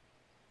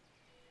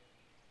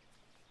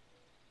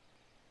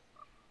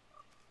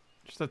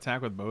 Just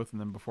attack with both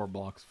and then before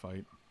blocks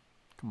fight.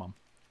 Come on.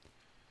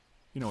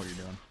 You know what you're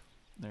doing.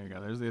 There you go.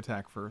 There's the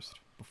attack first.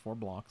 Before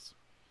blocks.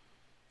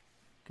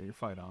 Get your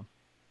fight on.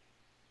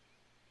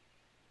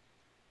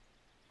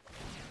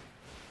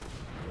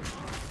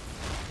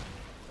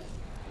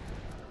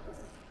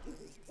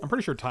 I'm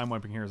pretty sure time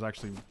wiping here is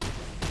actually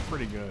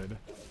pretty good.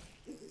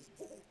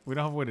 We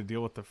don't have a way to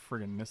deal with the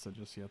friggin' Nissa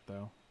just yet,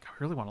 though. God,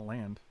 I really want to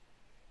land.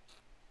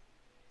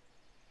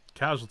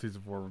 Casualties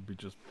of War would be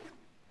just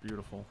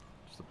beautiful.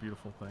 Just a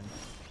beautiful thing.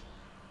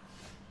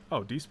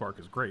 Oh, D-Spark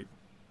is great.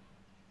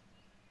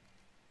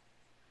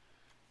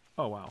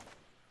 Oh, wow.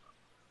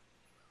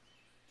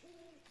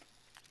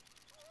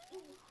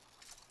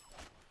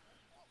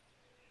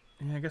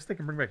 Yeah, I guess they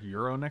can bring back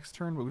Euro next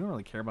turn, but we don't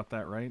really care about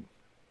that, right?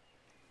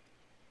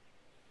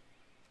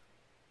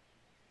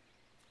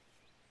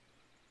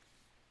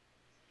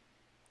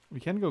 We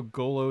can go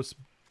Golos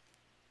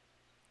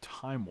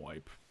Time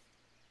Wipe.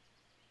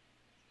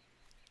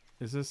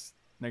 Is this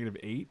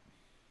 -8?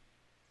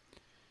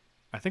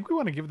 I think we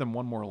want to give them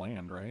one more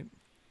land, right?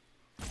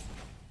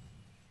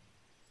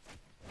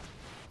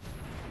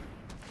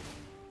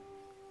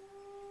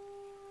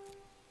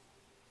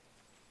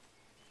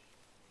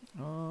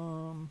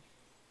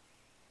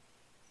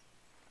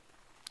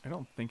 I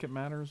don't think it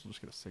matters. We'll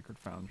just get a Sacred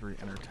Foundry,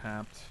 enter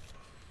tapped,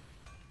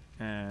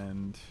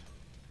 and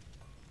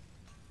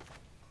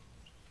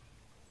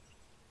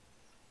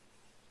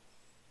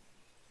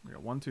we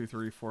got 1, 2,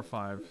 3, 4,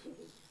 5.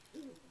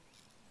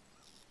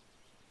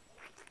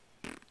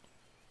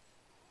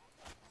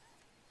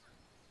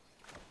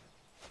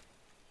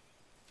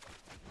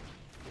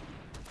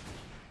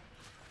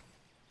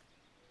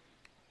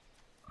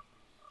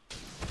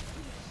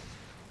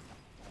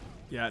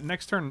 Yeah,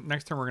 next turn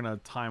we're gonna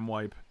time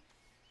wipe,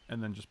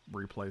 and then just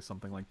replay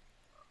something like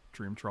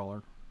Dream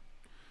Trawler,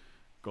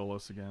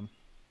 Golos again.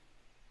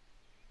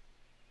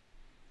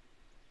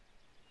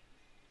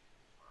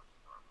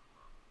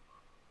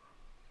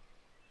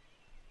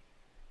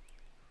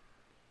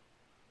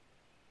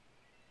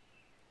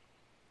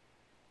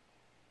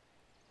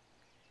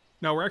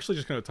 No, we're actually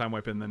just gonna time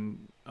wipe and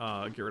then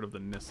get rid of the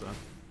Nissa.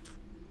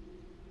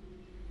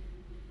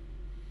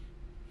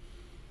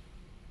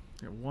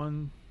 Yeah,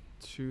 1,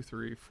 2,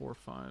 3, 4,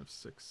 5,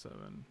 6,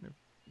 7. They have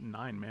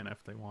 9 mana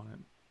if they want it.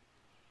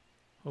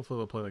 Hopefully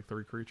they'll play like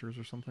 3 creatures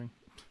or something.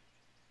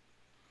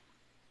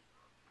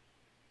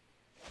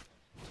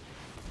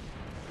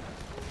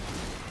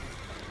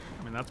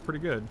 I mean, that's pretty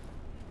good.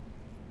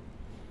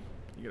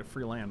 You get a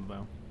free land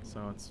though,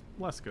 so it's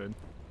less good.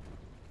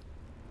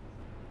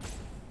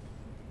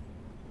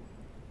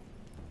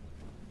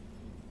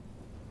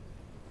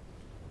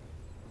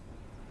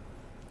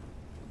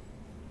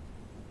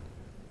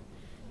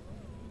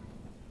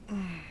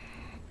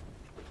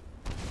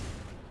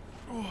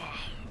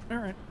 All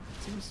right,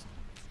 seems.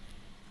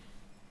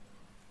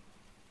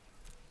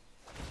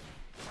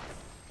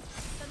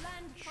 The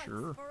land fights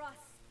Sure. for us.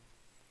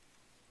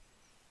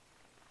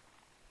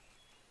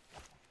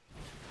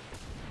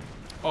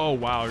 Oh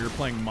wow, you're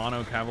playing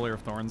mono Cavalier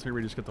of Thorns here.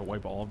 We just get to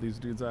wipe all of these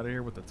dudes out of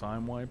here with the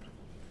time wipe.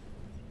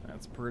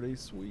 That's pretty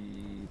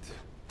sweet.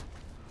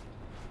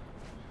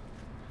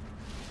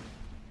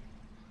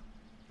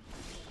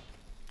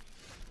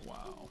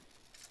 Wow.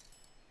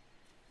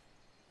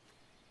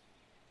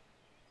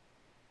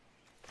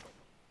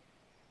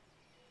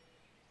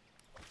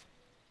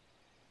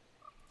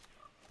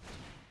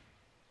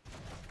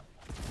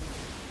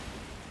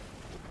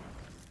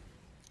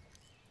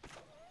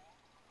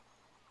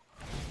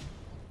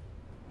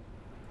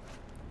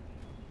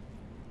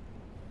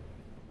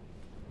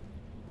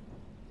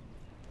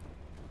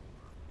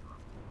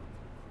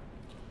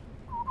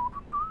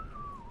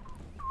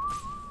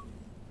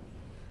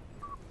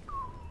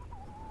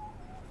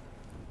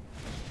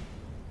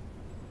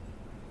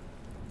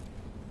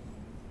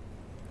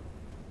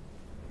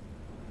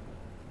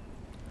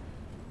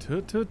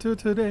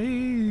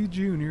 Today,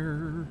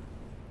 Junior.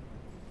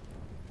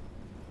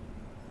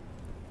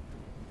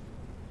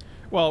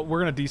 Well, we're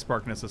gonna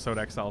despark Nissa so it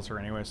exiles her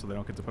anyway, so they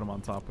don't get to put them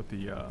on top with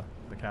the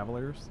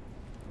Cavaliers.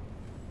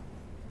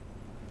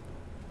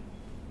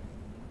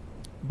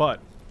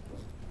 But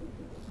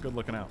good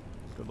looking out.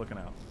 Good looking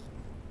out.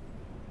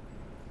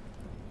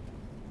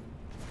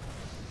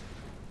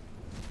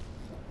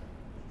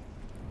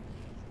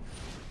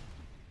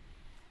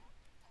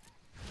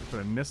 Put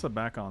a Nissa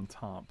back on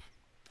top.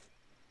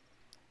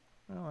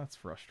 Well, that's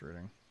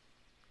frustrating.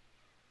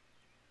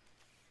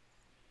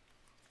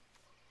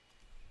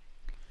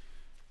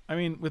 I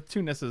mean, with 2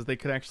 Nissas, they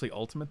could actually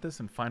ultimate this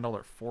and find all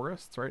their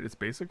forests, right? It's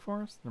basic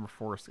forest? Number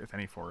forest, if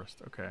any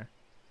forest. Okay.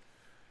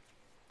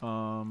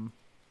 So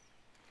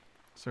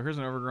here's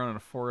an overgrown and a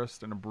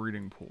forest and a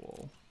breeding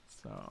pool.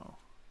 So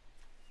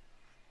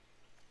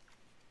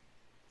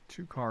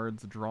 2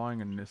 cards,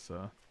 drawing a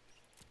Nissa.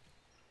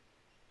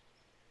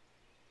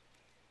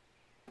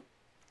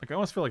 Like, I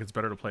almost feel like it's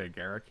better to play a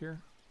Garruk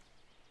here.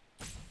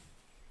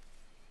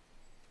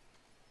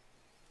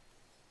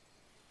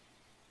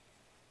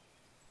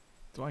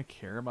 Do I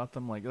care about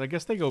them? Like, I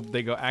guess they go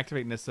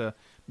activate Nissa,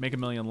 make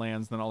 1,000,000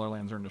 lands, then all their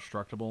lands are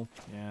indestructible.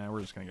 Yeah,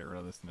 we're just gonna get rid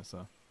of this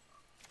Nissa.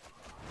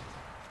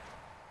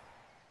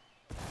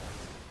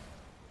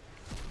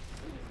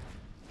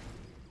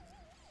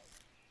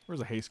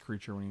 Where's a haste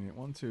creature when you need it?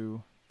 1,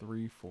 2,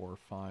 3, 4,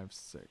 5,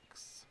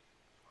 6.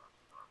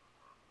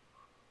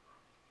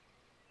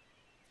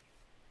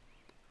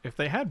 If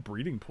they had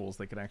breeding pools,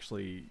 they could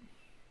actually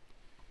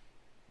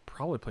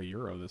probably play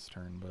Euro this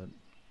turn, but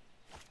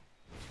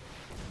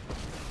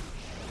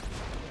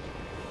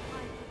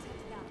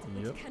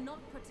It cannot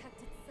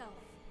protect itself.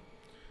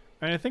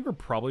 I mean, I think we're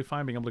probably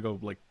fine being able to go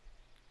like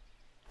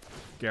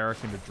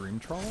Garruk into Dream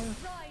Trawler.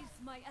 Rise,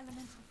 my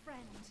elemental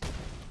friend.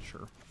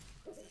 Sure.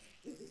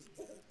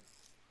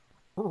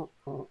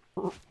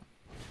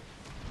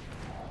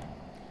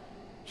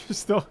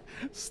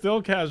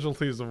 Still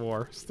Casualties of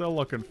War. Still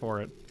looking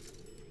for it.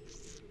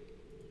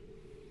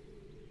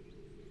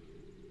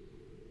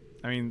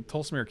 I mean,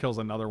 Tolsimir kills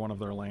another one of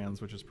their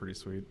lands, which is pretty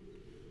sweet.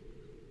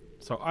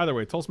 So either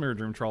way, Tolsimir,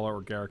 Dream Trawler,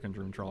 or Garruk and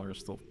Dream Trawler is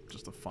still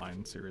just a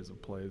fine series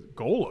of plays.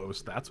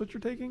 Golos, that's what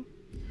you're taking?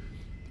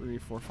 3,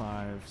 4,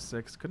 5,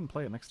 6. Couldn't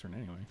play it next turn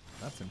anyway.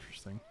 That's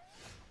interesting.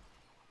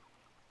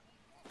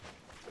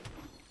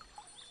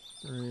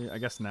 3. I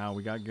guess now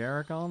we got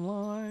Garruk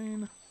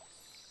online.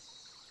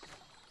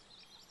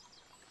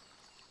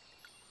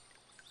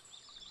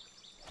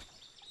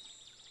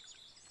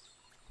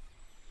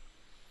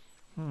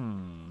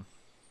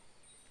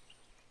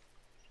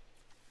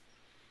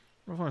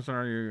 Before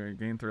start, you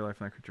gain 3 life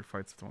and that creature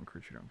fights the one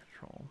creature you don't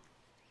control.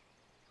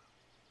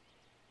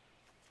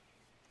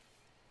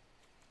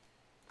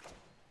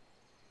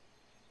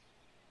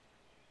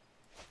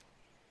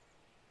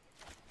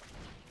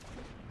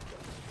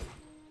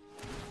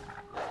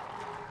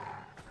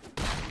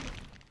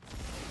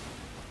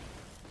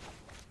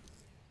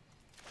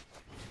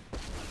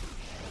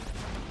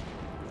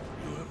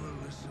 You ever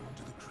listen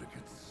to the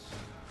crickets?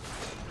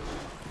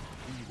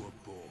 We were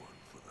born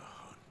for the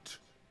hunt.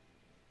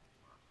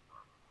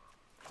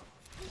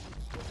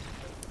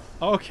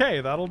 Okay,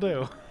 that'll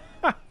do.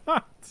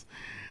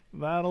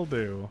 That'll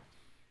do.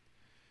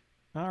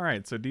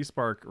 Alright, so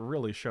Despark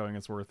really showing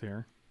its worth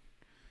here.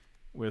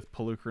 With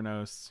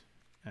Pelucranos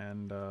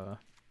and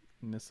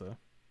Nissa.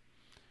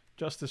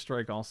 Justice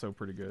Strike also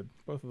pretty good.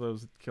 Both of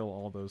those kill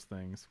all those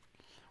things.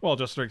 Well,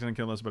 Justice Strike doesn't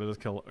kill this, but it does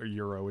kill a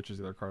Euro, which is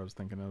the other card I was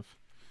thinking of.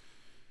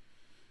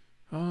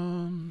 I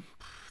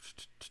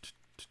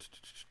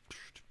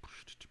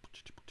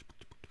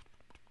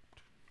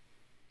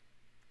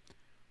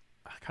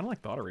kind of like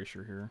Thought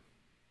Erasure here.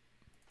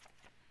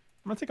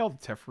 I'm going to take all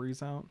the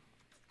Teferis out.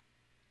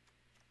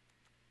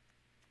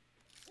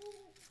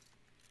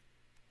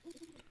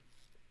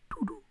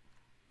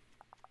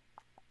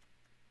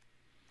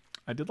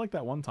 I did like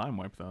that one time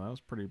wipe though. That was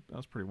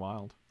pretty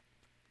wild.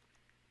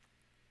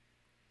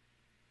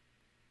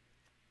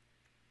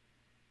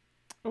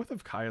 Oath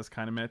of Kaya's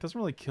kind of meh. It doesn't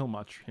really kill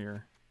much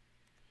here.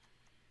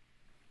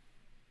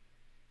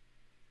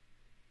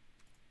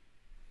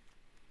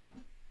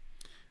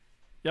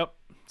 Yep.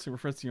 Super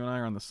Fritz, you and I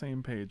are on the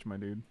same page, my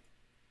dude.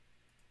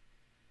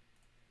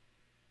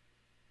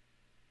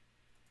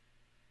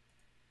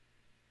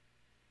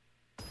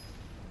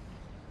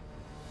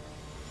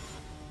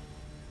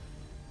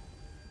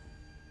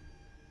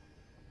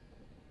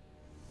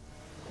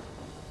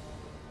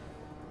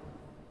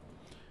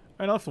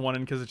 I left the one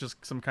in because it's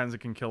just sometimes it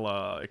can kill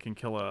a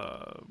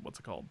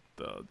what's it called,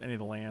 any of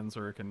the lands,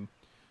 or it can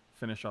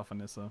finish off a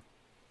Nissa.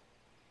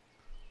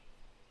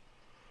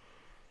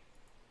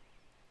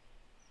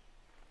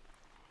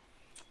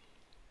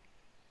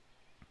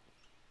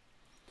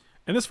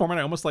 In this format,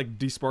 I almost like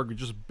Despark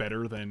just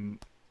better than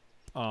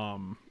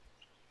better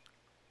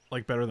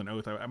than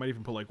Oath. I might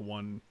even put like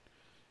one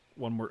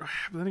more.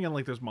 But then again,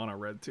 like there's mono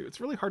red too. It's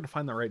really hard to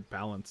find the right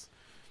balance.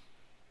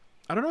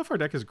 I don't know if our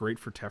deck is great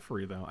for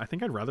Teferi though. I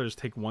think I'd rather just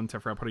take one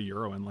Teferi, put a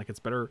Euro in. Like it's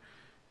better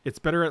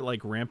at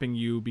like ramping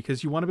you,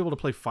 because you want to be able to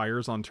play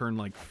Fires on turn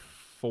like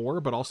 4,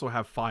 but also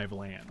have 5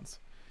 lands.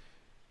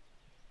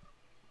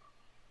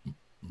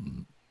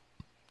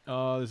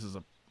 This is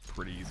a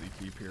pretty easy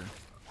keep here.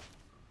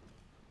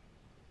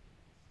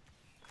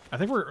 I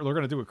think we're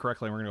gonna do it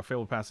correctly. We're gonna go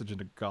Fabled Passage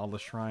into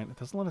Godless Shrine. It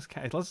doesn't let us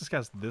cast. It lets us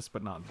cast this,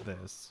 but not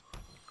this.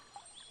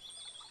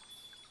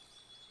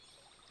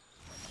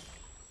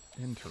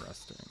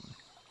 Interesting.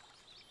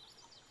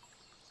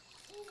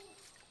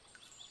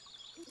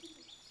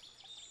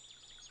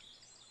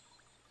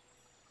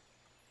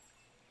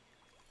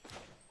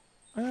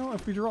 Well,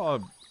 if we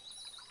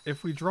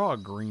draw a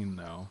green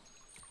though.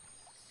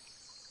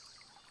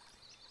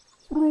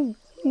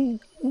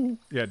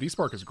 Yeah,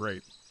 Despark is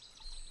great.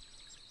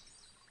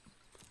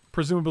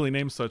 Presumably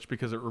named such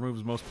because it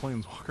removes most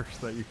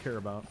planeswalkers that you care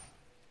about.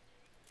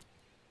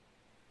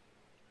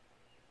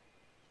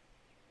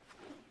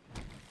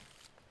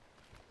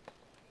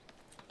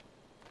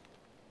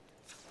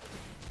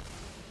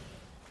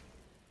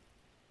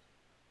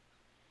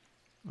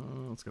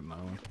 Let's get an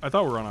island. I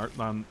thought we were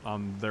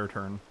on their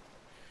turn,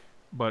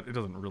 but it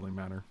doesn't really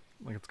matter.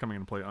 Like it's coming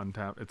into play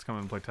untapped. It's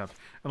coming into play tapped,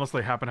 unless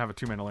they happen to have a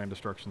 2-mana land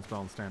destruction spell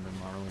and stand in.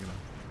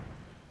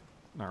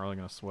 Not really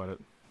gonna sweat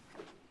it.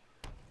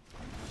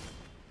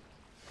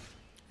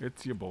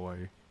 It's your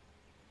boy.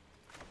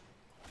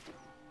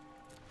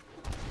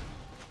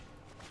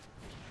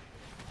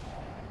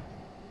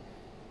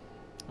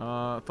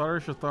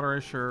 Thought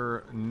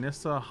Erasure,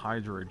 Nissa,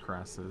 Hydroid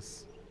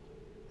Crassus.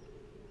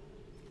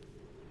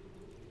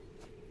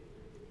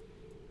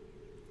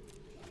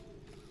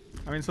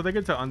 I mean, so they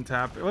get to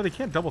untap. Well, they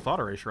can't double Thought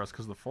Erasure us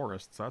because of the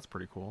forest, so that's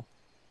pretty cool.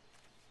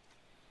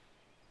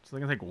 So they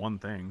can take one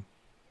thing.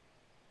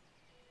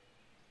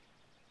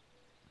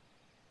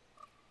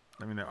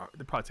 I mean,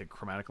 they probably take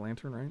Chromatic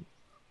Lantern, right?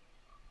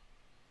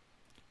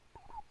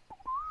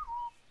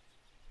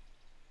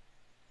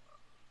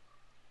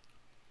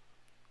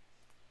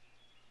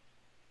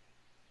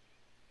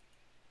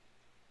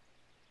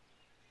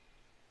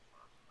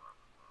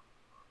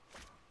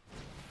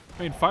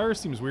 I mean, fire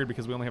seems weird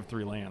because we only have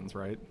 3 lands,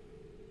 right?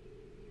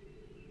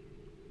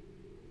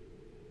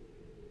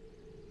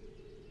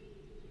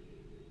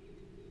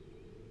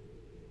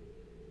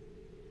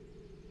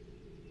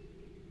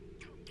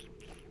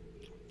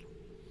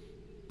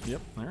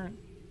 Yep, alright.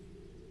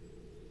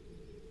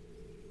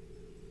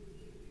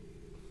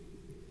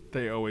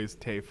 They always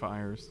Tay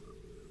fires.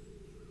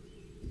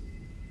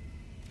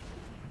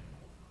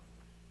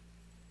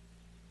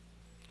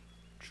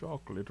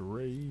 Chocolate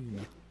rain.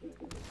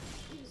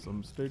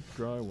 Some stay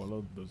dry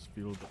while others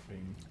feel the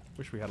pain.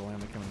 Wish we had a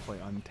land that came and play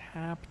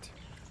untapped.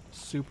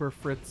 Super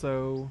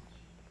Fritzo.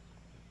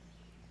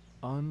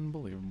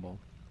 Unbelievable.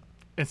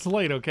 It's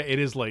late, okay? It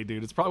is late,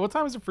 dude. It's probably, what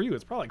time is it for you?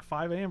 It's probably like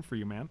 5 a.m. for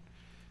you, man.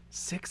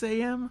 6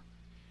 a.m.?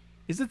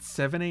 Is it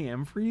 7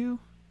 a.m. for you?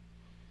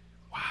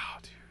 Wow,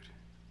 dude.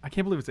 I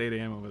can't believe it's 8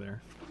 a.m. over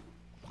there.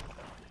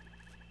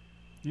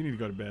 You need to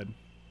go to bed.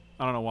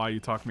 I don't know why you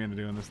talked me into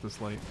doing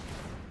this late.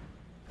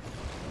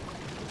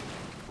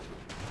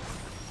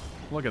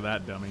 Look at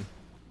that dummy.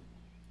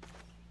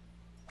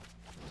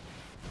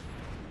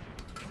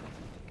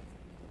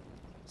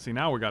 See,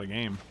 now we got a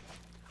game.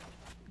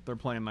 They're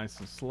playing nice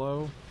and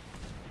slow.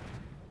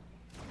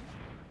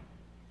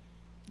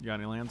 You got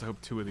any lands? I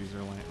hope 2 of these are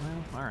land.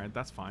 Well, alright,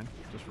 that's fine.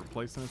 Just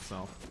replacing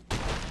itself.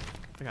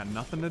 They got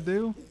nothing to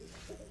do?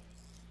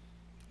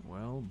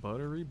 Well,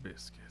 buttery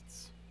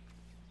biscuits.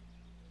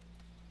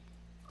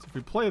 So if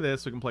we play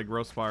this, we can play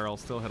Growth Spiral,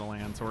 still hit a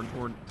land. So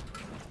we're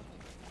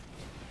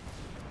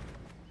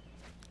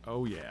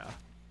oh yeah.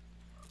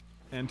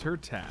 Enter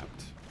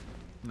tapped.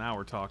 Now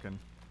we're talking.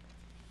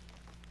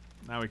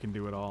 Now we can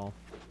do it all.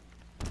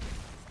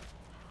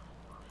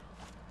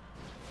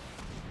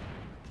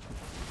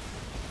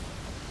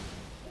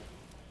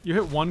 You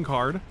hit one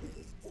card.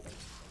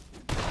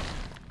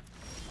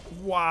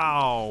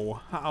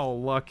 Wow, how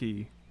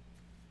lucky.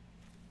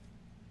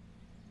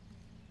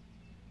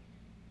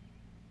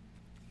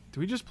 Do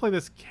we just play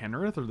this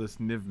Kenrith or this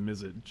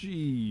Niv-Mizzet?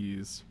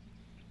 Jeez.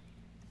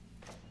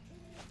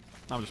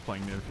 I'm just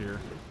playing Niv here.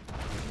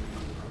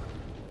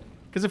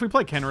 Because if we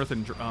play Kenrith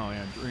and... Oh,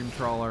 yeah, Dream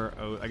Trawler...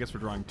 Oh, I guess we're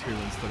drawing 2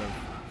 instead of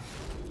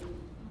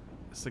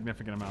a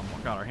significant amount more.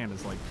 God, our hand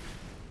is like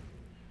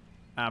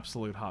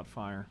absolute hot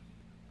fire.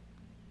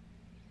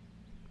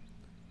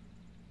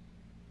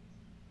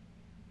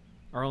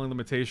 Our only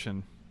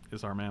limitation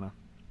is our mana.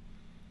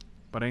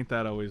 But ain't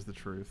that always the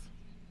truth?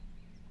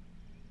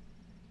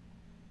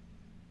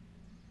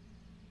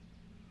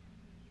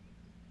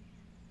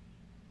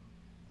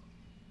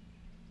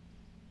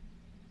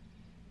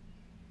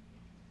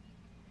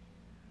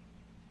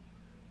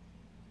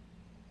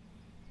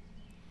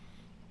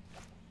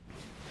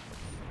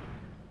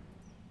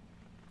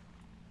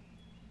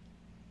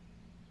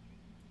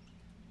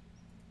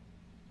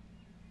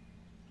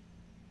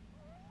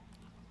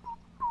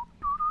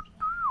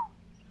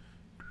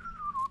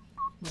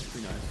 Must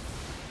be nice.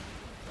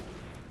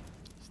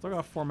 Still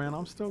got 4 mana.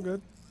 I'm still good.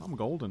 I'm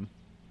golden.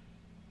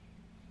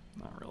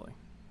 Not really.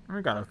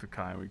 We got Oath of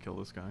Kai. We kill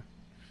this guy.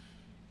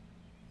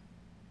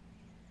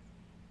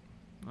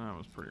 That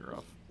was pretty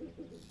rough.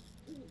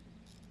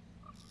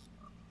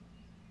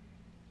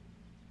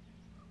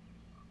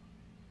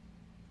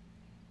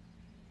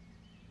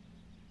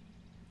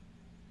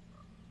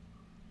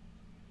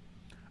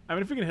 I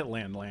mean, if we can hit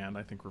land,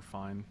 I think we're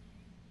fine.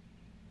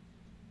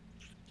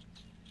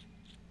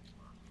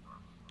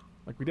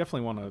 Like, we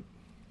definitely want to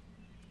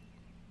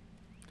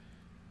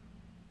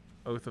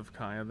Oath of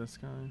Kaya this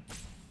guy.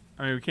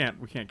 I mean,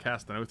 we can't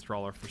cast an Oath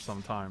Trawler for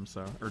some time,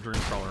 so, or Dream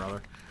Trawler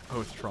rather.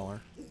 Oath Trawler.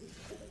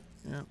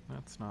 Yep,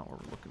 that's not what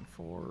we're looking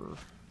for.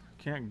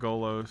 Can't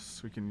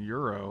Golos. We can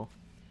Euro,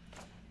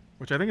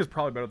 which I think is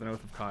probably better than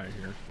Oath of Kaya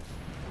here,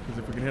 because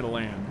if we can hit a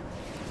land.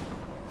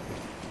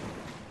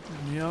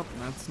 Yep,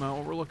 that's not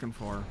what we're looking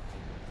for.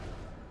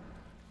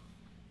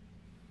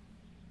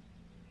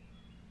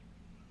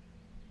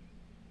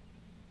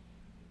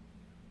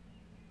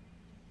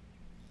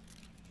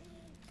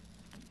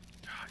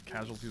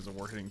 Casualties of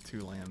War hitting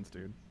 2 lands,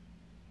 dude.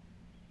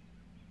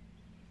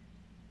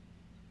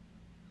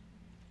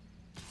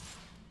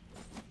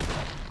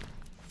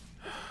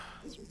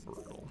 It's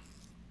brutal.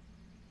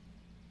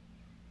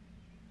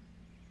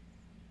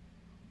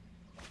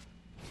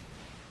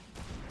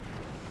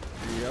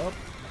 Yep.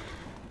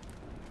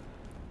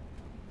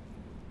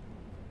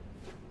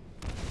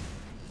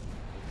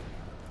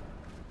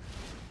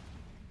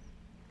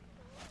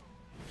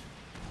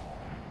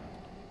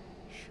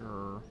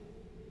 Sure.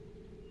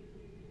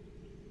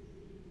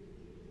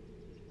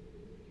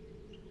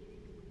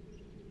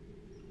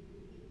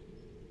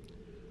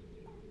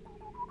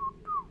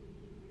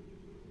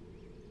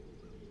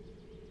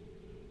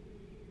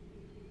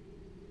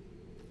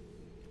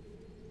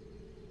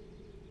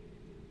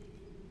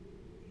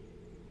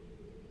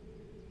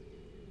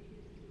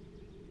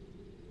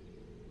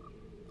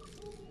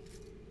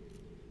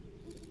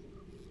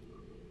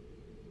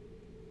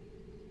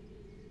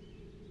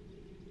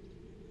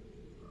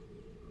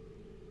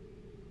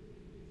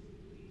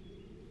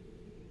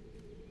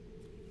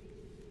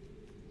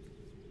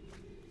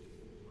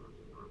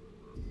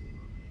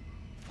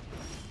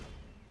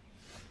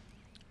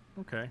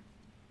 Okay.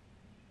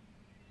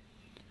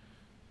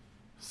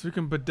 So we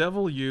can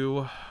bedevil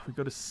you, we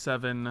go to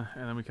 7, and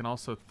then we can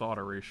also thought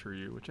erasure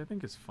you, which I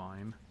think is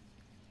fine.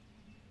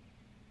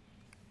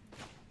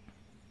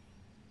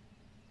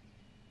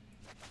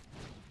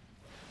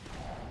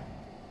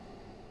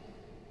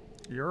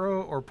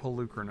 Euro or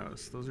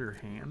Polukranos? Those are your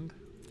hand?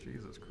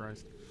 Jesus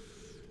Christ.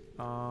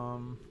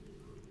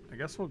 I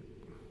guess we'll...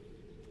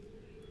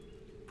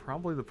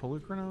 Probably the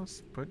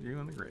Polukranos, put you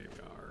in the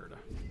graveyard.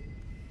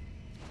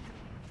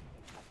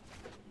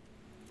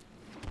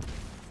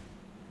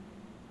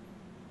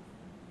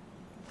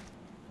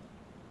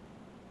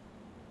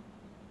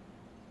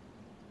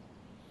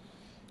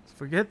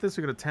 If we hit this,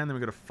 we go to 10, then we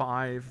go to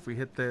 5. If we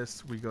hit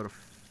this, we go to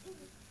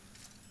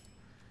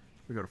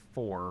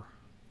 4.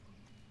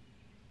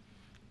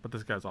 But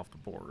this guy's off the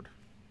board.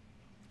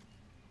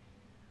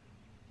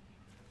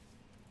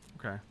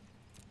 Okay.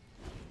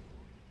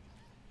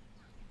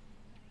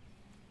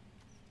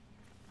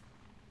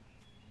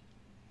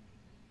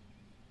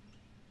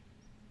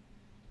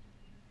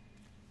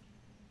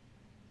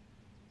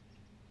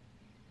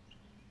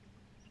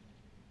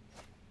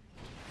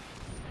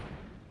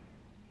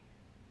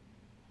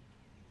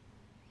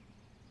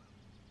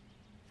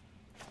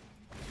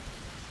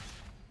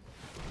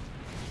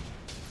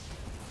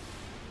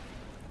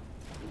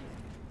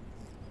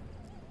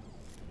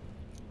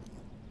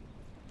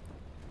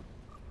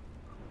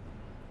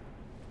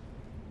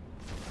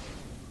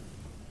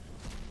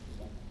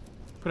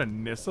 Put a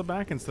Nissa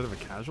back instead of a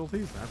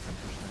Casualties? That's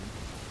interesting.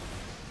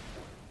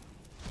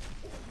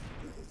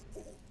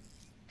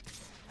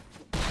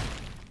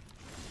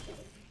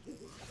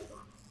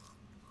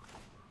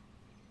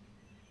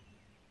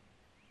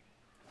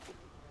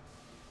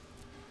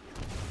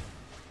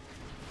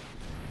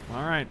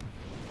 Alright.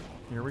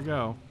 Here we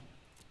go.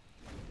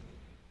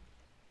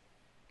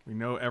 We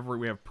know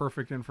we have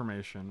perfect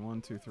information.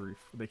 1, 2, 3.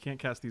 They can't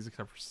cast these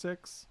except for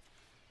 6.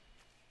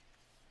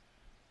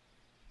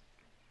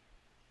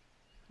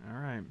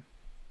 Alright.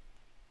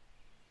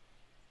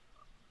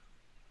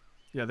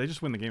 Yeah, they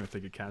just win the game if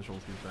they get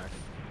Casualties back.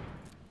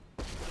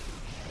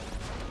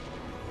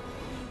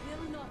 We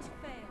will not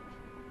fail.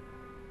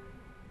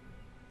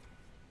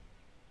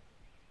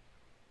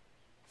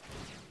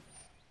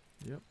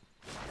 Yep.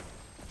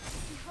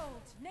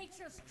 Behold,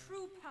 nature's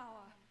true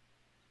power.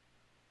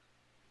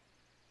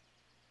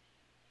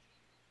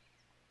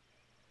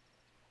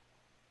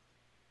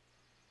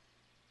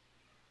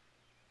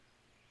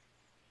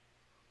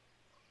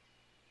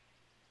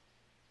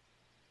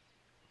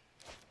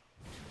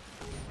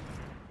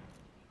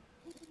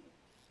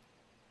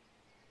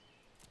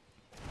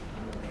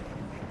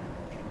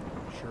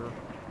 Sure.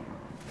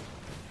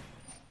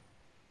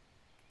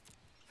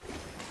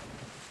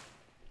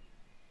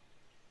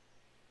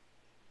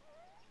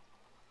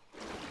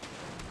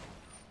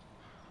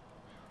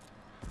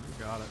 You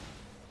got it.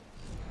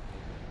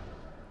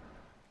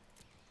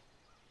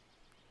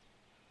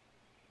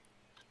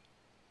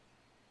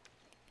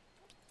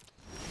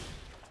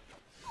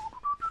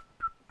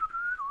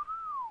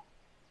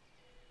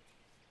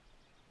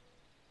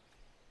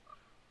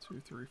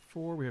 Two, three,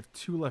 four. We have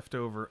 2 left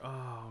over.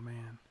 Oh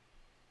man.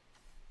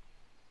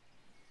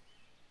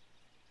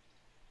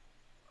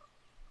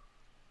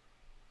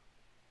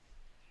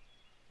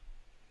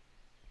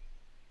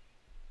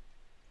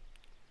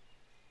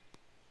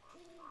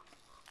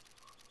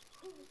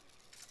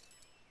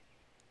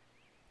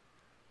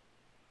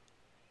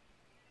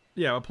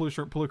 Yeah, a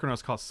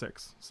Polukranos costs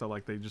 6, so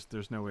like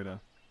there's no way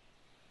to.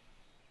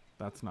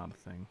 That's not a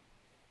thing.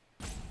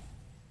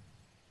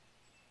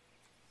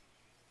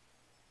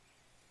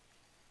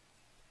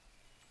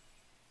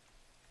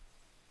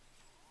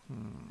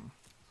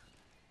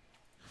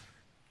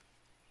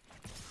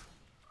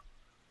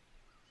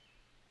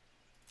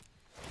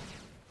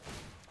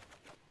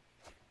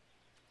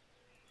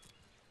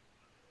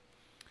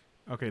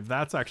 Okay,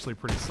 that's actually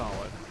pretty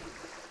solid.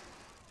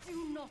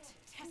 Do not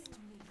test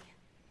me.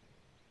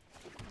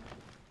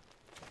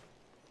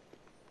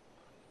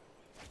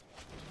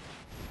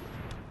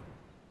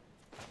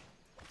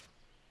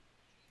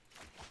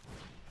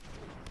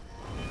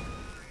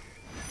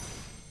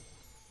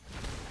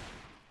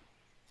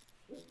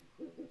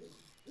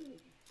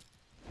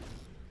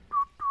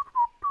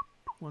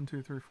 One,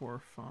 2, 3,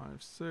 4, 5,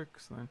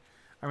 6. Then,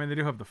 I mean, they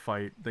do have the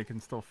fight. They can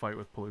still fight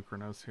with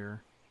Polukranos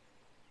here.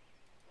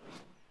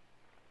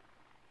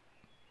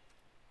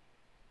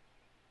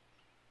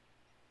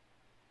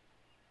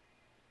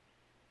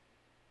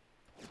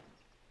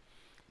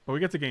 But we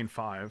get to gain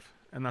 5,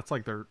 and that's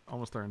like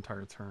almost their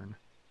entire turn.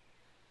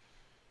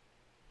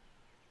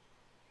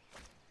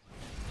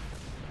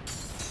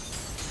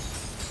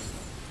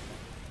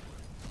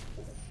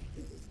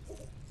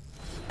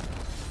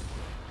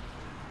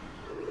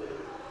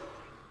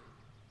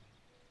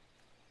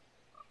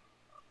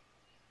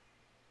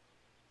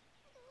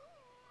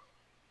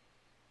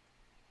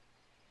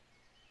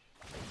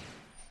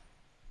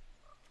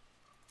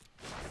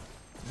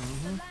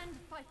 The land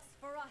fights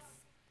for us.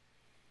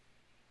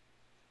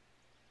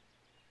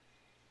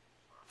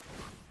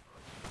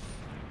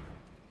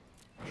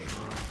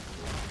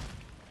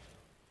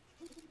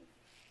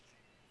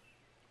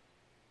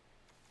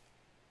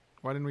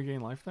 Why didn't we gain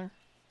life there?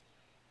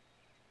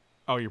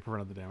 Oh, you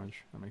prevented the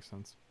damage. That makes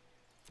sense.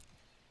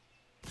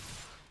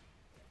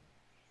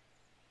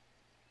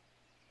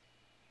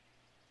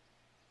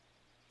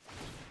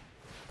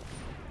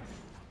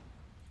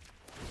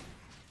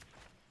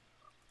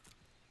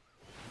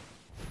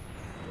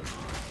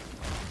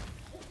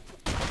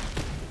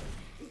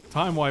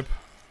 Time wipe.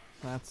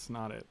 That's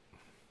not it.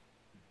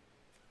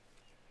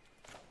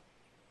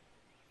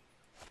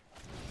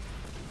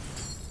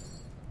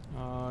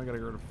 I gotta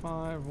go to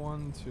 5.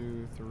 1,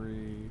 2,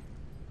 3,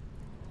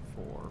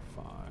 4,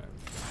 5.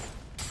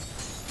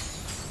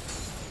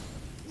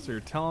 So you're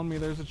telling me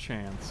there's a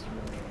chance?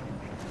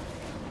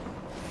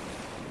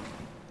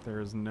 There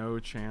is no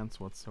chance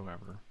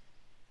whatsoever.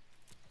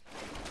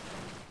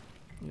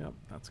 Yep,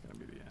 that's gonna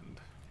be the end.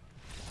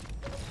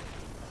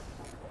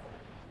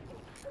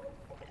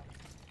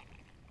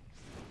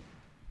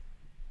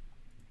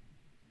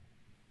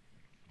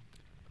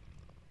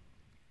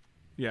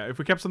 Yeah, if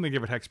we kept something to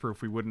give it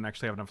hexproof, we wouldn't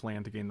actually have enough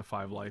land to gain the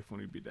 5 life when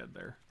we'd be dead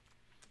there.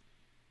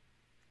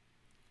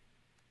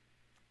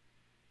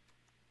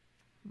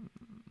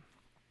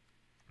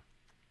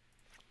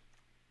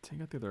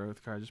 Take out the other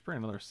Oath card. Just bring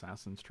another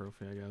Assassin's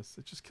Trophy, I guess.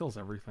 It just kills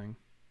everything.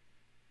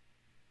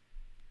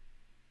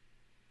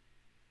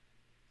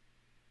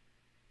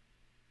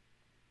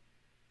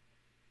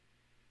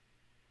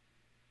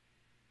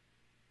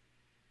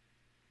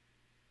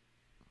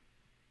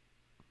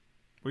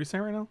 What are you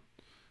saying right now?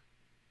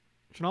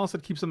 Chanel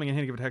said keep something in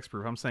hand to give it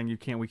hexproof. I'm saying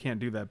we can't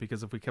do that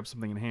because if we kept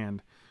something in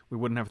hand, we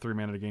wouldn't have 3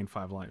 mana to gain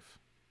 5 life.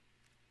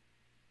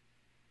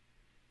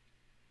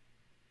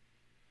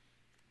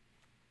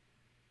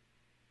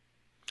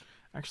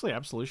 Actually,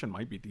 Absolution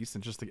might be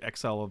decent just to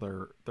exile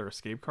their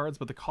escape cards,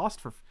 but the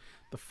cost for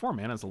the 4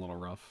 mana is a little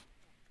rough.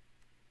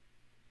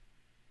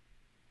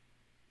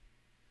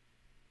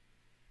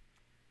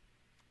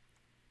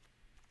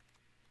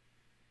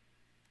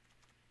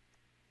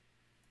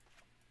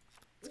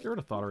 Let's get rid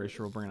of Thought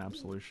Erasure. We'll bring an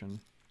Absolution.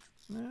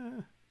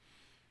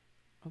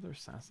 Other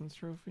Assassin's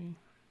Trophy.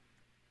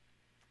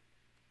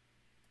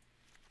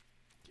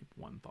 Keep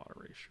 1 Thought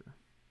Erasure.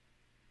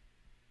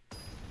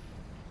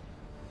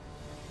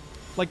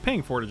 Like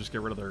paying 4 to just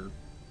get rid of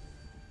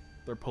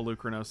their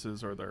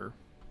Polucrinoses or their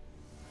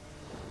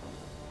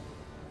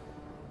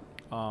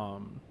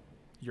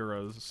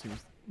Euros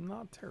seems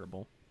not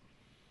terrible.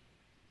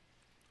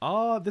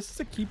 This is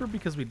a keeper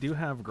because we do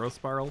have Growth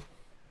Spiral.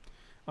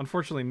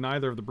 Unfortunately,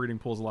 neither of the breeding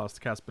pools allow us to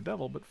cast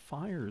Bedevil, but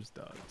Fires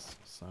does,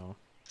 so...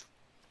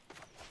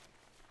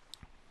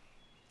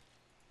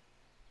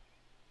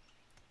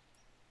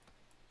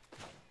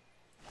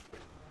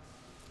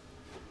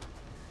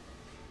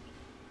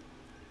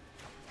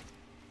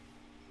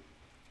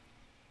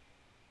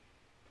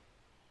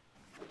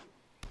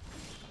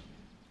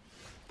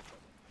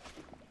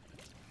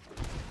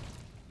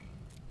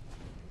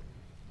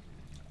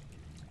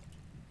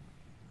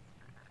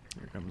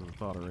 Here comes the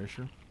Thought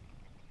Erasure.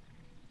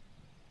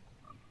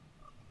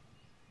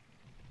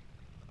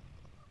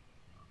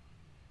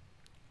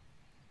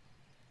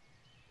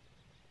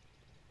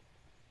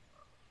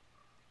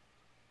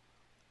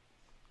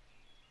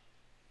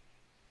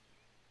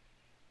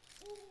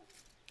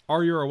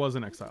 Our Euro was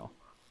in exile.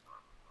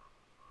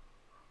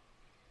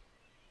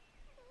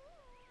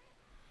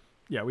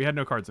 Yeah, we had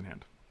no cards in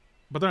hand.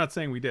 But they're not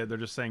saying we did. They're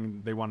just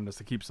saying they wanted us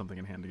to keep something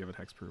in hand to give it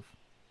hexproof.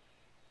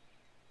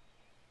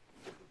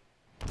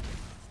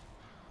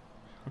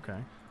 Okay.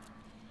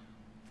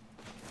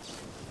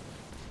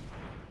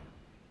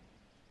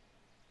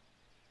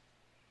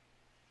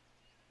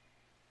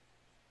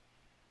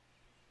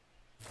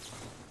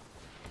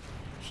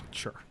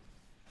 Sure.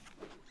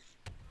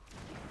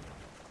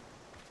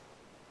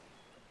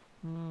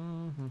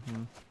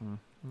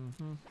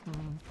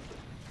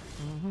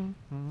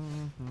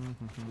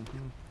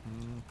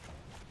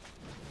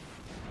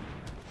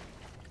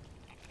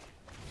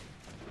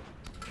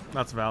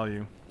 That's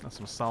value. That's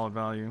some solid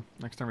value.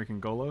 Next time we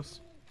can Golos.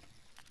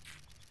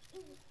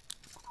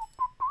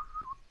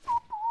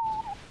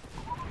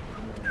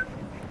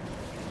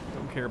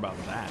 Don't care about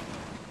that.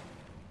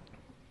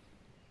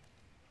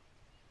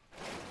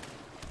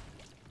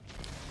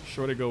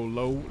 Sure to go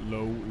low,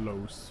 low,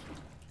 lows.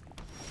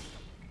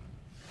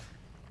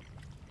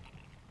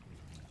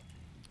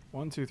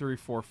 1, 2, 3,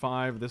 4,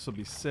 5. This would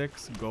be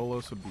 6.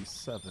 Golos would be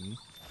 7.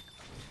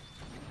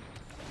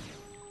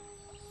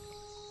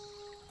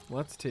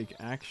 Let's take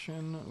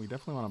action. We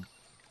definitely want to...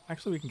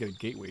 Actually, we can get a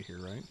gateway here,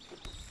 right?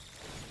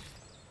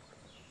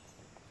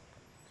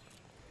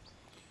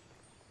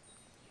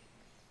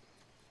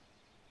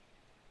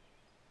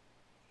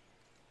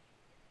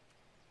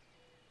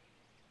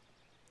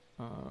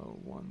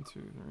 One, 2,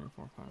 3,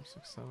 4, 5,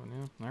 6, 7.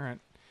 Yeah, all right.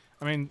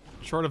 I mean,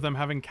 short of them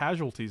having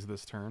casualties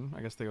this turn,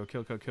 I guess they go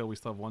kill, kill, kill. We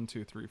still have 1,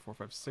 2, 3, 4,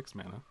 5, 6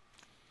 mana.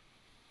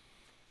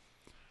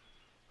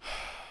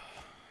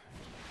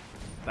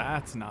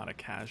 That's not a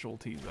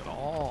casualties at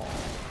all.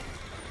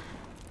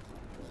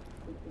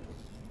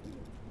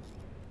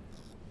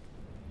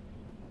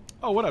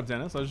 Oh, what up,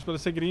 Dennis? I was just about to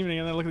say good evening,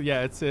 and then look at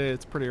yeah,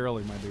 it's pretty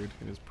early, my dude.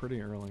 It is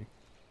pretty early.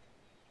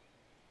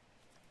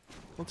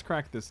 Let's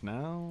crack this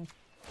now.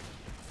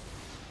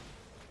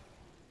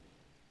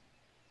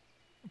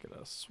 Get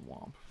a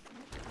swamp.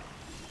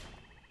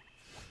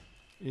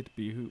 It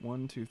be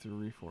 1, 2,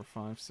 3, 4,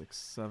 5, 6,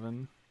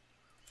 7.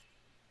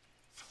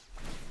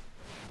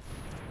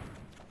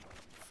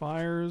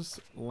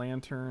 Fires,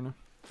 lantern.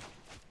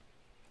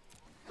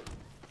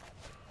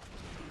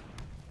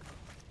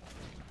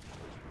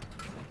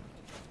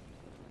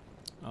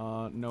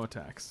 No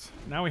attacks.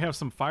 Now we have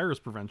some fires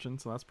prevention,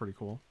 so that's pretty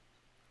cool.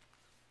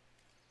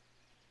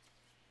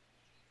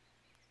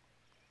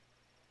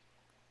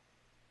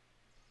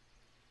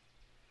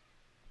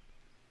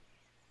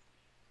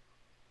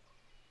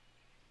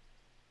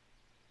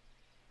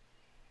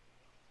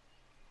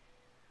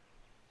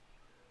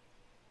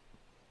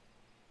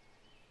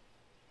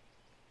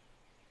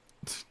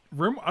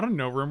 I don't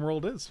know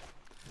RimWorld is.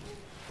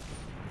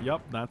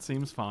 Yep, that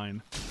seems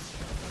fine.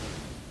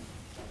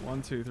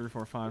 1, 2, 3,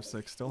 4, 5,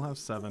 6. Still have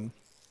 7.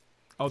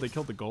 Oh, they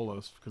killed the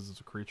Golos because it's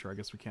a creature. I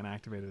guess we can't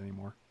activate it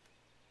anymore.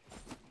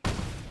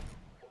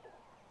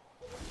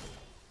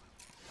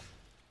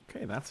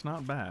 Okay, that's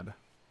not bad.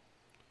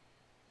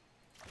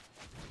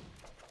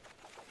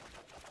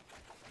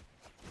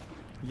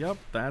 Yep,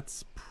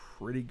 that's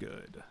pretty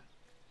good.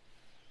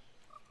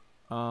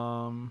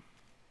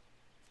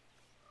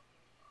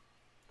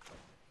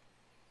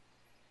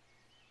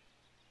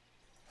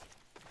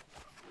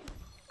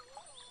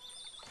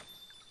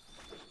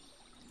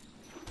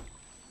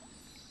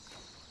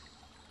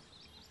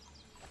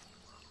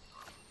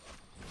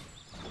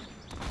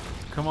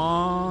 come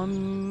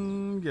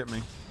on, get me.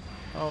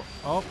 Oh,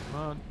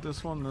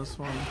 this one.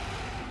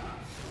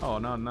 Oh,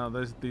 no,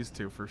 there's these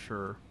two for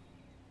sure.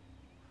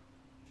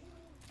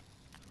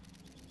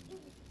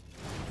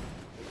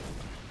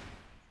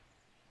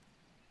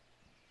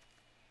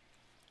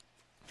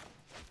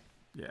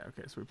 Yeah,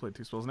 okay, so we played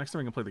 2 spells. Next time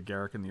we can play the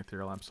Garruk and the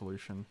Ethereal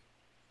Absolution.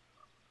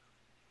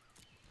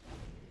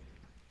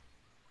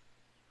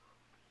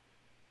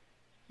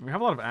 We have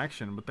a lot of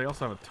action, but they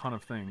also have a ton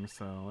of things,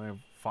 so they have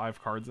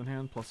 5 cards in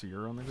hand, plus a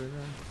Euro in the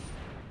graveyard.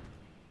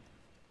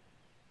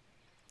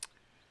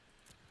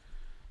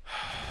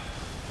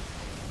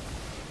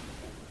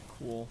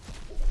 Cool.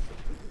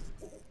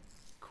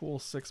 Cool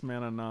 6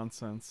 mana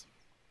nonsense.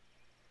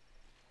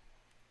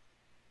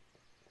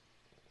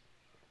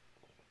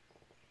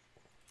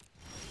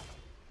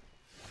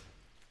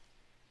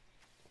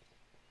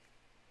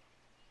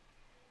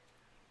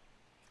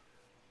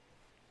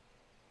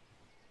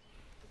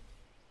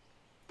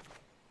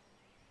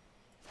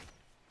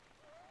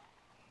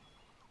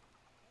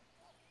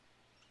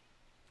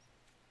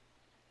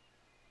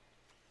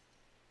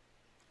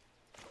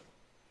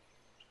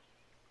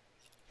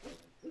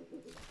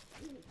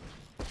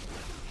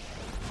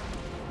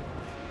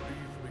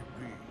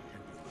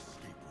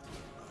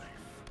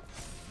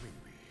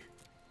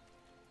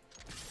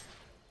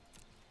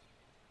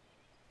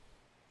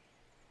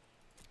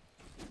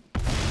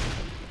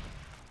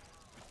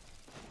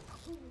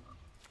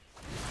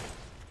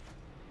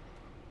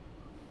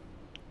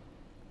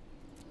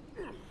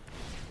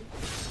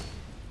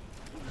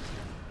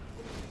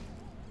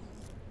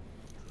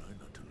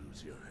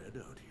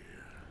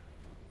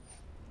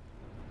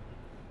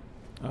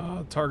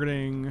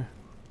 Targeting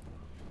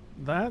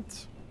that.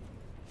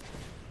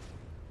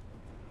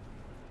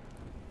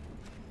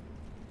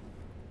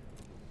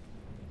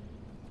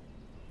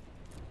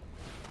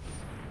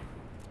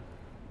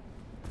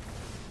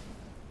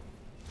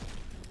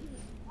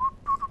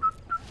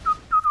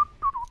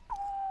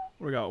 What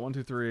do we got? 1,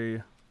 2,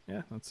 3.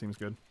 Yeah, that seems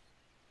good.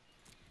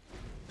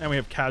 And we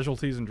have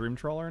Casualties and Dream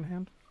Trawler in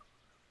hand.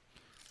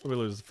 What do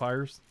we lose?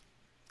 Fires?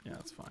 Yeah,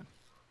 that's fine.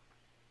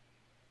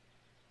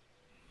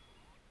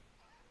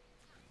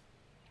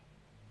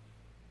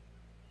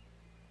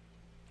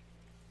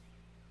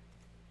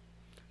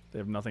 They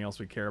have nothing else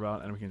we care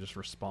about, and we can just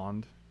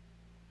respond.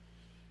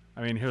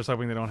 I mean, here's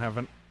hoping they don't have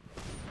an...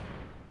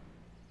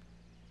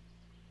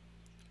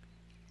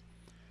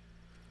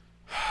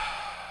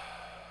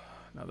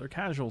 No, they're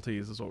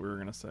casualties, is what we were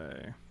going to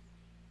say.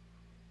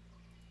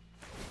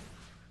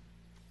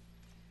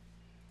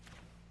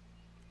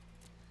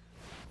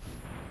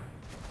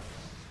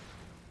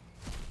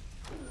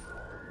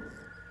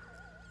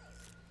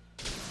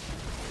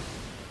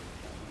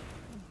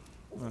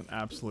 An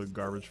absolute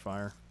garbage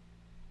fire.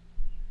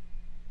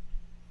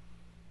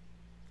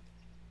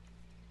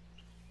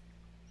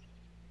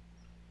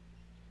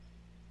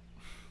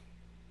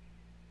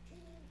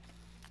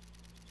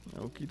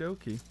 Okie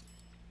dokie.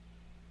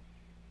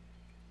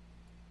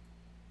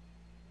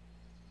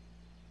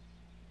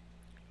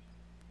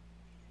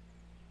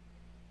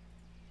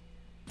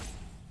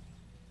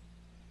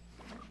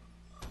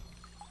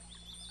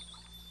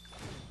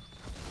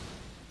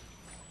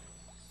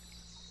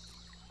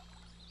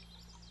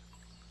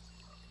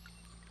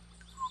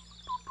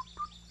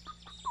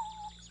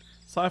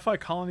 Sci-fi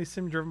colony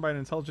sim driven by an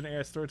intelligent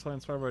AI storyteller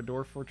inspired by a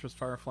dwarf fortress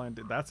firefly.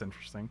 That's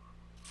interesting.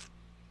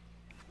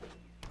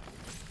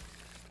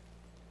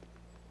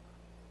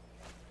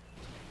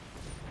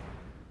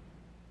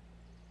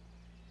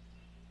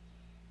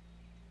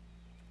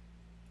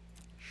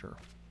 Sure.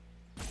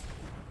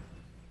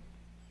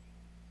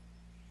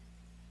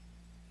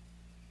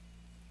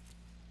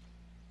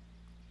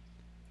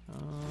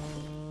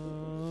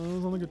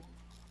 It's only good.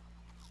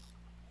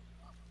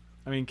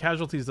 I mean,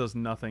 Casualties does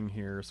nothing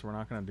here, so we're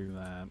not going to do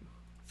that.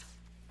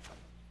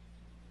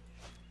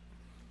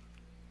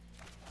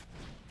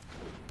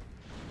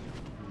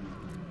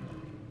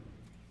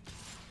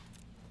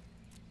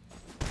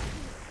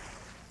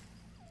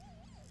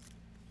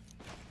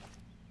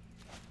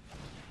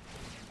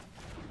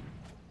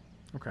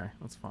 Okay,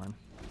 that's fine.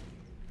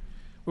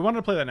 We wanted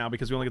to play that now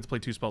because we only get to play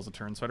 2 spells a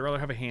turn, so I'd rather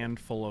have a hand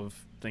full of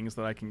things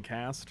that I can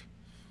cast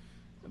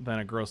than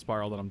a Growth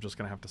Spiral that I'm just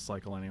going to have to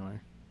cycle anyway.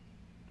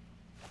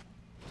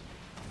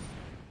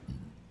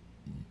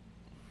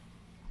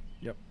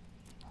 Yep.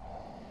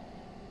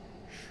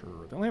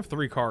 Sure. They only have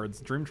 3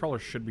 cards. Dream Trawler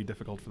should be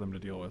difficult for them to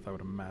deal with, I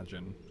would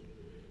imagine.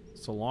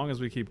 So long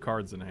as we keep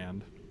cards in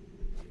hand.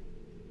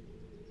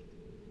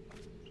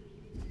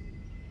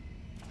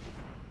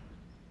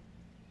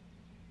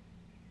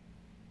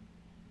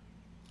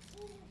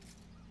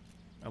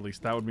 At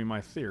least that would be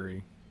my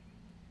theory.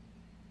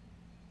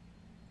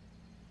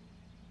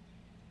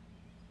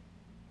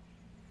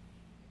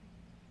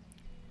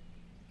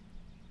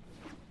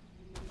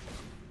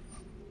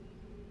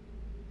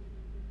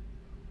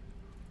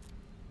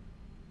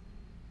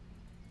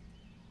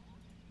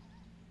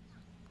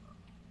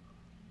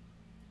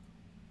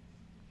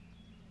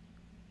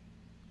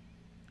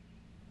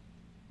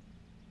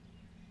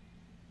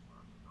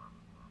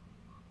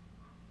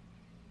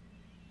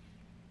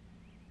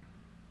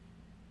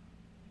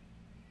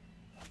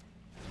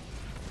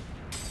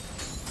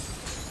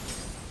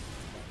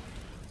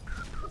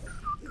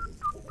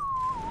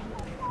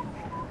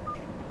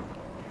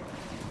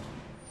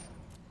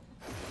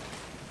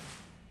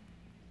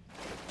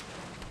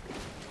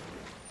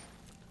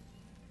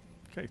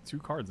 Okay, 2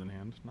 cards in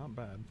hand. Not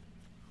bad.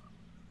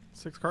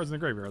 6 cards in the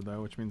graveyard,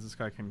 though, which means this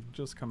guy can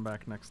just come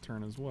back next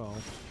turn as well.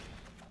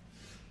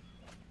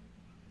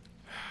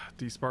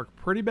 D-Spark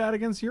pretty bad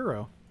against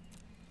Euro.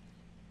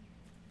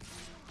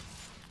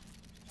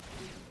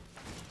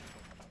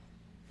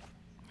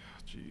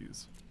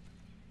 Jeez.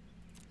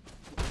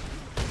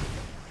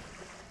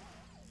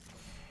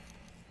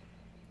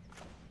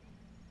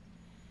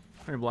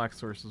 How many black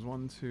sources?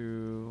 1,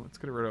 2. Let's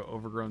get rid of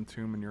Overgrown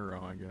Tomb and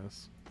Euro, I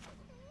guess.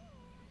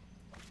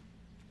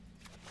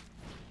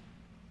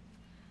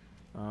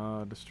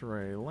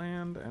 Destroy a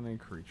land and a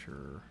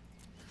creature.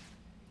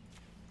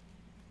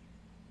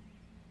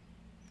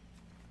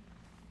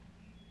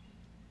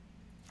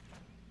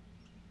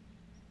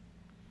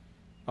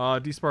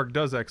 D-Spark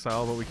does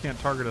exile, but we can't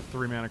target a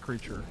 3-mana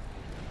creature.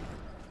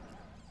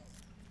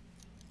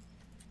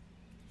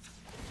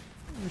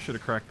 We should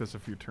have cracked this a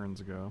few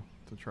turns ago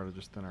to try to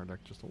just thin our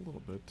deck just a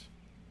little bit.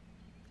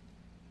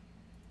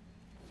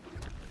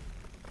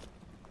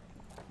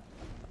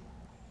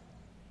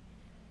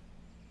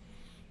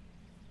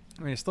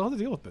 I mean, I still have to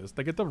deal with this.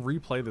 They get to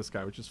replay this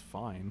guy, which is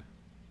fine.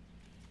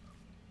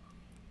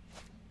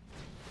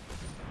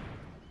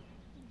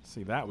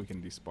 See, that we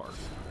can despark.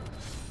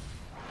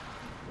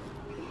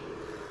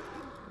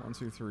 1,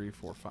 2, 3,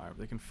 4, 5.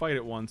 They can fight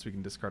it once. We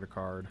can discard a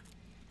card.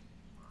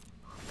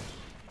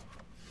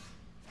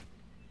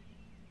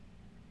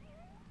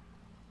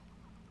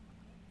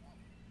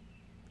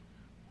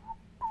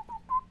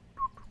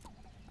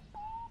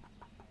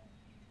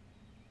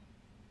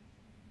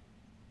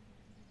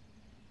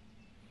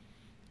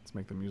 Let's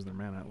make them use their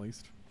mana at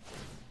least.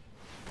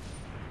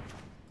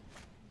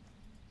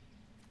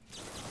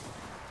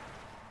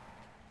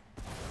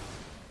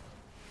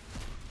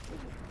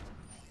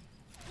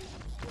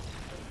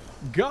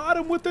 Got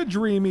him with the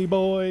Dreamy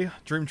Boy.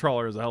 Dream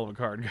Trawler is a hell of a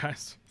card,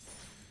 guys.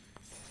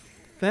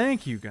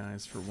 Thank you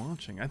guys for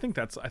watching. I think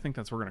that's what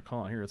we're gonna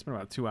call it here. It's been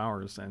about 2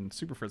 hours, and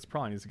Super Fritz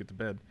probably needs to get to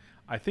bed.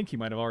 I think he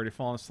might have already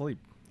fallen asleep.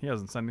 He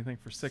hasn't said anything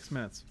for 6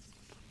 minutes.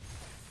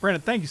 Brandon,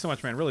 thank you so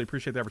much, man. Really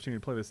appreciate the opportunity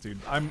to play this, dude.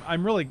 I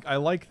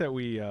like that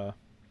we got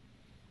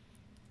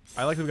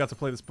to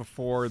play this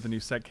before the new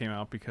set came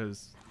out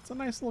because it's a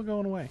nice little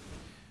going away.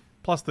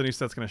 Plus, the new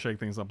set's gonna shake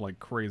things up like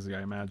crazy,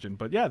 I imagine.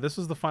 But yeah, this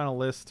was the final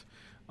list.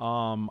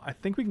 I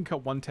think we can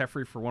cut 1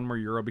 Teferi for 1 more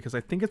Euro because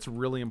I think it's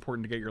really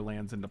important to get your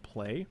lands into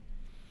play.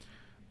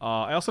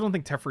 I also don't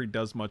think Teferi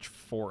does much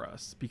for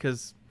us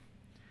because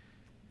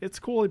it's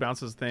cool. He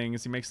bounces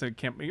things. He makes it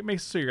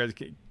so you guys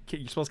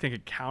your spells can't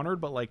get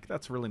countered, but like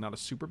that's really not a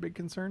super big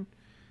concern.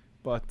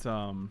 But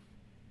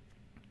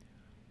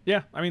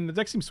yeah, I mean the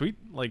deck seems sweet.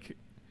 Like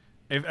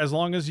as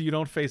long as you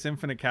don't face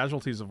infinite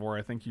Casualties of War,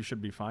 I think you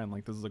should be fine.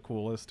 Like this is a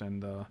cool list,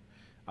 and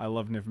I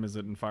love Niv-Mizzet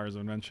and Fires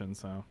of Invention.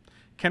 So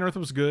Kenrith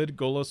was good.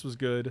 Golos was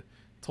good.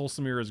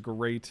 Tolsimir is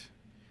great.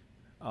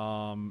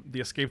 The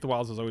Escape the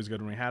Wilds was always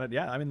good when we had it.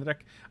 Yeah, I mean the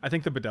deck. I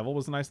think the Bedevil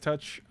was a nice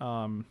touch,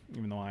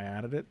 even though I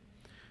added it.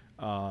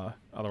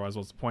 Otherwise,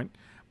 what's the point?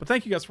 But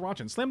thank you guys for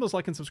watching. Slam those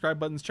like and subscribe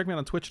buttons. Check me out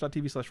on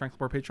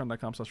twitch.tv/FrankLepore,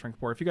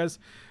 patreon.com/FrankLepore. If you guys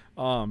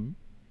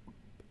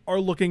are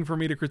looking for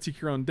me to critique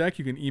your own deck,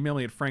 you can email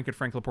me at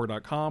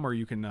frank@franklepore.com, or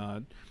you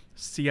can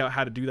see out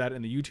how to do that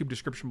in the YouTube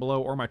description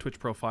below or my Twitch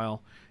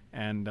profile.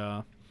 And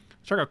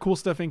check out Cool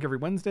Stuff Inc. every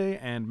Wednesday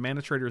and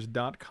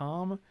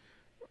manatraders.com.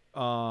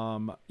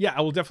 Yeah,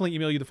 I will definitely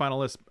email you the final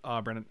list,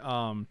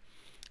 Brennan.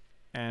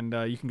 And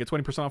you can get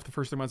 20% off the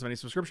first 3 months of any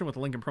subscription with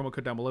the link and promo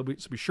code down below.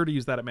 So be sure to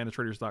use that at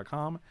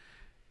manatraders.com.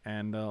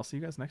 And I'll see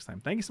you guys next time.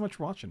 Thank you so much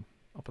for watching.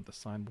 I'll put the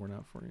signboard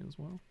out for you as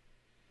well,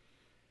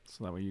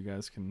 so that way you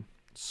guys can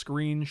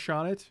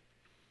screenshot it.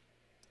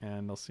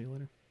 And I'll see you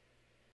later.